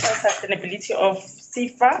financial sustainability of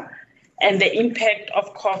SIFA and the impact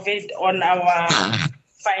of COVID on our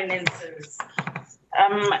finances.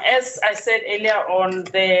 As I said earlier on,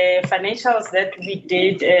 the financials that we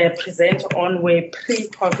did present on were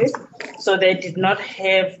pre-COVID, so they did not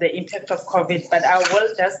have the impact of COVID, but I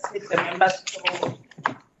will just take the members through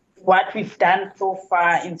what we've done so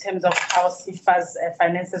far in terms of how SIFA's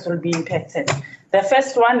finances will be impacted. The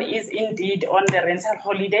first one is indeed on the rental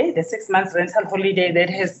holiday, the 6 months rental holiday that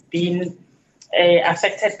has been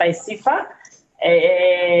affected by SIFA.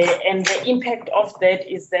 And the impact of that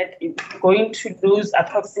is that it's going to lose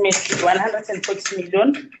approximately 140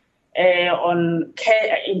 million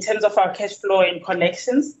in terms of our cash flow and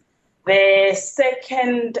collections. The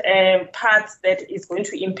second part that is going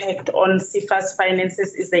to impact on SIFA's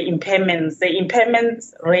finances is the impairments. The impairment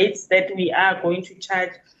rates that we are going to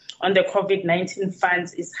charge on the COVID-19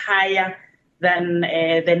 funds is higher than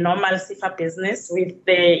the normal SIFA business, with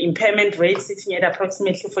the impairment rate sitting at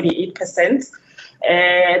approximately 48%.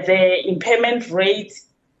 The impairment rate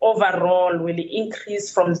overall will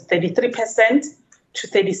increase from 33% to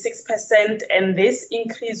 36%, and this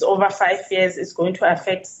increase over 5 years is going to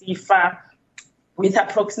affect SIFA with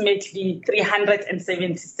approximately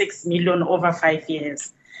 376 million over 5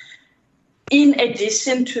 years. In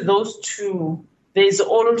addition to those two, there's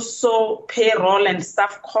also payroll and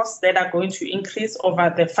staff costs that are going to increase over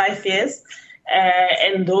the 5 years.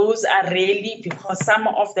 And those are really because some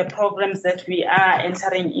of the programs that we are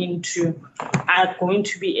entering into are going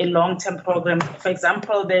to be a long-term program. For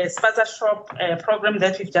example, the Spaza Shop program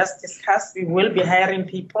that we've just discussed, we will be hiring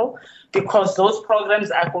people because those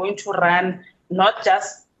programs are going to run not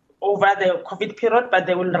just over the COVID period, but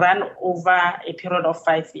they will run over a period of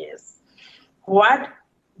 5 years. What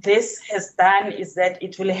this has done is that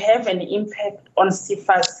it will have an impact on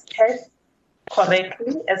SIFA's cash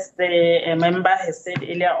correctly, as the member has said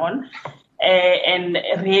earlier on, and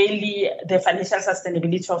really the financial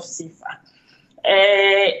sustainability of SIFA.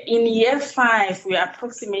 In year 5, we are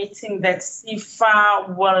approximating that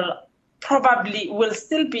SIFA will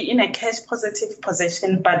still be in a cash positive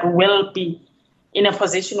position, but will be in a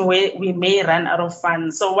position where we may run out of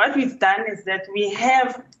funds. So what we've done is that we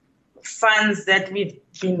have funds that we've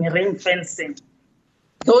been ring-fencing.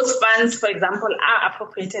 Those funds, for example, are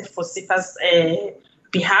appropriated for SIFA's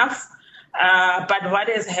behalf. But what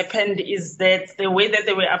has happened is that the way that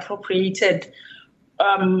they were appropriated,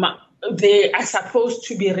 they are supposed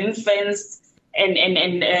to be ring-fenced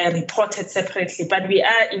and reported separately. But we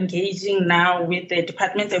are engaging now with the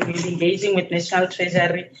department, and we're engaging with National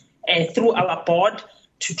Treasury through our board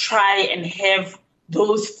to try and have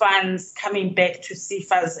those funds coming back to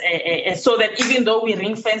SIFA's, so that even though we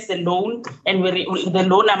ring-fence the loan and the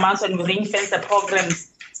loan amounts and we ring-fence the programs,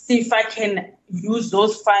 SIFA can use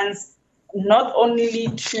those funds not only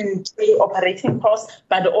to pay operating costs,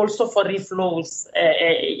 but also for reflows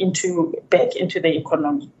back into the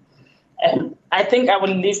economy. I think I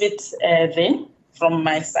will leave it there from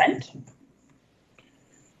my side.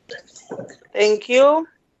 Thank you.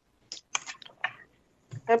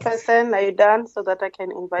 Chairperson, are you done so that I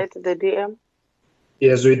can invite the DM?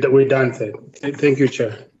 Yes, we're done. Thank you,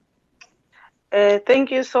 Chair.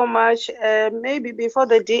 Thank you so much. Maybe before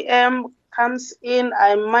the DM, comes in.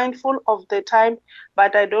 I'm mindful of the time,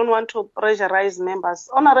 but I don't want to pressurize members.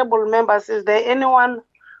 Honorable members, is there anyone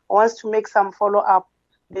who wants to make some follow-up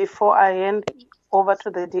before I hand over to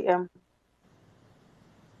the DM?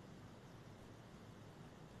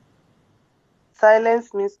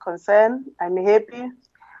 Silence means concern. I'm happy.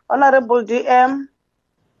 Honorable DM,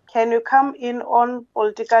 can you come in on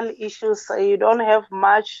political issues? You don't have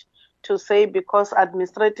much to say because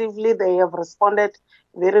administratively they have responded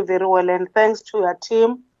very, very well. And thanks to your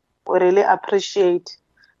team, we really appreciate.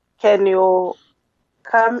 Can you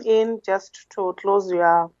come in just to close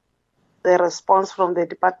the response from the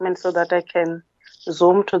department so that I can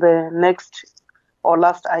zoom to the next or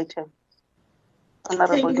last item?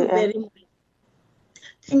 Honorable DM.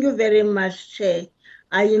 Thank you very much, Chair.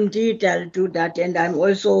 I'll do that, and I'm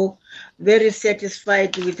also very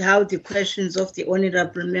satisfied with how the questions of the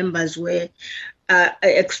honorable members were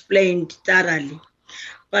explained thoroughly.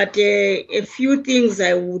 But a few things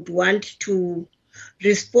I would want to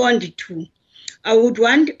respond to. I would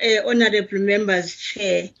want honorable members,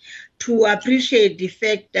 Chair, to appreciate the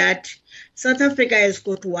fact that South Africa has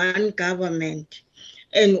got one government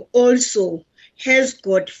and also has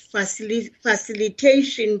got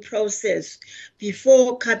facilitation process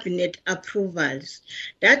before cabinet approvals.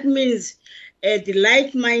 That means the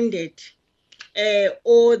like-minded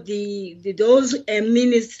or those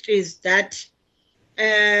ministries that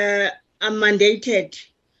are mandated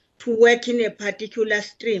to work in a particular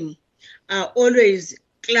stream are always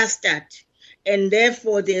clustered, and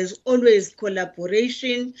therefore there's always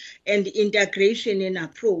collaboration and integration in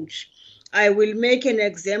approach. I will make an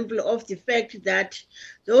example of the fact that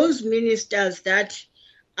those ministers that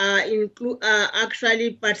are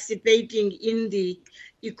actually participating in the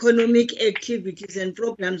economic activities and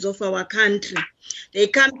programs of our country, they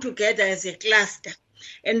come together as a cluster.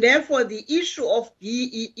 And therefore, the issue of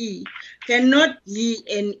BEE cannot be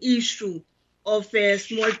an issue of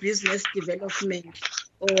small business development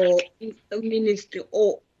or ministry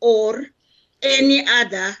or any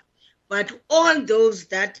other, but all those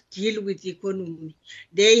that deal with economy,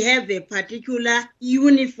 they have a particular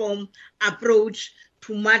uniform approach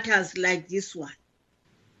to matters like this one.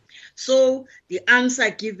 So the answer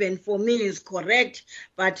given for me is correct,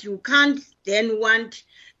 but you can't then want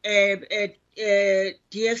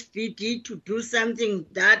DSBD to do something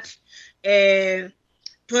that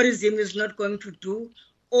tourism is not going to do,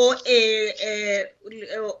 or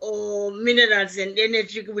minerals and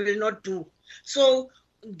energy will not do. So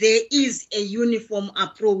there is a uniform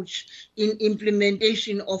approach in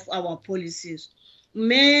implementation of our policies.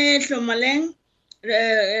 Your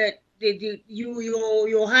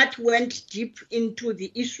heart went deep into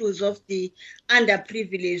the issues of the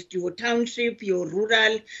underprivileged, your township, your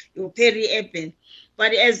rural, your peri-urban.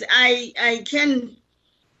 But as I can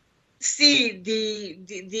see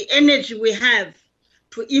the energy we have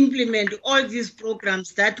to implement all these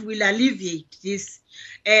programs that will alleviate this,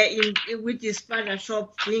 with the Spaza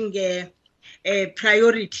shop being a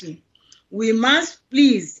priority, we must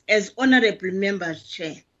please, as honorable members,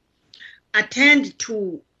 Chair, attend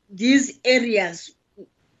to these areas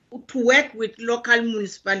to work with local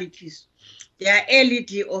municipalities, their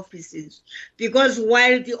LED offices, because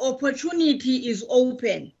while the opportunity is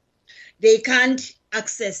open, they can't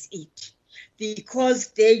access it because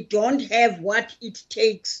they don't have what it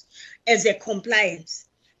takes as a compliance.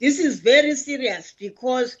 This is very serious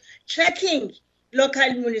because checking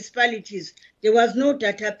local municipalities, there was no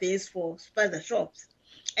database for Spaza shops.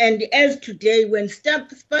 And as today, when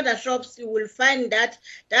Spaza shops, you will find that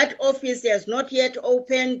that office has not yet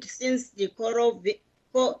opened since the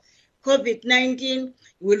COVID-19. You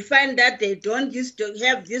will find that they don't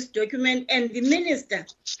have this document, and the minister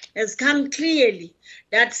has come clearly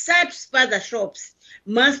that such Spaza shops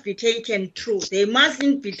must be taken through. They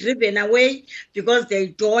mustn't be driven away because they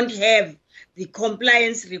don't have the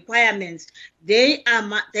compliance requirements. They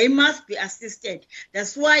must be assisted.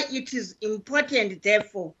 That's why it is important,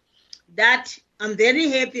 therefore, that I'm very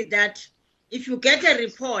happy that if you get a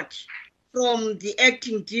report from the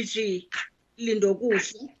acting DG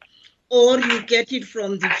Lindokuhle, or you get it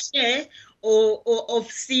from the chair or of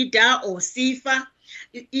CEDA or CIFA,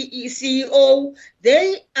 CEO,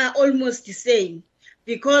 they are almost the same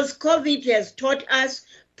because COVID has taught us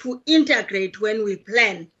to integrate when we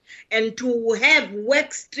plan and to have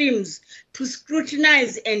work streams to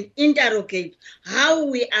scrutinize and interrogate how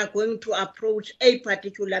we are going to approach a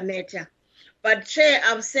particular matter. But Chair,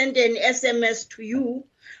 I've sent an SMS to you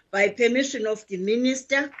by permission of the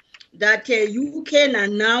minister that you can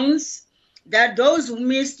announce that those who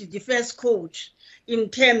missed the first coach in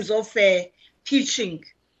terms of pitching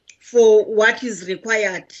for what is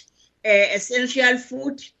required essential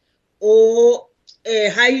food or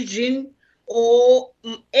hygiene or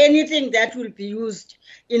anything that will be used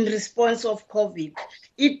in response of COVID.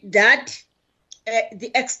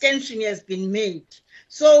 The extension has been made.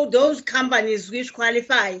 So those companies which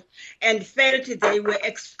qualify and felt they were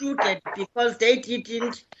excluded because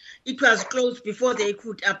it was closed before they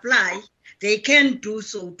could apply, they can do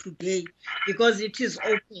so today because it is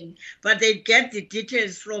open, but they get the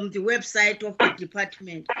details from the website of the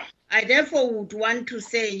department. I therefore would want to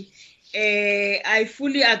say, I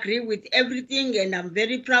fully agree with everything and I'm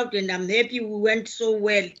very proud and I'm happy we went so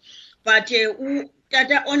well. But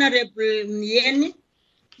Tata Honorable Myeni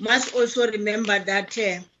must also remember that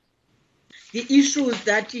the issues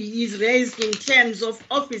that he is raised in terms of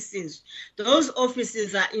offices, those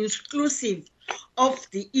offices are inclusive of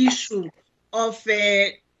the issue of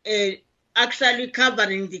actually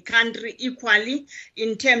covering the country equally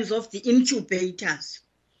in terms of the incubators.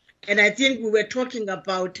 And I think we were talking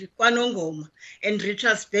about KwaNongoma and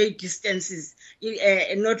Richards Bay distances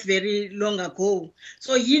not very long ago.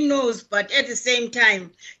 So he knows, but at the same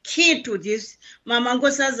time, key to this, Mama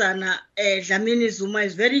Nkosazana Dlamini Zuma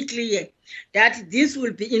is very clear that this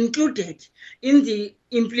will be included in the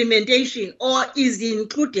implementation or is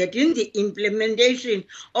included in the implementation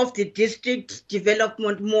of the district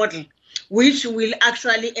development model, which will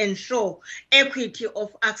actually ensure equity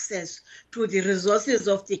of access to the resources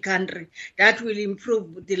of the country that will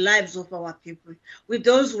improve the lives of our people. With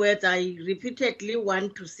those words, I repeatedly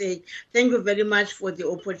want to say thank you very much for the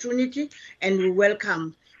opportunity and we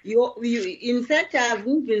welcome you. In fact, I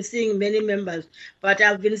haven't been seeing many members, but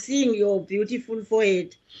I've been seeing your beautiful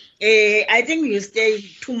forehead. I think you stay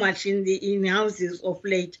too much in houses of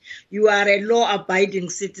late. You are a law-abiding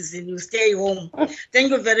citizen. You stay home. Thank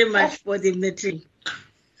you very much for the meeting.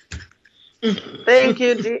 Thank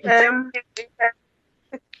you, DM.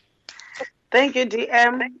 Thank you,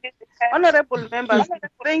 DM. Honorable members,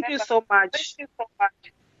 thank you so much.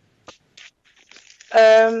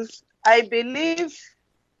 I believe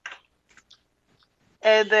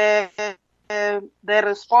the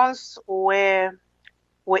response were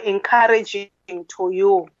encouraging to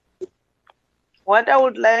you. What I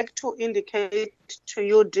would like to indicate to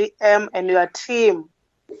you, DM, and your team,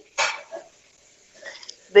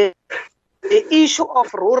 the issue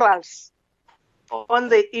of rurals on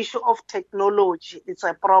the issue of technology, it's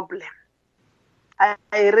a problem. I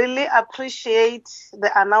really appreciate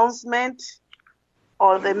the announcement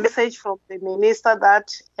or the message from the minister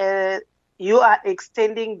that you are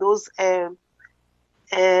extending those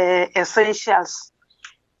essentials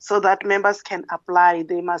so that members can apply.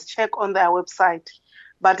 They must check on their website.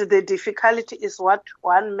 But the difficulty is what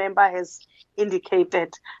one member has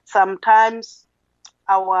indicated. Sometimes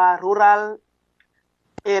our rural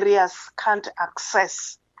areas can't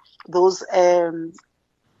access those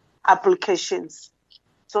applications.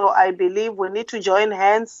 So I believe we need to join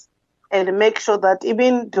hands and make sure that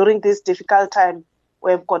even during this difficult time,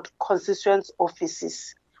 we've got constituent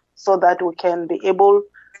offices so that we can be able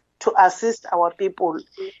to assist our people,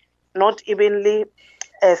 not evenly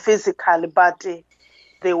physically, but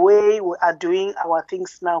the way we are doing our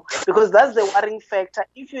things now. Because that's the worrying factor.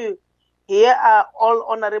 If you hear all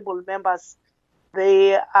honorable members,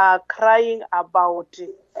 they are crying about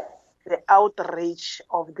the outrage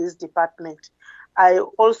of this department. I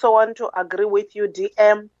also want to agree with you,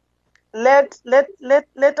 DM. Let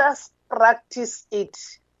us practice it.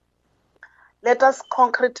 Let us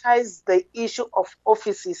concretize the issue of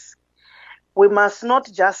offices. We must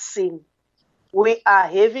not just sing. We are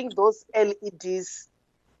having those LEDs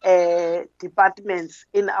departments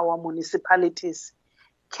in our municipalities.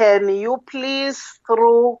 Can you please,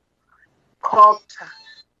 through COGTA,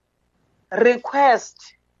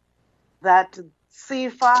 request that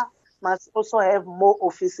CIFA must also have more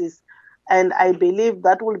offices? And I believe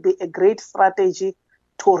that will be a great strategy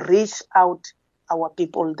to reach out our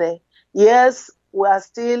people there. Yes, we are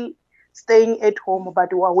still staying at home,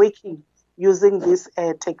 but we are working using this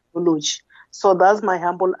technology. So that's my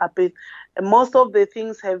humble appeal. Most of the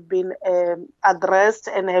things have been addressed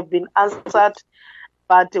and have been answered.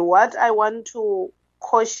 But what I want to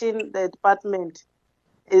caution the department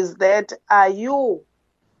is that, are you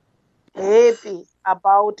happy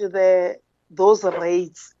about those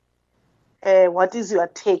rates? What is your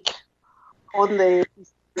take on the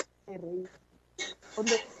issue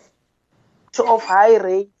of high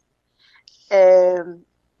rates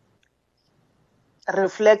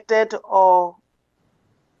reflected or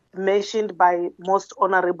mentioned by most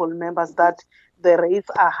honorable members that the rates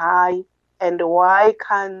are high, and why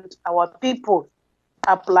can't our people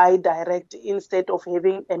apply direct instead of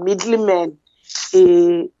having a middleman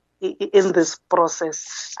in this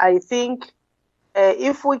process. I think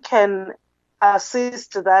if we can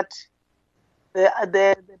assist that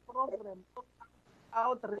the program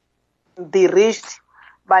outreach be reached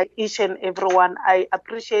by each and everyone, I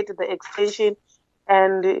appreciate the extension,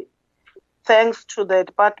 and thanks to the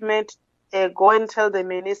department. Go and tell the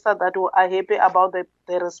minister that we are happy about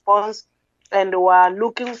the response, and we are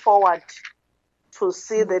looking forward to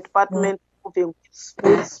see the department moving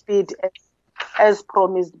with speed as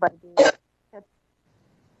promised by the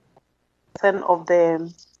chairman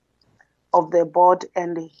of the board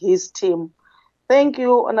and his team. Thank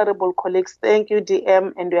you, honorable colleagues. Thank you,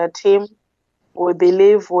 DM and your team. We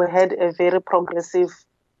believe we had a very progressive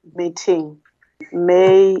meeting.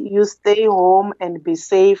 May you stay home and be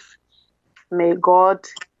safe. May God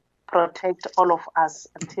protect all of us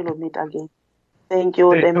until we meet again. Thank you.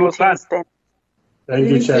 The meeting stands. Thank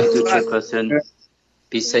you, Chair. Thank you, Chairperson.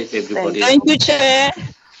 Be safe, everybody. Thank you, Chair.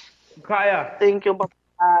 Kaya. Thank you.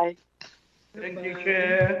 Bye. Thank you,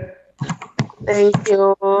 Chair. Thank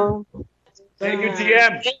you. Thank you,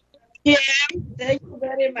 DM. Thank you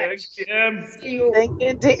very much. Thank you, DM. See you. Thank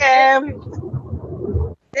you, DM.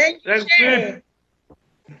 Thank you, Chair.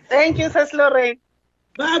 Thank you, Sis Lorraine.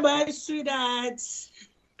 Bye-bye, sweethearts.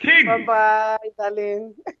 King. Bye-bye,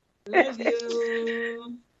 darling. Love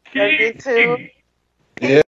you. Love you too. Yeah.